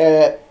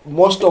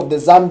most of the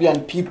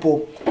Zambian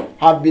people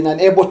have been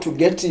unable to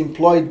get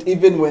employed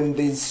even when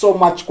there's so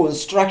much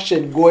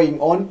construction going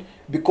on,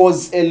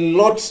 because a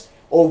lot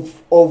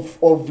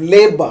of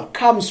labor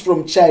comes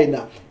from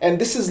China. And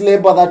this is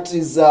labor that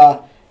is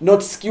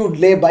not skilled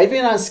labor.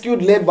 Even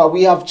unskilled labor,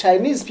 we have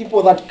Chinese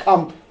people that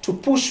come to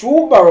push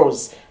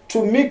wheelbarrows,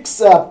 to mix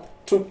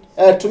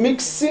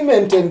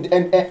cement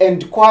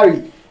and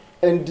quarry,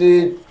 and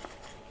to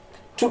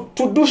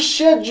do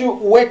schedule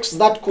works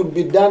that could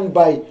be done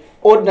by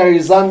ordinary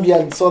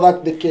Zambians so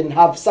that they can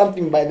have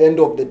something by the end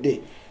of the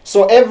day.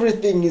 So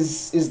everything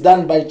is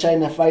done by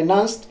China,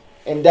 financed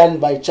and done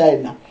by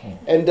China.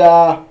 And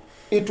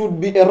it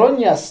would be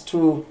erroneous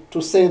to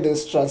say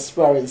there's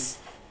transparency.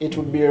 It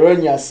would be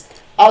erroneous.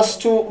 As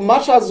to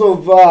matters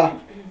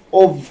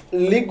of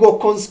legal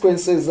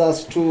consequences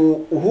as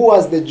to who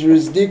has the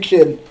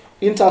jurisdiction,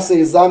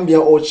 interstate Zambia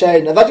or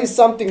China, that is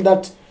something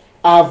that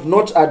I have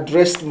not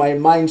addressed my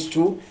mind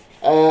to.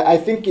 I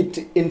think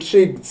it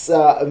intrigues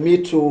me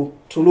to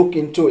look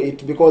into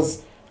it,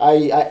 because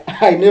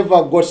I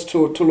never got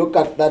to look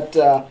at that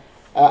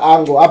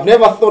angle. I've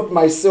never thought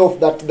myself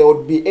that there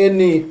would be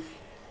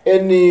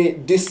any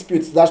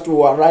disputes that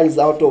will arise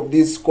out of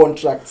these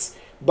contracts.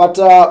 But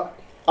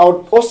I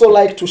would also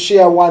like to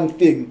share one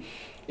thing.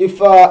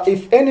 If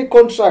any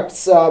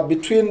contracts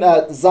between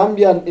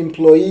Zambian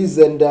employees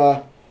and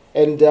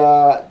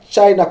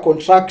China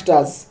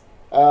contractors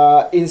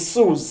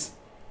ensues,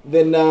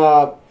 then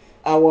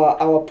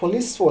our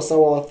police force,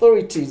 our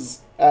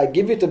authorities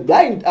give it a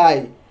blind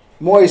eye,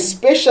 more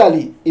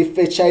especially if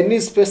a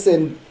Chinese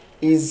person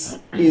is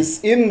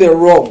in the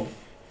wrong.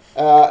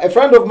 A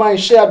friend of mine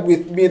shared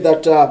with me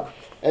that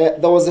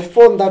there was a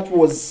phone that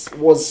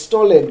was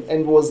stolen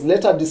and was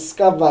later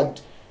discovered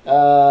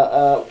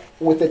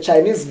with a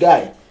Chinese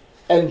guy.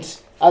 And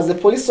as the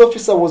police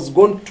officer was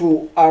going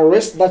to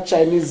arrest that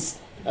Chinese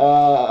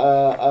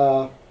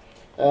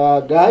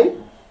guy,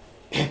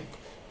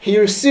 he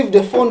received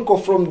a phone call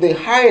from the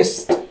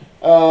highest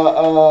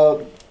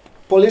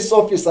police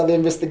officer, the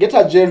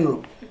investigator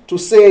general, to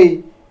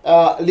say,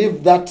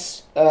 leave that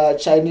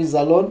Chinese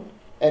alone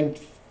and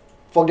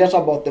forget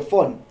about the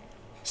phone.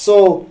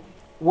 So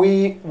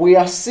we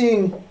are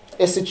seeing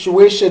a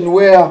situation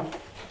where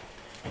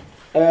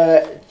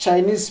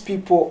Chinese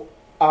people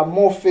are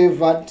more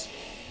favored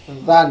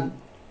than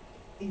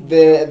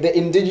the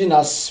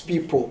indigenous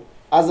people.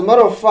 As a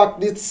matter of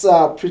fact, this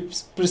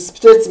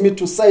precipitates me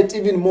to cite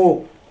even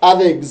more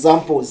other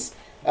examples.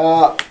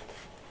 There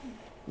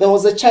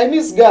was a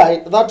Chinese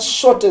guy that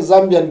shot a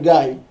Zambian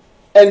guy,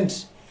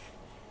 and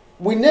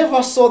we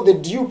never saw the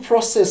due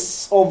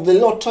process of the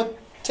law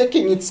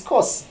taking its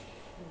course.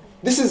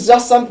 This is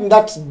just something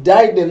that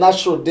died a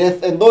natural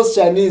death, and those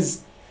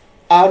Chinese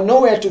are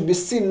nowhere to be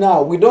seen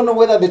now. We don't know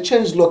whether they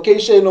changed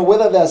location or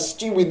whether they are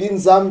still within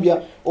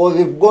Zambia or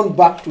they've gone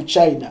back to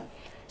China.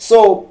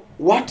 So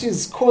what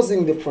is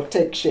causing the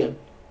protection?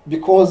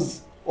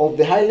 Because of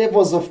the high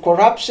levels of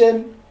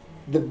corruption,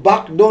 the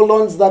backdoor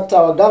loans that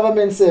our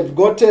governments have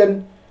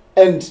gotten,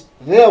 and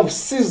they have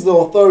seized the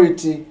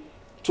authority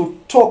to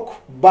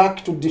talk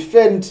back, to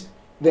defend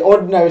the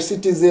ordinary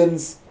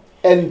citizens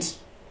and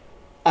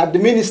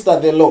administer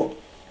the law.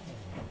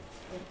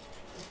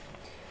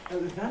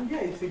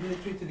 Zambia is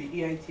signatory to the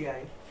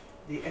EITI,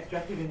 the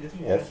Extractive Industry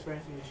Yes.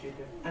 Transparency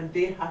Initiative, and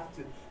they have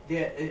to.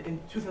 In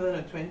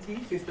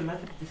 2020,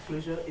 systematic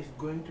disclosure is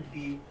going to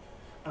be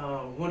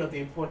one of the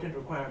important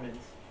requirements.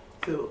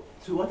 So,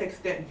 to what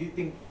extent do you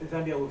think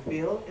Zambia will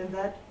fail in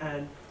that?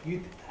 And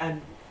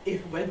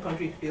if when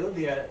countries fail,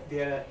 they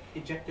are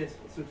ejected,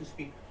 so to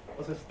speak,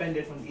 or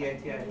suspended from the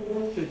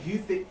EITI. So, do you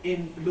think,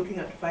 in looking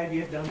at 5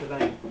 years down the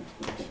line,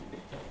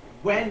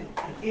 when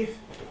and if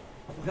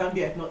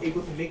Zambia is not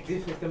able to make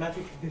these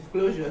systematic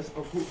disclosures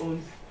of who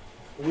owns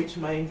which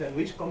mines and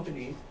which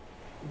companies,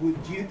 do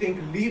you think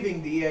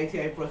leaving the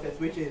EITI process,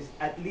 which is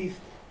at least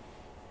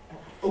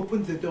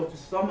opens the door to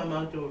some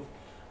amount of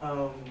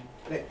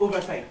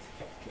oversight,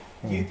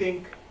 do you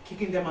think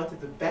kicking them out is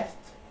the best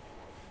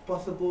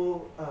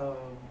possible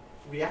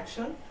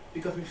reaction?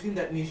 Because we've seen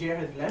that Niger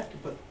has left,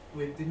 but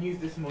with the news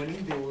this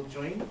morning, they will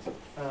join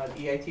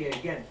the EITI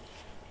again.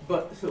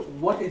 But so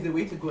what is the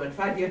way to go? And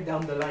 5 years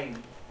down the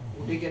line,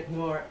 will they get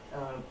more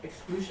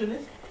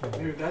exclusionist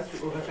in regards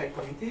to oversight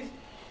committees,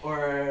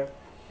 or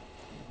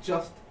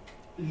just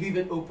leave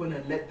it open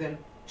and let them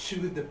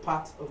choose the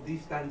parts of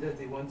these standards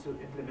they want to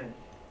implement?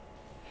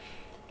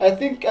 I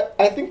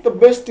think the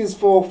best is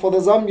for the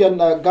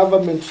Zambian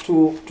government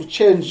to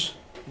change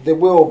the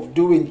way of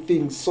doing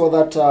things so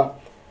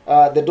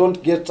that they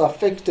don't get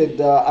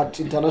affected at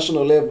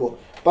international level.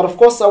 But of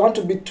course, I want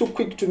to be too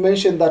quick to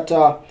mention that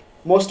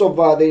most of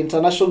the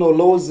international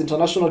laws,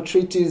 international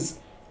treaties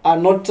are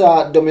not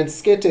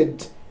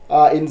domesticated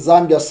in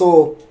Zambia,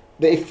 so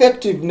the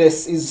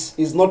effectiveness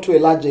is not to a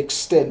large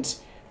extent.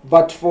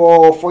 But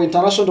for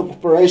international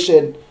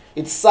cooperation,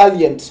 it's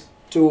salient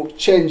to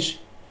change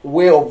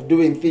way of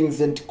doing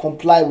things and to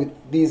comply with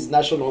these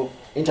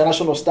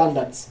international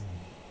standards.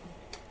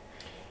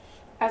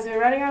 As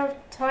we're running out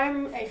of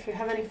time, if you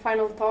have any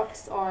final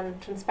thoughts on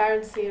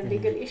transparency and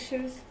legal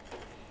issues,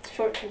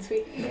 short and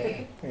sweet.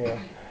 Yeah,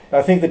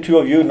 I think the two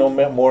of you know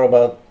more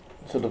about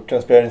sort of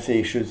transparency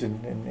issues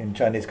in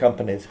Chinese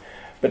companies.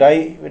 But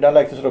I would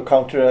like to sort of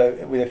counter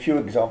with a few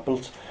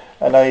examples.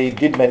 And I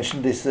did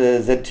mention this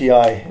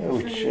ZTI,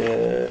 which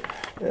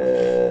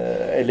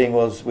Elling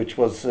which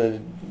was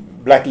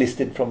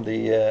blacklisted from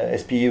the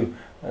SPU,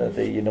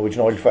 the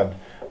Norwegian Oil Fund.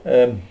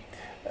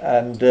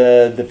 And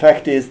the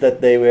fact is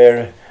that they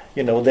were,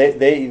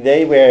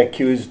 they were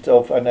accused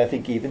of, and I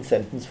think even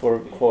sentenced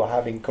for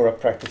having corrupt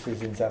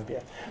practices in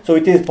Zambia. So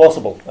it is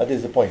possible. That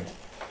is the point.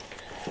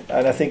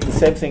 And I think the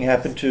same thing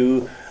happened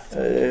to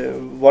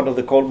one of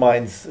the coal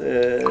mines,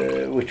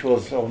 which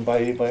was owned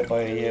by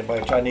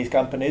Chinese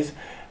companies,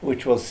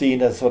 which was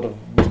seen as sort of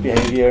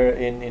misbehavior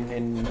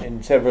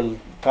in several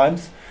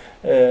times.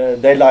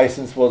 Their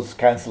license was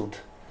cancelled,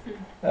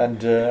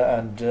 and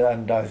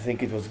I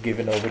think it was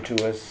given over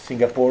to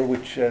Singapore,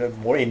 which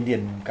more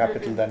Indian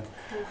capital than.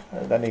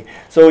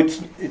 So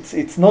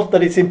it's not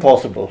that it's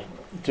impossible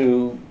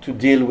to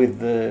deal with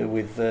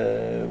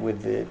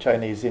the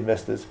Chinese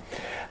investors,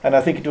 and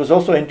I think it was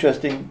also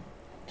interesting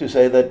to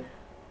say that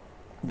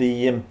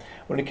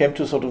when it came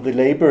to sort of the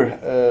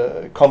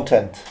labor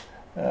content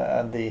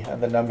and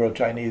the number of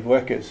Chinese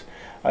workers,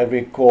 I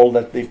recall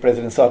that the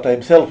President Sata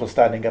himself was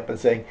standing up and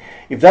saying,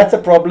 if that's a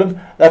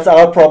problem, that's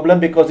our problem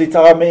because it's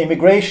our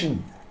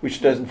immigration which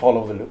doesn't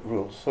follow the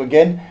rules. So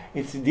again,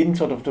 he didn't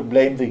sort of to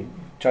blame the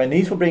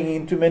Chinese for bringing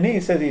in too many.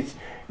 He says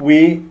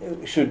we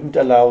shouldn't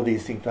allow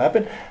these things to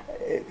happen.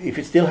 If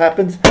it still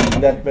happens,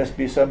 that must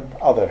be some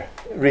other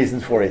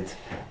reasons for it.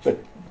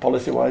 But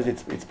policy-wise,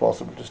 it's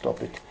possible to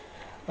stop it.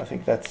 I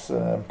think that's...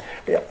 and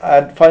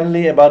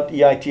finally, about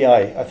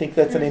EITI. I think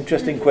that's an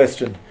interesting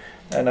question.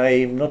 And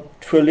I'm not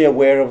fully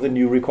aware of the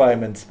new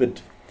requirements.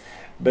 But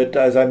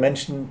as I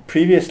mentioned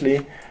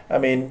previously, I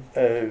mean,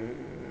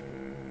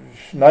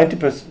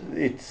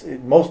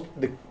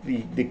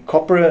 90%, the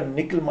copper and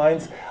nickel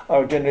mines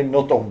are generally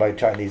not owned by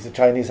Chinese. The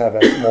Chinese have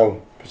a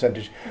small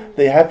percentage.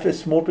 They have a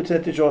small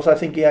percentage also. I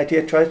think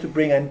EITI tries to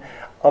bring in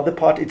other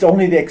part. It's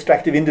only the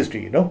extractive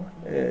industry,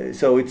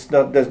 so it's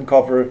not doesn't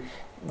cover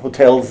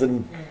hotels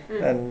and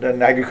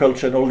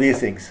agriculture and all these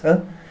things.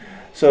 Huh?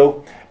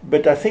 So,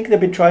 but I think they've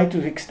been trying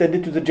to extend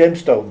it to the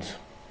gemstones,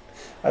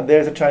 and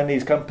there's a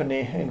Chinese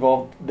company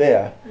involved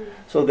there.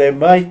 So there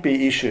might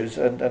be issues,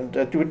 and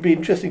it would be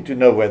interesting to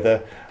know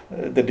whether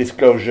the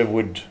disclosure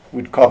would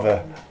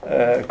cover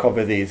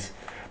these.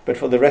 But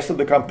for the rest of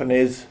the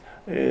companies,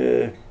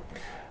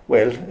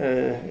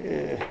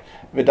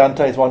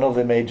 Vedanta is one of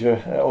the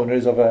major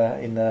owners of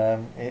in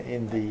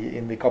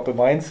the copper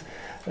mines.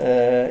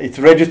 It's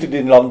registered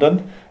in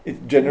London. It's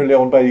generally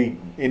owned by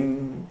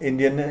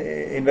Indian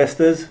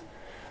investors.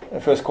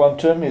 First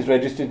Quantum is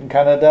registered in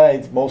Canada.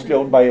 It's mostly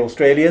owned by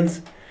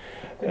Australians.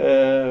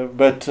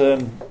 But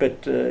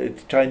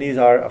Chinese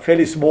are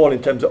fairly small in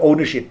terms of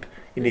ownership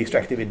in the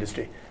extractive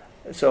industry.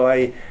 So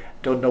I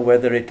don't know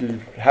whether it will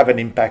have an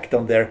impact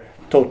on their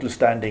total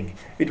standing.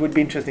 It would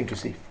be interesting to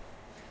see.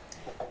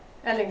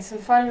 Elling, some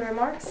final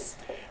remarks?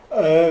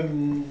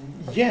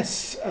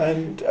 Yes,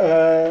 and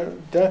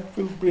that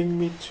will bring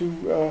me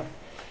to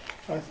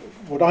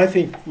what I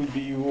think will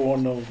be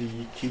one of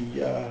the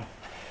key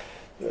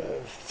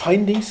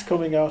findings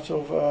coming out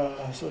of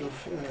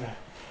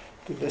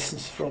the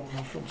lessons from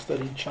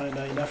studying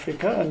China in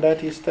Africa, and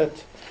that is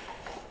that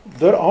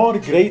there are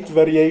great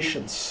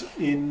variations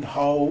in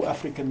how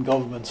African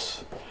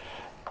governments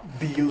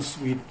deals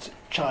with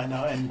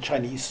China and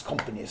Chinese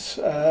companies.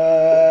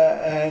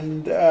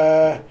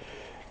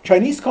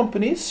 Chinese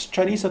companies,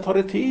 Chinese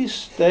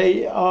authorities,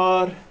 they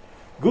are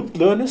good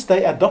learners.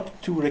 They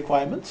adapt to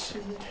requirements.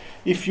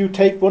 If you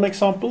take one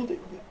example,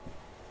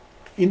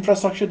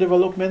 infrastructure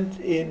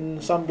development in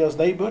Zambia's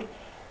neighbor,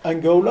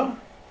 Angola,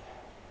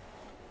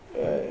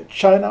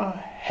 China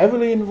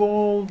heavily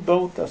involved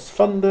both as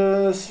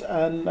funders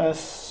and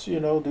as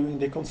doing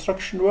the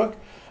construction work,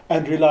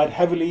 and relied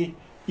heavily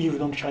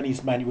even on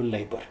Chinese manual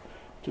labor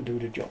to do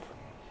the job.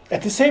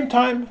 At the same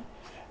time,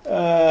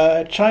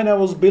 China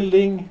was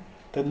building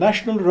the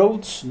national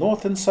roads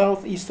north and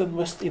south, east and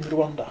west in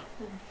Rwanda.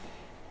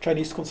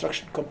 Chinese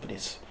construction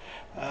companies.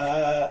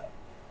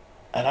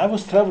 And I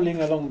was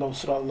traveling along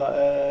those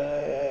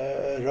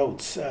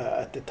roads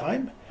at the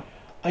time.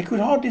 I could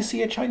hardly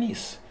see a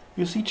Chinese.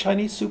 You see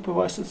Chinese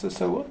supervisors and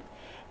so on.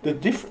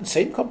 The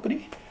same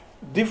company.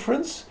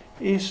 Difference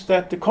is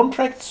that the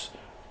contracts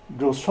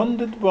was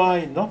funded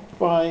not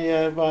by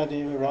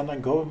the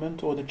Rwandan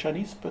government or the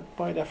Chinese, but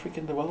by the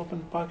African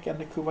Development Bank and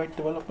the Kuwait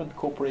Development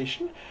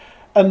Corporation.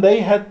 And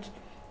they had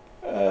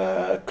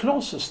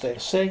clauses there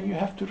saying you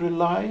have to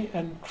rely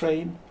and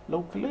train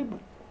local labor.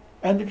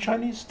 And the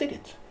Chinese did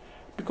it,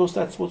 because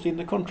that's what's in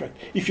the contract.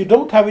 If you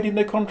don't have it in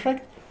the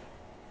contract,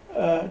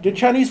 the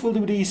Chinese will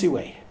do the easy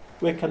way.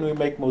 Where can we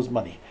make most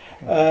money?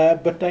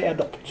 But they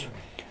adopt.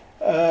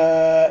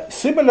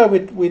 Similar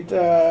with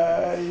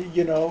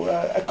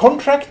a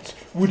contract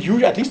would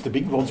usually, at least the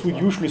big ones, would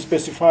usually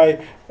specify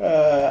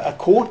a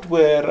court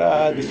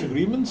where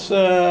disagreements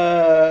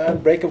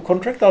and break of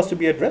contract has to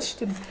be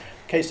addressed. In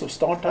case of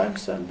Star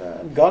Times and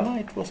Ghana,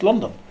 it was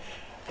London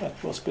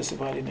that was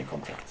specified in the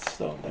contracts.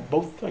 So they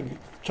both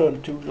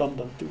turned to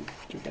London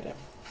to get a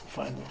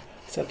final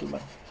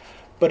settlement.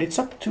 But it's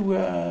up to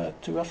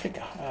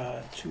Africa,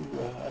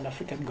 and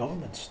African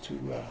governments to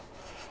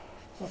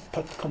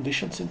put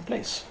conditions in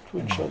place to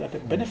ensure that they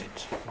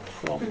benefit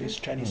from this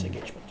Chinese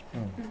engagement.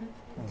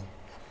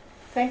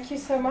 Thank you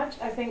so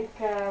much. I think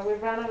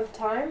we've run out of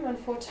time,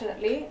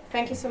 unfortunately.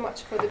 Thank you so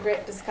much for the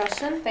great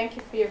discussion. Thank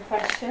you for your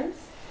questions.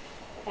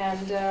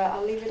 And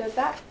I'll leave it at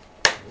that.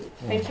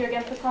 Thank you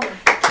again for coming.